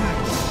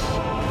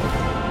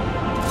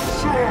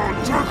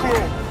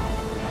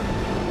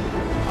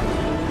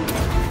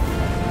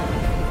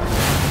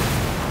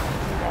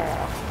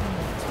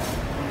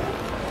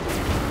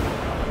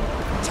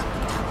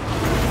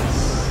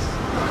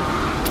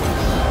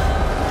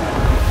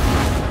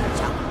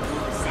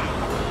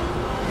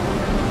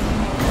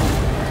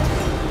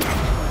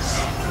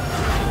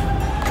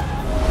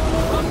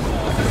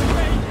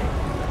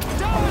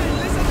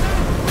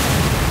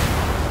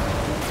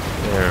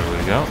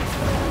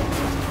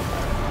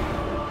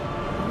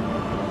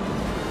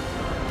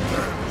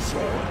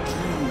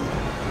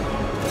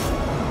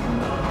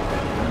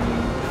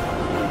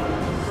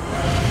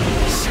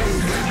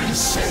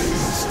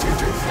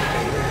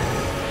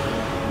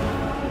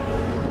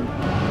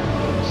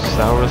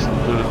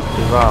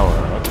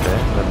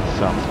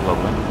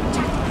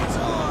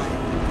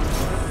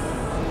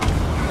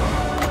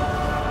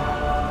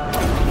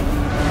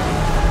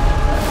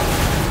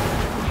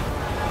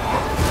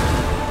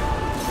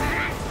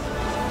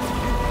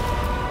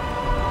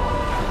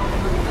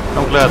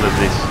 glad that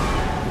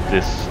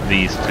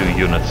these two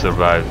units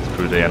survived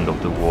through the end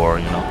of the war,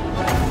 you know.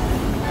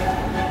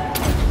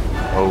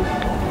 Oh.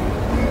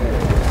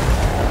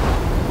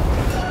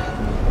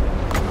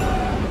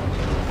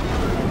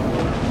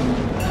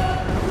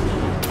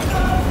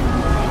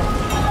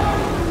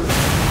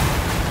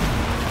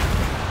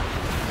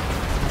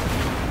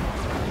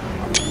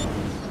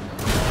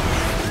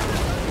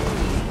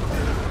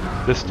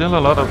 There's still a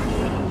lot of...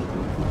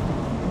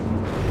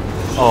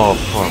 Oh,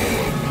 for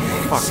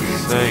fuck's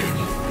sake.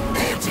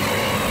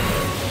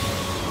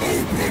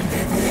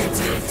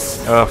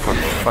 For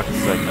fuck's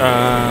sake.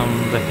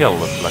 The hill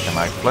looks like a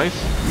nice place.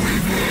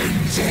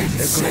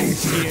 The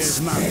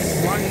Glaciers mount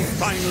one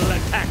final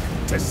attack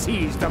to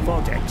seize the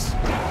vortex.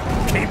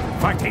 Keep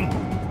fighting.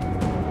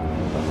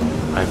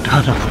 I've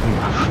done nothing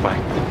but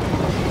fight.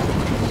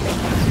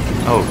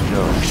 Oh,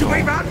 no. Should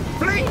we run?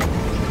 Flee!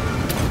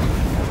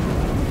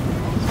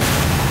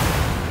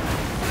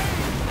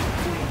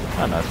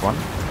 A nice one.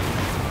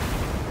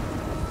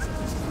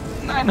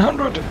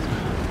 900!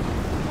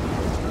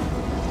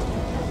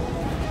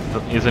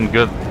 That isn't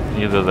good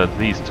either that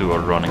these two are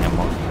running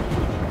amok.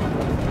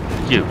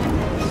 You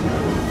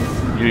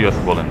just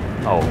bullet.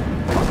 Oh.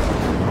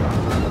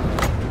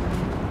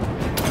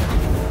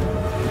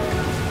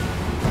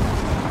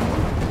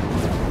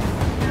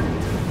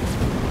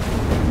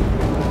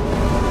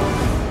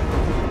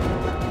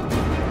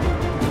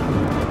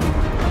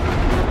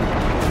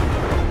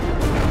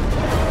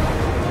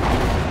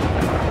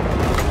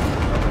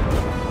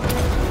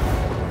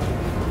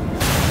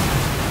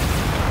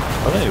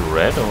 Are they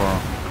red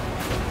or?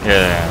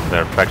 Yeah,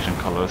 their faction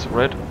color is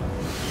red.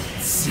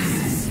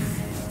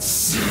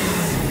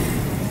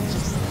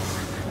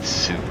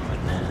 Soon.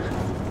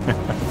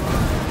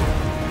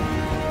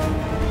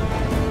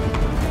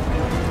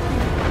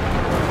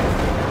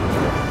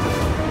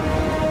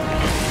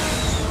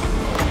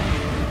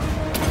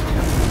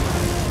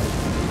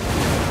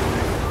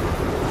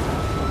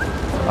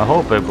 I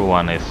hope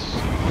everyone is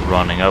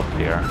running up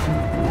here.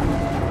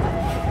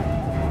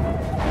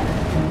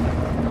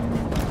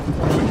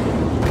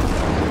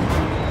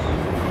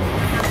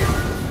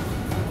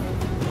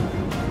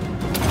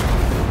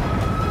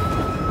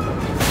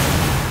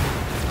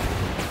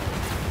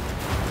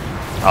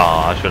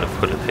 Oh, I should have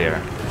put it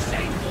here.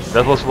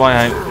 That was why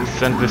I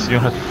sent this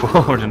unit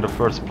forward in the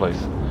first place.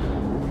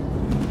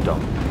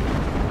 Dumb.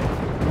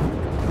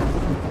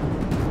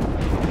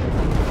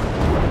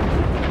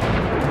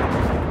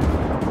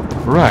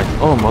 Right,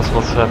 almost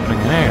what's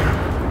happening here.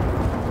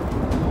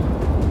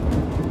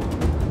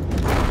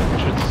 I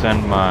should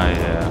send my...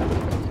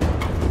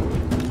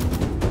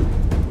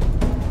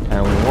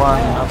 and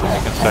one, I think I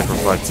can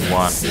sacrifice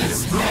one.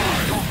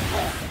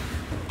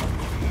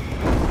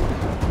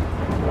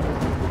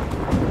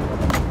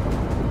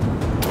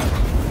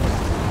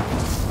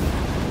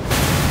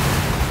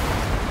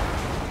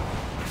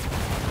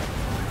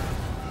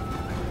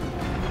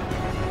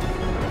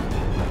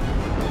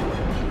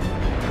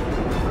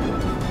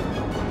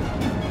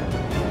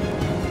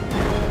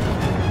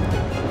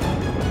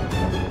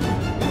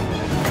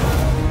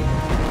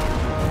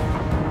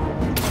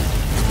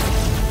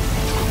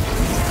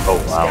 Oh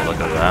wow, look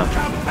at that.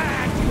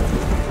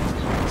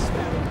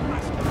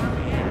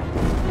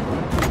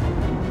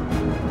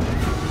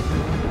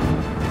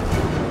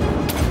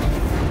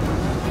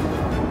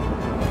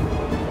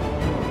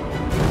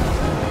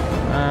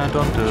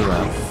 Don't do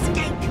that.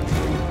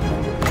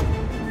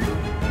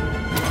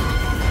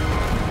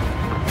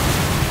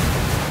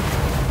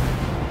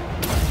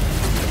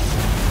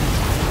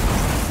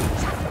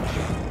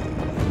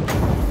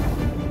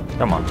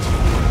 Come on.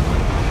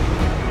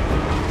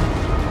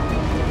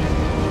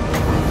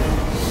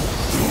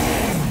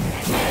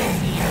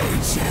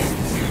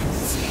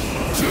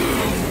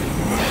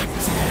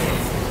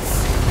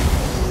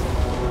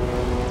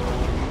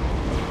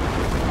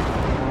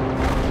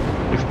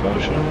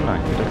 Explosion, I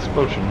need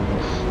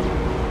explosions.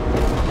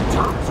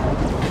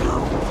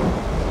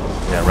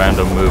 Yeah,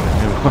 random moving.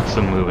 It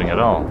wasn't moving at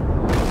all.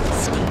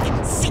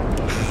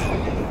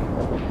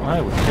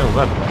 I would kill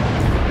that one.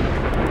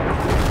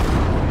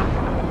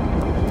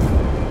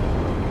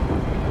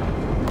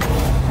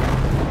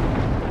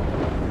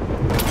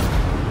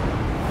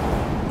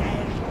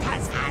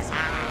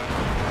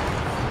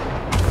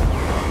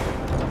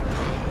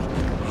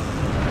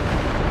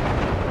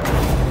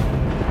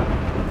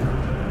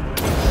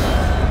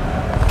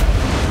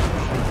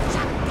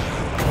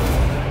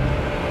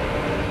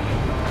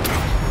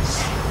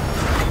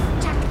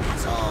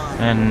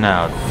 And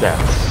now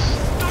that's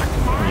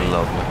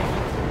lovely.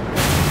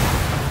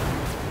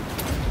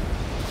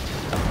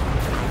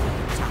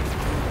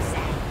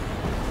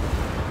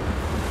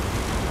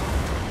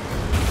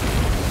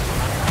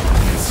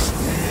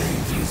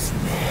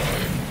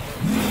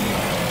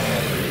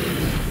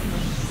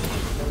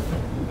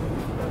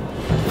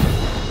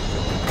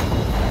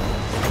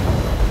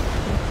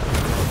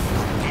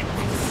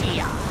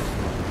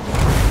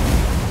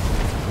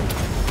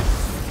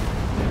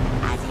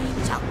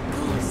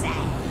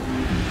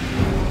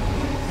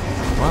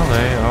 Well,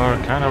 they are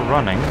kind of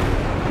running.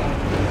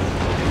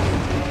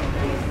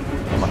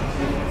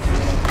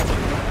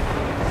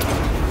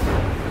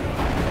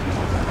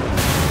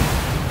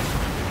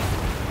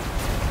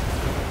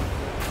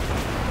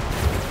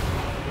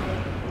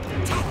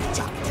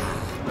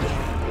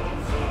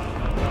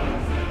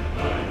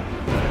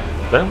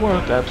 That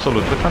worked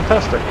absolutely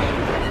fantastic.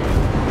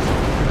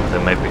 They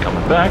may be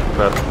coming back,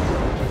 but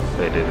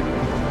they did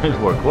it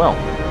worked well.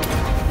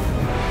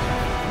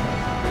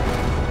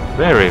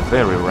 Very,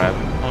 very well.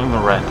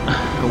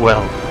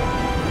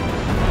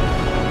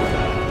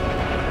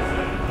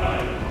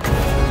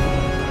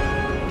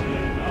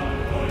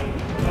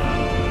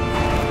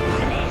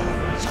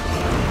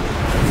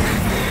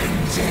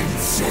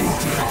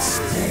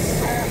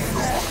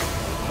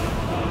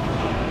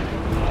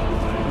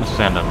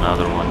 Send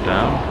another one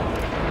down.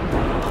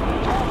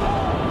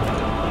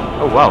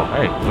 Oh wow,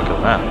 hey, look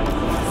at that.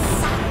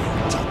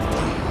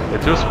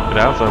 It do spit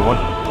out, so I won't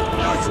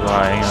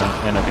try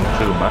anything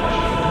too much.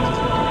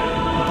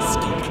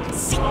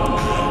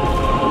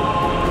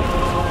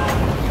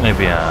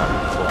 Maybe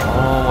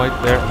oh wait,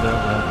 there.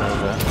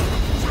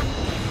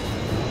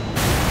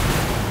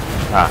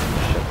 Ah,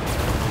 shit.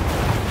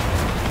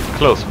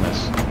 Close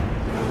miss.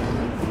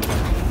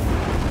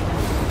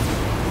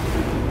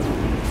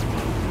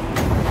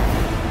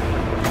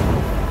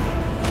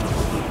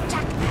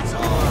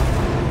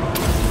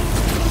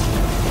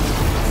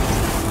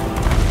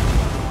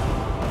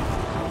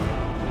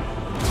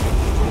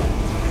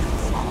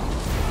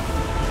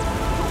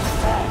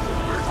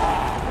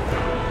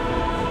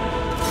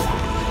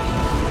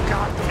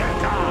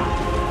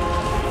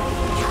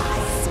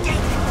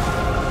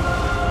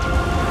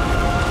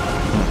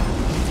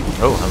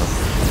 Oh, hello.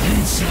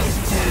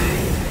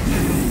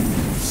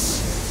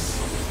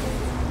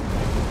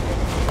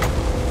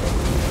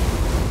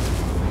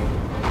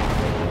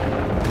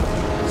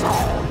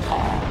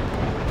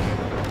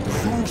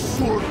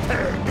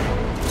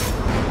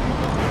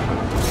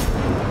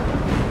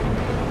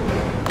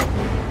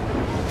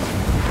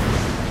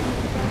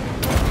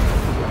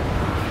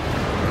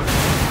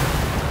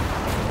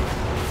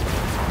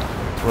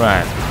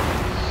 Right.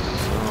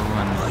 So,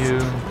 and you.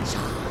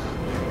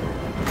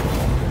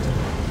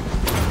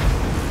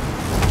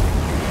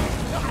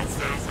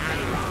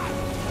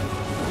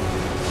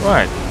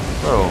 Right,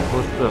 so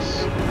who's this?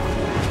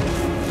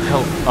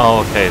 Help.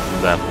 Oh, okay, it's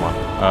that one.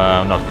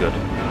 Not good.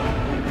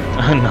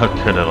 Not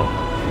good at all.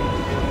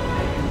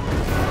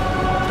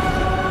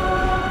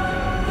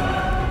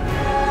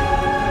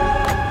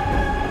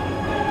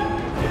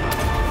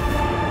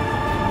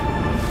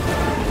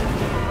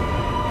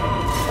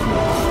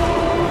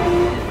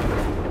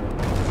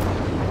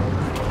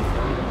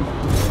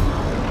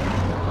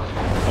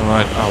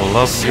 Alright, I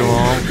love you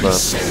all, but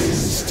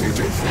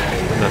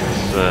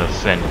let's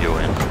send you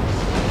in.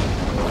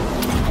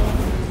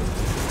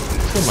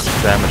 So much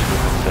damage we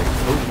can take.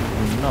 Oh,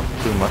 not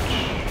too much.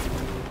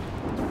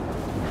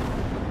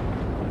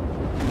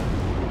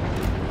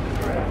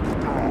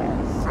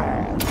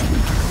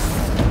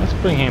 Let's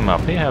bring him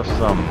up. He has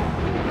some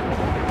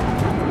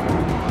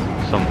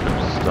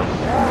good stuff.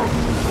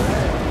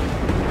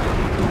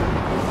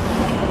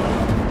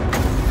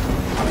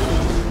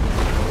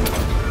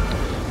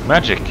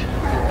 Magic.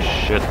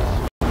 Shit.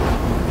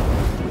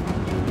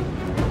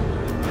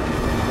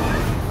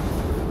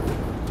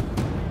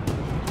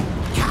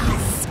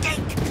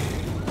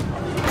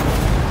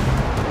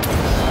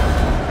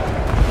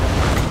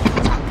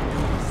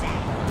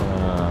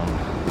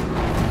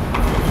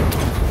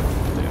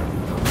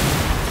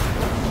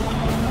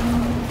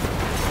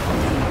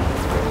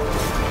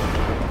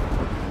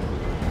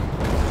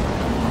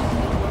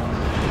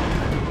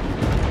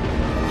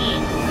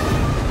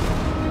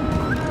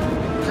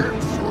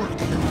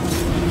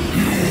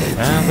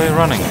 And they're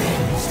running.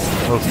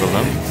 Most of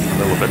them. A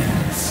little bit.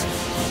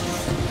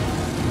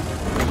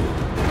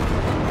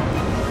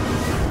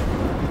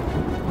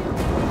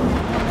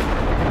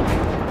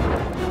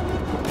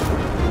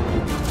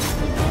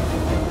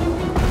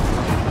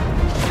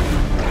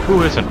 Who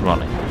isn't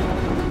running?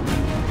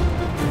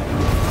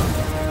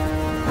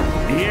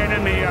 The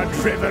enemy are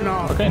driven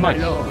off, Okay, my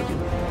nice. lord.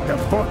 The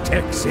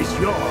vortex is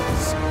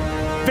yours.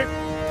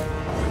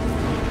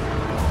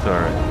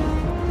 Sorry.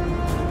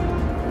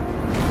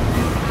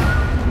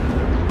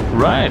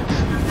 Right,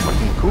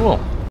 fucking cool.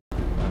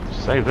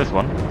 Let's save this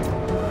one.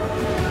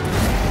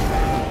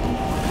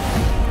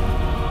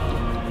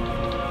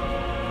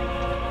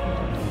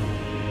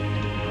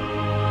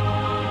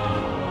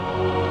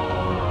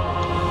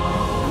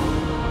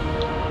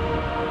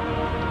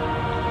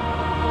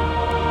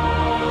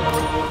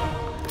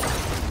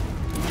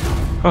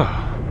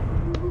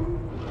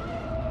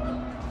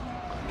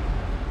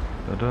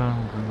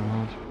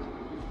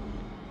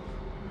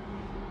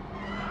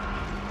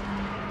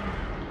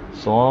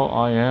 So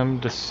I am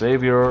the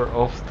savior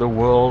of the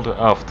world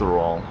after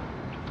all.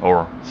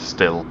 Or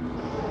still.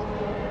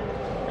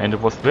 And it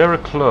was very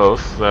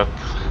close that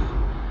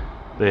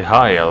the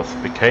High Elves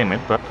became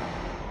it, but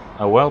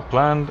a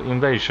well-planned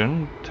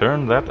invasion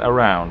turned that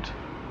around.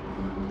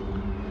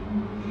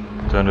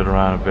 Turned it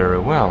around very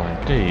well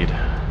indeed.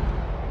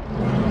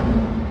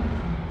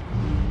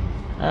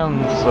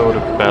 And so the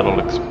battle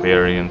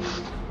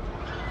experienced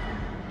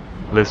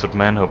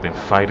Lizardmen who've been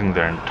fighting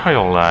their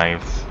entire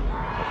lives,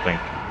 I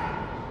think,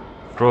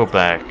 draw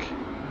back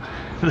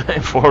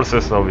the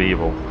forces of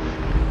evil.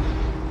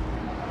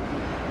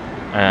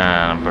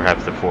 and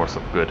perhaps the Force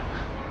of Good,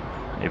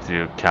 if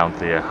you count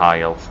the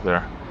high elves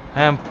there.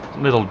 And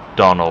little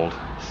Donald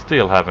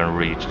still haven't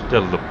reached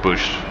the little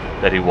bush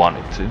that he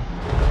wanted to.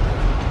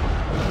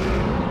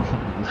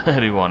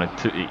 That he wanted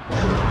to eat.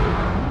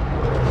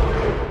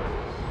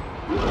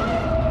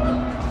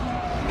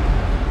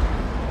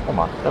 Come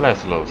on, the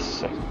last little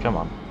second, come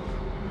on.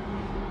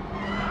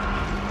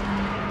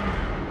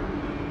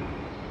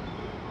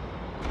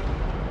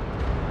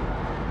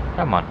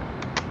 Come on.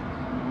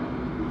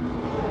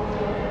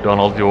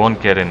 Donald, you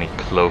won't get any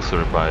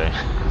closer by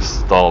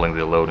stalling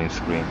the loading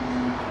screen.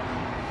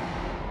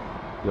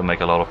 You'll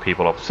make a lot of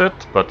people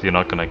upset, but you're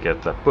not gonna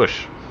get that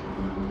bush.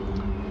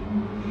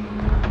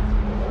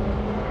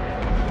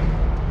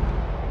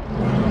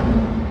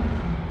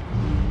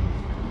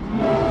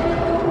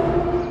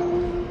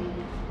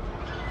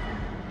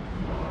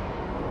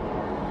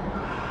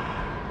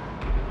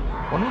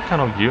 I wonder what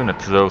kind of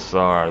units those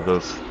are,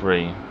 those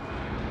three.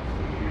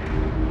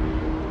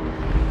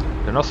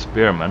 They're not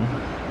spearmen.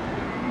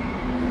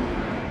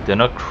 They're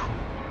not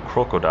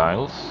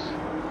crocodiles.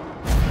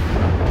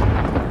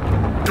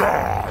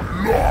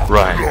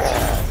 Right.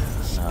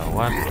 Now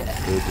what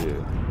to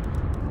do?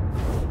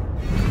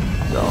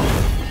 No.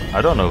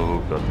 I don't know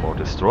who got more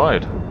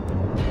destroyed.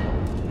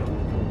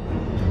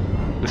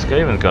 The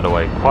Skaven got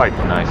away quite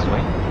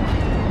nicely.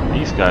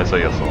 These guys are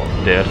just all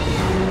dead.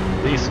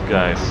 These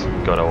guys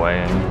got away,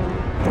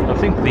 and I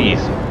think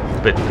these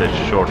bit the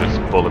shortest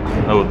bullet.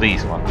 Oh,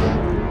 these ones.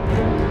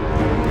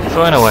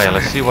 So anyway,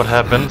 let's see what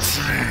happens,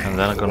 and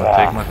then I'm gonna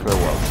take my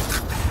farewell.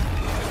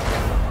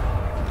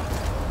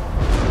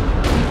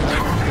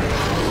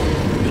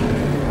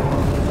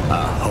 A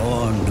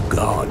horned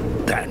god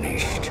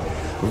banished,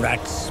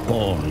 rat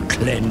spawn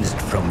cleansed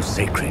from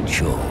sacred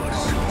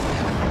shores.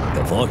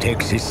 The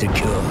vortex is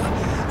secure,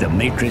 the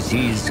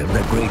matrices of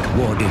the Great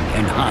Warding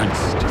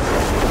enhanced.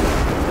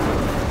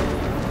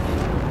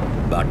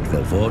 But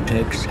the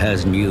vortex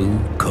has new,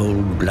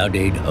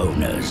 cold-blooded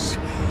owners.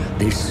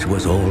 This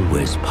was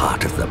always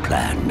part of the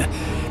plan.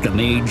 The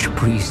mage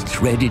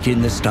priests read it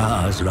in the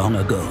stars long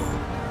ago.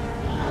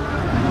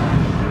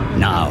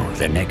 Now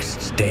the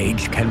next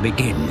stage can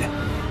begin.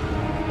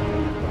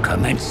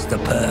 Commence the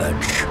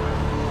purge.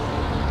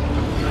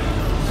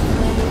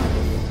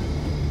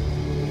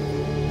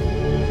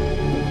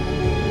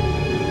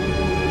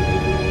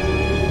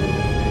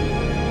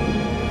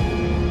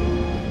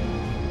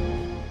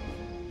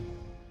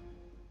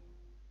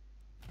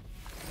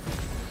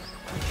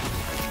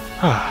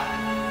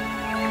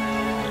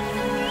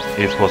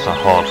 It was a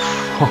hard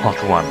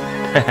one.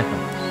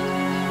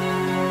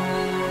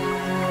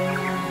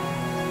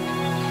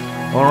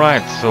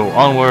 Alright, so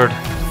onward,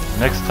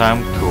 next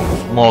time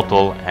to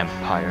Mortal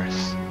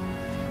Empires.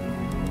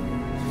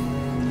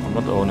 I'm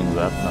not owning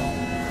that now.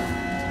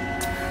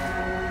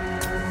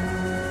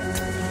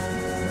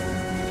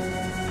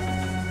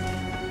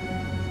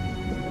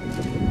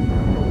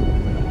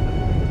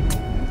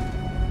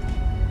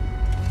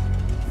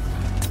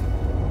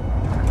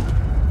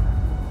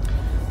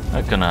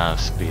 I'm gonna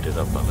speed it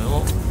up a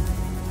little.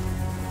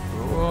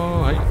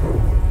 Oh, hey.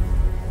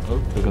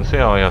 Oh, you can see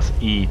how I just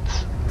eat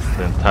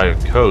the entire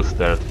coast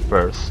there at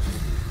first.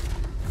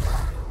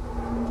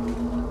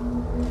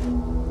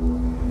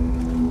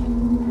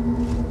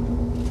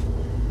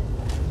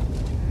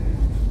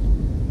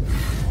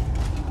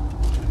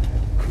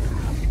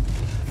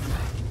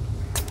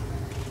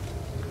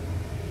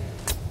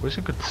 Wish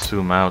I could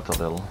zoom out a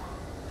little.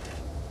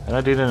 And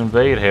I didn't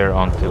invade here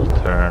until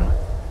turn.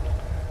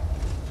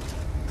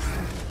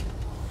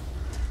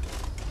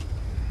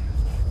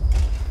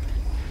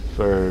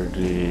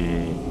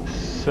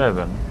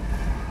 .37.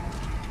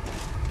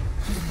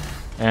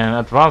 And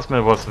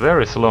advancement was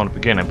very slow in the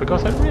beginning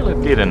because I really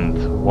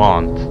didn't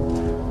want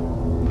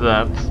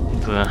that.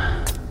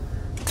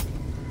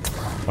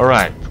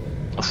 Alright,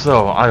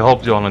 so I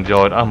hope you all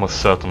enjoyed. I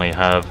most certainly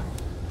have.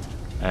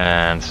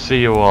 And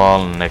see you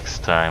all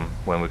next time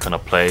when we're gonna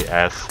play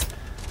as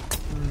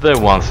the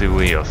ones who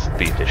we just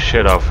beat the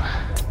shit off.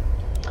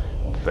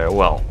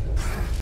 Farewell.